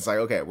 then it's like,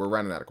 okay, we're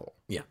running out of coal.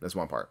 Yeah. That's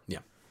one part. Yeah.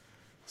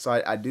 So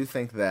I do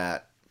think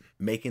that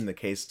making the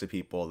case to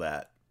people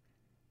that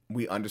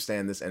we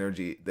understand this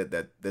energy,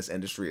 that this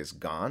industry is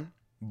gone,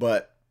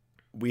 but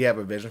we have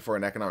a vision for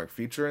an economic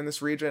future in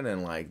this region,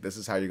 and like this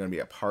is how you're going to be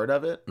a part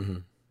of it,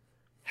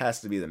 has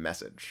to be the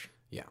message.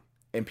 Yeah.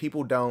 And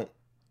people don't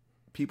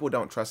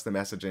trust the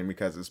messaging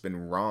because it's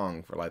been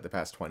wrong for like the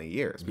past 20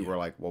 years. People are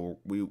like, well,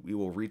 we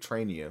will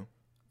retrain you,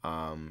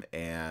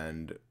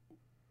 and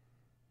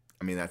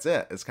I mean that's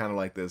it. It's kind of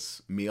like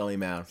this mealy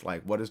mouth.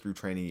 Like, what does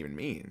retraining even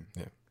mean?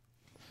 Yeah.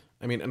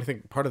 I mean, and I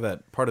think part of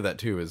that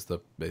too is the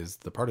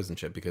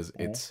partisanship, because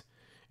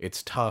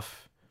it's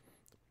tough.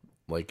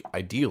 Like,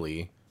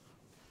 ideally,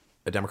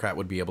 a Democrat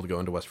would be able to go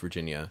into West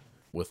Virginia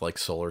with like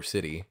Solar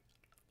City,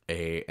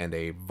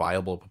 a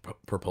viable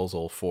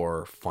proposal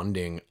for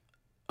funding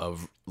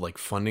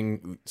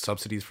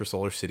subsidies for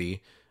Solar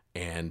City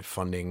and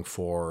funding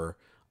for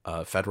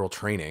federal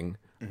training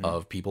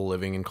of people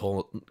living in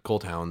coal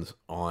towns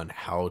on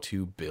how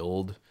to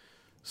build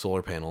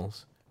solar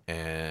panels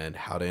and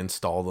how to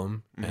install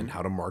them and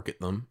how to market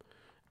them,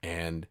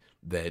 and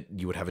that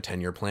you would have a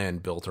 10-year plan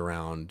built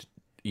around,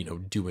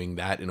 doing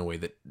that in a way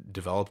that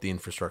developed the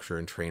infrastructure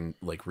and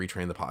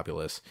retrain the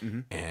populace,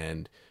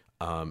 and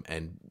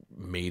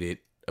made it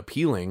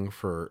appealing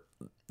for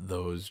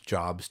those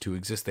jobs to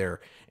exist there,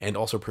 and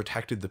also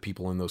protected the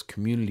people in those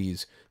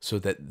communities so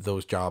that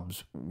those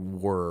jobs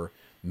were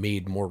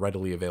made more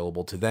readily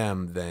available to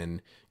them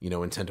than,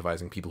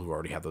 incentivizing people who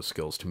already have those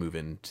skills to move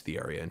into the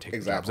area and take the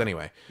jobs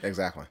anyway.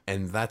 Exactly.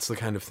 And that's the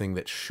kind of thing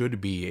that should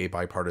be a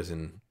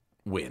bipartisan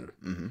win.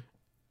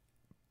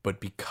 But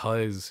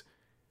because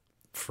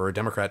for a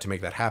Democrat to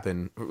make that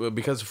happen,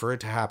 because for it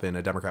to happen,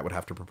 a Democrat would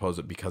have to propose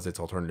it because it's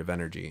alternative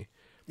energy.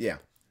 Yeah.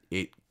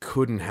 It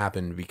couldn't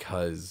happen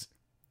because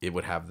it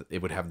would have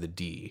the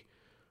D.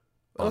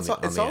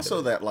 It's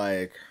also that,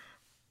 like,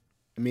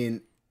 I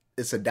mean,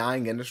 it's a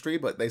dying industry,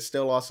 but they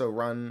still also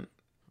run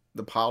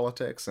the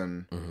politics,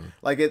 and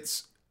like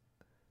it's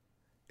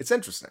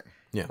interesting.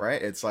 Yeah.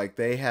 Right. It's like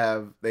they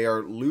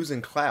are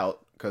losing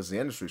clout because the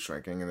industry's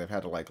shrinking, and they've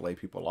had to like lay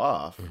people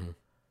off.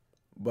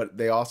 But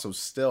they also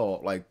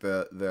still, like,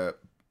 the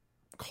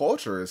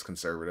culture is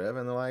conservative,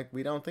 and they're like,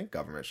 we don't think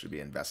government should be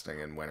investing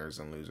in winners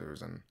and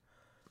losers. And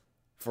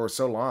for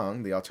so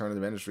long, the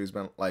alternative industry has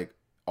been like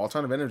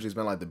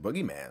the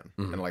boogeyman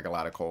in like a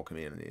lot of coal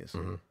communities,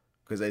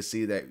 because they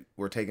see that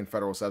we're taking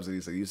federal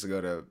subsidies that used to go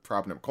to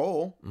propping up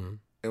coal, and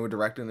we're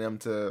directing them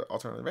to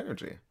alternative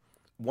energy.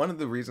 One of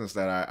the reasons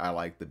that I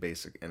like the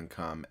basic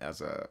income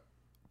as a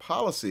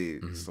policy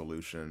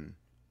solution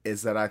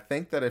is that I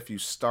think that if you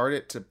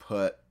started to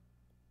put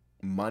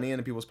money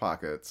into people's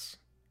pockets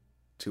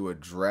to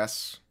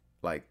address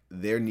like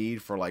their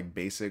need for like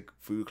basic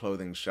food,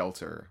 clothing,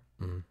 shelter,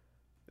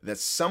 that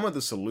some of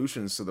the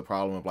solutions to the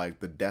problem of like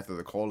the death of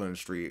the coal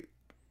industry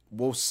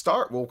will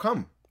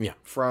come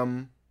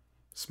from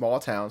small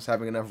towns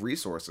having enough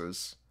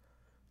resources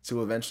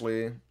to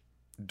eventually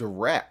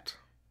direct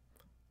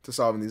to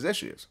solving these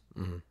issues.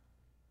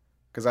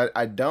 Because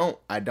I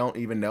don't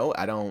even know,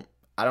 I don't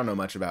know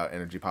much about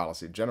energy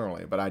policy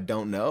generally, but I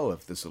don't know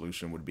if the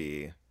solution would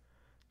be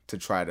to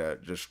try to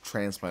just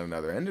transplant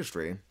another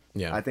industry.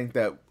 I think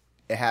that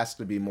it has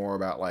to be more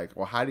about like,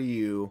 well, how do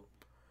you,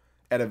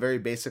 at a very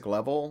basic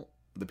level,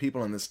 the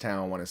people in this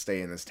town want to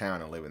stay in this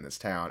town and live in this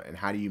town, and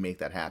how do you make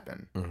that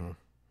happen?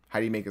 How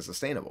do you make it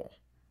sustainable?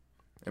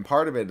 And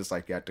part of it is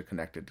like you have to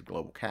connect it to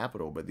global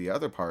capital, but the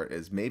other part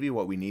is maybe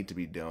what we need to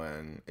be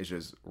doing is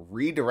just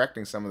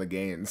redirecting some of the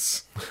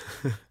gains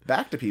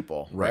back to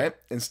people, right?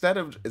 Instead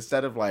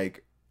of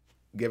like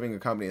giving a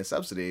company a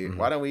subsidy,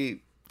 why don't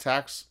we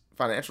tax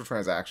financial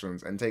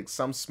transactions and take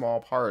some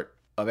small part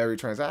of every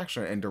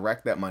transaction and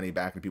direct that money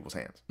back into people's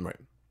hands? Right.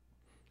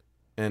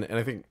 And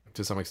I think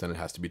to some extent it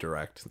has to be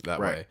direct that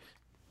way.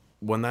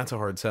 When that's a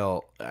hard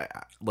sell,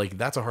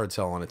 that's a hard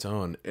sell on its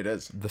own. It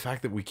is. The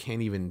fact that we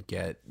can't even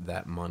get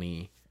that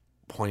money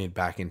pointed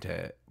back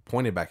into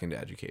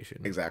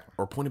education, exactly,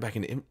 or pointed back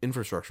into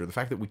infrastructure. The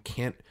fact that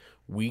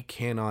we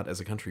cannot as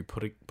a country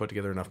put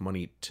together enough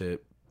money to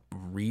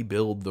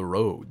rebuild the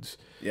roads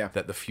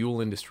that the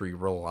fuel industry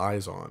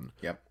relies on,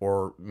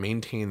 or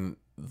maintain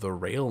the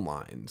rail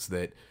lines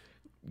that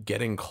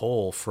getting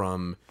coal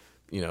from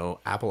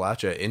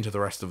Appalachia into the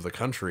rest of the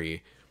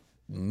country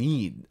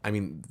need. I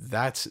mean,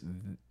 that's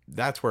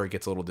where it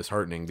gets a little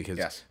disheartening,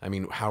 because I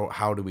mean,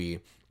 how do we,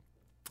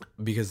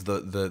 because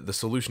the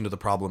solution to the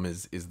problem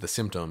is the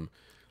symptom.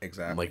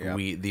 Exactly.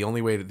 Like the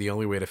only way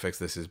to fix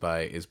this is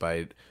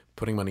by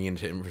putting money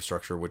into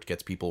infrastructure, which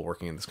gets people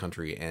working in this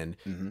country, and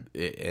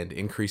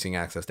increasing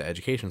access to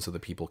education so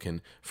that people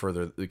can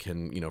further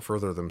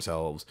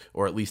themselves,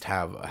 or at least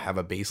have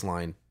a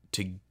baseline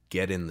to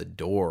get in the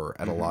door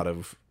at a lot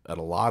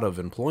of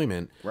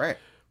employment. Right.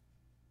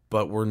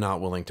 But we're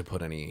not willing to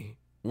put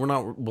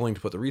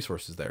the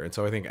resources there. And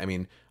so I think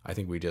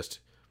we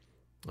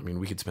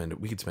could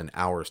spend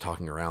hours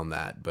talking around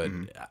that, but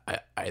I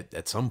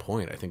at some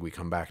point I think we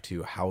come back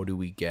to how do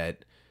we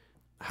get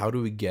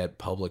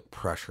public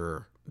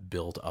pressure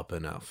built up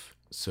enough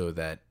so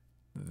that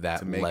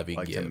levy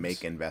gives, to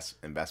make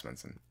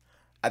investments. And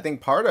I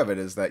think part of it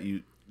is that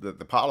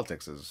the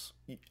politics is,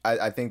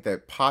 I think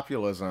that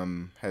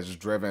populism has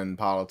driven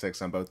politics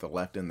on both the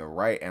left and the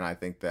right, and I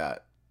think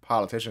that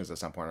politicians at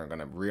some point are going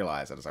to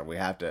realize that it's like we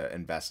have to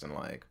invest in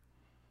like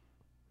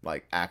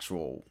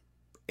actual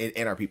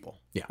in our people.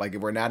 Like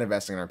if we're not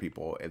investing in our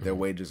people, if their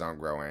wages aren't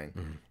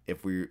growing,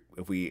 if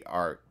we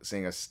are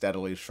seeing a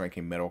steadily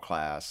shrinking middle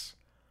class,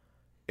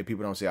 if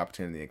people don't see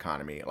opportunity in the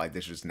economy, like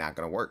this is just not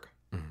going to work.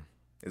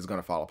 It's going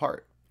to fall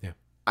apart.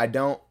 I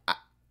don't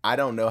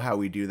know how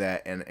we do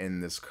that in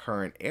this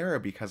current era,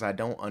 because I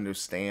don't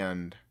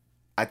understand.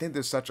 I think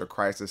there's such a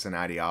crisis in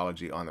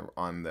ideology on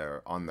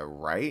the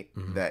right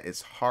that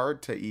it's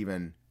hard to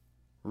even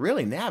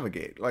really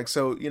navigate. Like,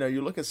 so,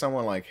 you look at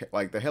someone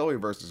like the Hillary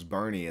versus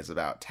Bernie is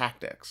about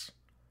tactics.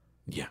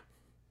 Yeah.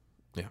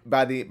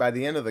 By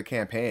the end of the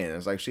campaign,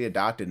 it's like she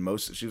adopted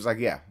she was like,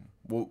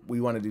 we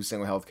want to do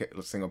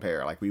single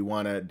payer. Like, we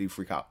want to do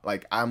free college.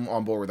 Like, I'm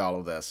on board with all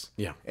of this.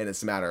 Yeah. And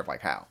it's a matter of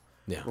like how.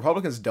 Yeah.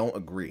 Republicans don't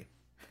agree.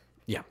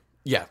 Yeah.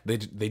 Yeah. They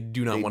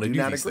do not They want to do do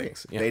not these agree.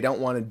 things. Yeah. They don't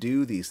want to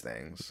do these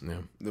things.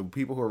 Yeah. The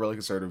people who are really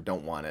conservative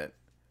don't want it.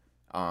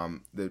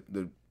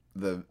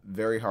 The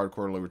very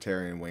hardcore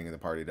libertarian wing of the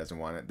party doesn't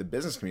want it. The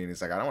business community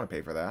is like, I don't want to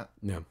pay for that.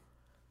 Yeah.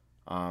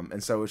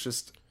 And so it's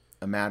just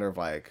a matter of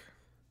like,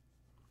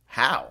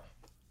 how?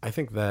 I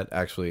think that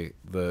actually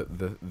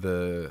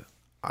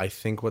I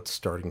think what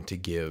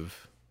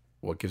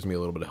gives me a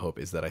little bit of hope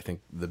is that I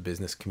think the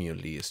business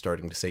community is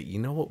starting to say, you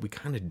know what, we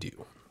kind of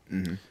do.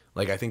 Mm-hmm.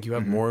 Like, I think you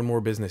have more and more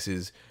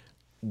businesses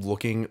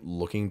looking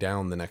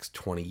down the next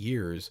 20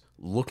 years,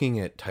 looking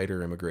at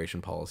tighter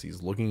immigration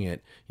policies, looking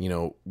at,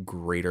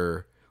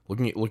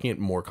 looking at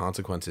more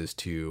consequences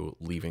to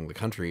leaving the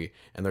country.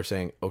 And they're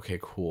saying, okay,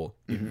 cool.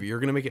 If you're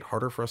going to make it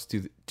harder for us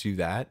to do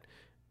that,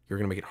 you're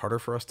going to make it harder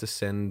for us to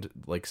send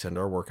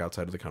our work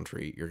outside of the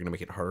country. You're going to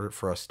make it harder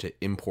for us to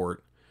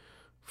import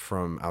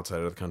from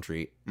outside of the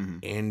country.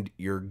 And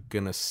you're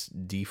going to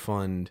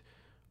defund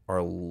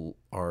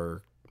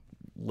our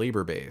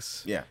labor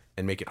base. Yeah.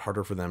 And make it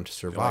harder for them to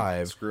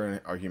survive. Like screwing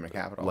our human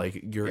capital.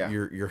 Like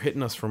you're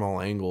hitting us from all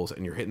angles,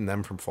 and you're hitting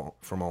them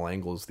from all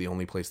angles. The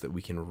only place that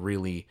we can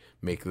really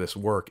make this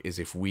work is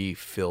if we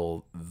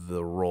fill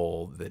the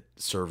role that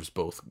serves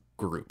both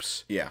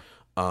groups. Yeah.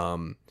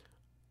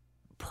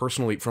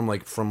 Personally, from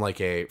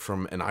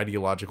an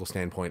ideological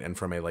standpoint and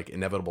from a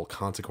inevitable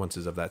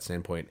consequences of that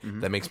standpoint,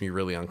 that makes me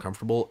really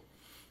uncomfortable,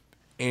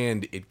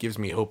 and it gives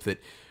me hope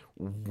that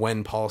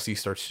when policy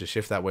starts to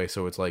shift that way,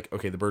 so it's like,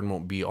 okay, the burden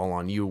won't be all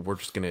on you, we're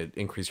just going to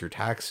increase your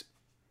tax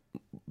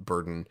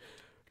burden,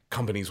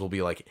 companies will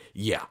be like,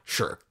 yeah,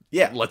 sure,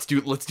 yeah, let's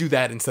do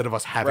that instead of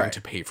us having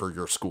to pay for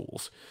your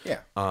schools. Yeah.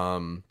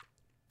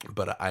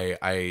 But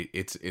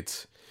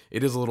it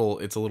is a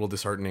little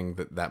disheartening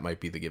that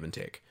might be the give and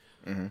take.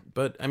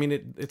 But I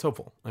mean, it's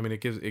hopeful. I mean,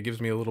 it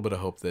gives me a little bit of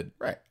hope that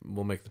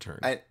we'll make the turn.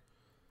 I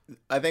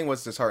think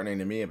what's disheartening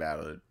to me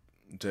about it,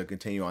 to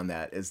continue on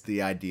that, is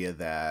the idea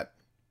that,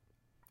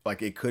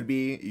 like, it could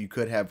be, you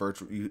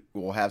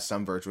will have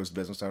some virtuous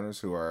business owners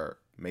who are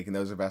making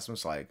those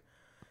investments, like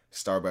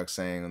Starbucks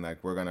saying,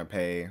 like, we're going to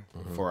pay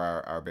for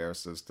our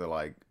baristas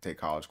to, take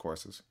college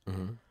courses.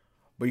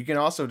 But you can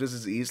also just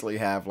as easily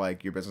have,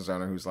 your business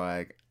owner who's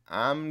like,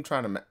 I'm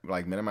trying to,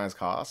 minimize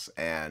costs,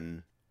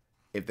 and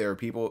if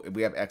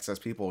we have excess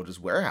people,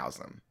 just warehouse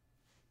them.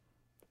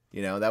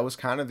 That was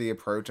kind of the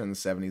approach in the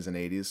 70s and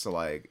 80s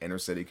to, inner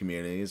city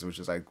communities, which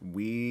is the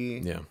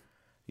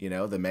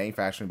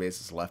manufacturing base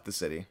has left the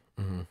city.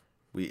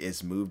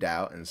 It's moved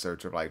out in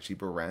search of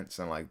cheaper rents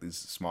and these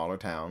smaller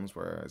towns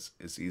where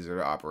it's easier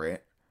to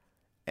operate,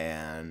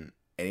 and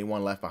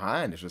anyone left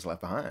behind is just left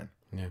behind.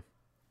 Yeah.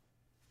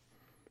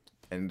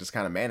 And just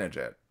kind of manage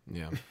it.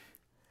 Yeah.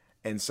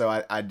 And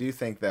so I do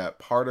think that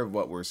part of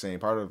what we're seeing,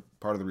 part of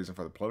the reason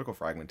for the political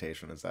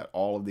fragmentation, is that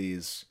all of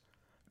these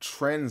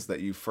trends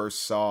that you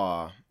first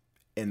saw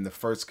in the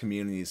first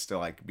communities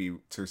to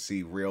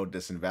see real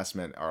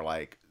disinvestment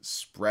are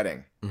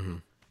spreading.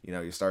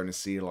 You're starting to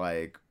see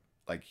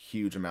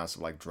huge amounts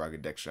of drug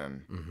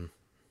addiction.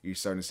 You're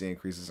starting to see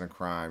increases in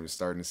crime. You're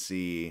starting to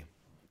see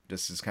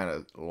just this kind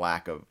of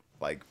lack of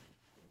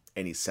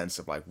any sense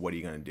of what are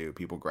you going to do?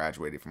 People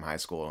graduating from high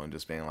school and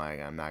just being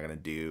like, I'm not going to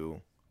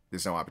do.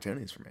 There's no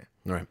opportunities for me.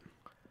 Right.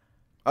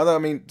 Although, I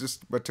mean,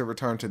 but to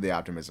return to the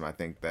optimism, I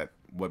think that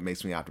what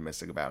makes me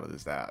optimistic about it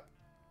is that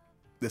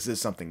this is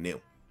something new.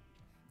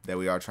 That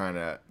we are trying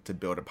to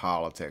build a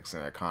politics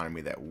and an economy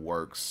that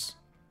works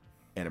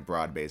in a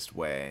broad-based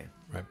way.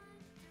 Right.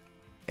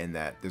 And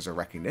that there's a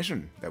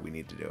recognition that we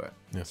need to do it.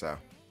 Yeah. So.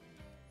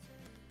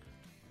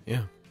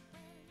 Yeah.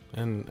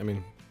 And, I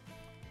mean,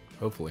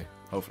 hopefully.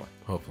 Hopefully.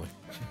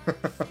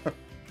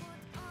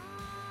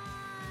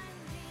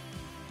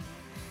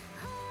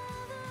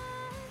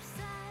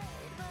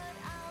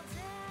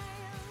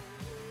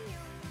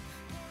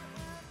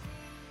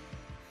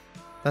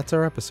 That's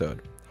our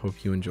episode.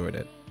 Hope you enjoyed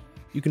it.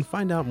 You can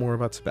find out more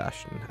about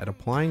Sebastian at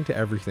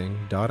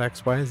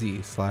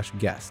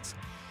applyingtoeverything.xyz/guests.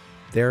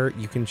 There,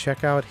 you can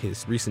check out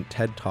his recent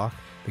TED Talk,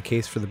 The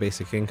Case for the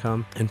Basic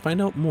Income, and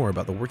find out more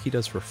about the work he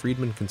does for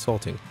Friedman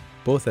Consulting,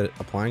 both at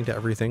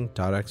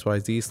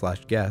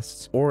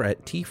applyingtoeverything.xyz/guests or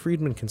at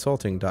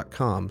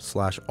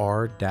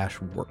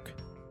tfriedmanconsulting.com/r-work.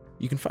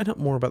 You can find out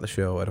more about the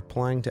show at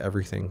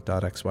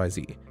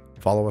applyingtoeverything.xyz.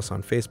 Follow us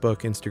on Facebook,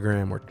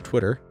 Instagram, or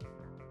Twitter.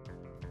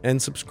 And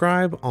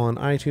subscribe on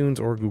iTunes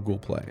or Google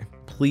Play.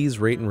 Please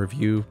rate and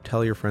review,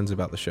 tell your friends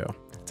about the show.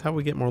 It's how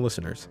we get more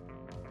listeners.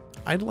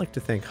 I'd like to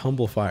thank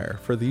Humble Fire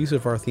for the use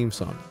of our theme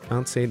song,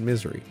 Mount St.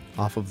 Misery,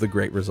 off of The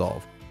Great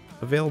Resolve,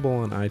 available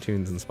on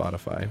iTunes and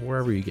Spotify,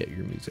 wherever you get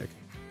your music.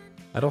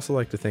 I'd also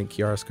like to thank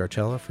Chiara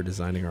Scarcella for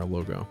designing our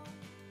logo.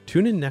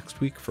 Tune in next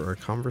week for our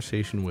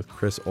conversation with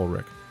Chris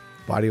Ulrich,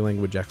 body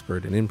language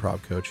expert and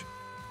improv coach.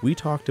 We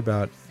talked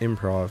about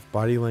improv,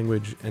 body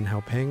language, and how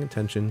paying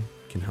attention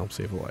can help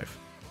save a life.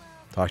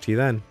 Talk to you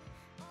then.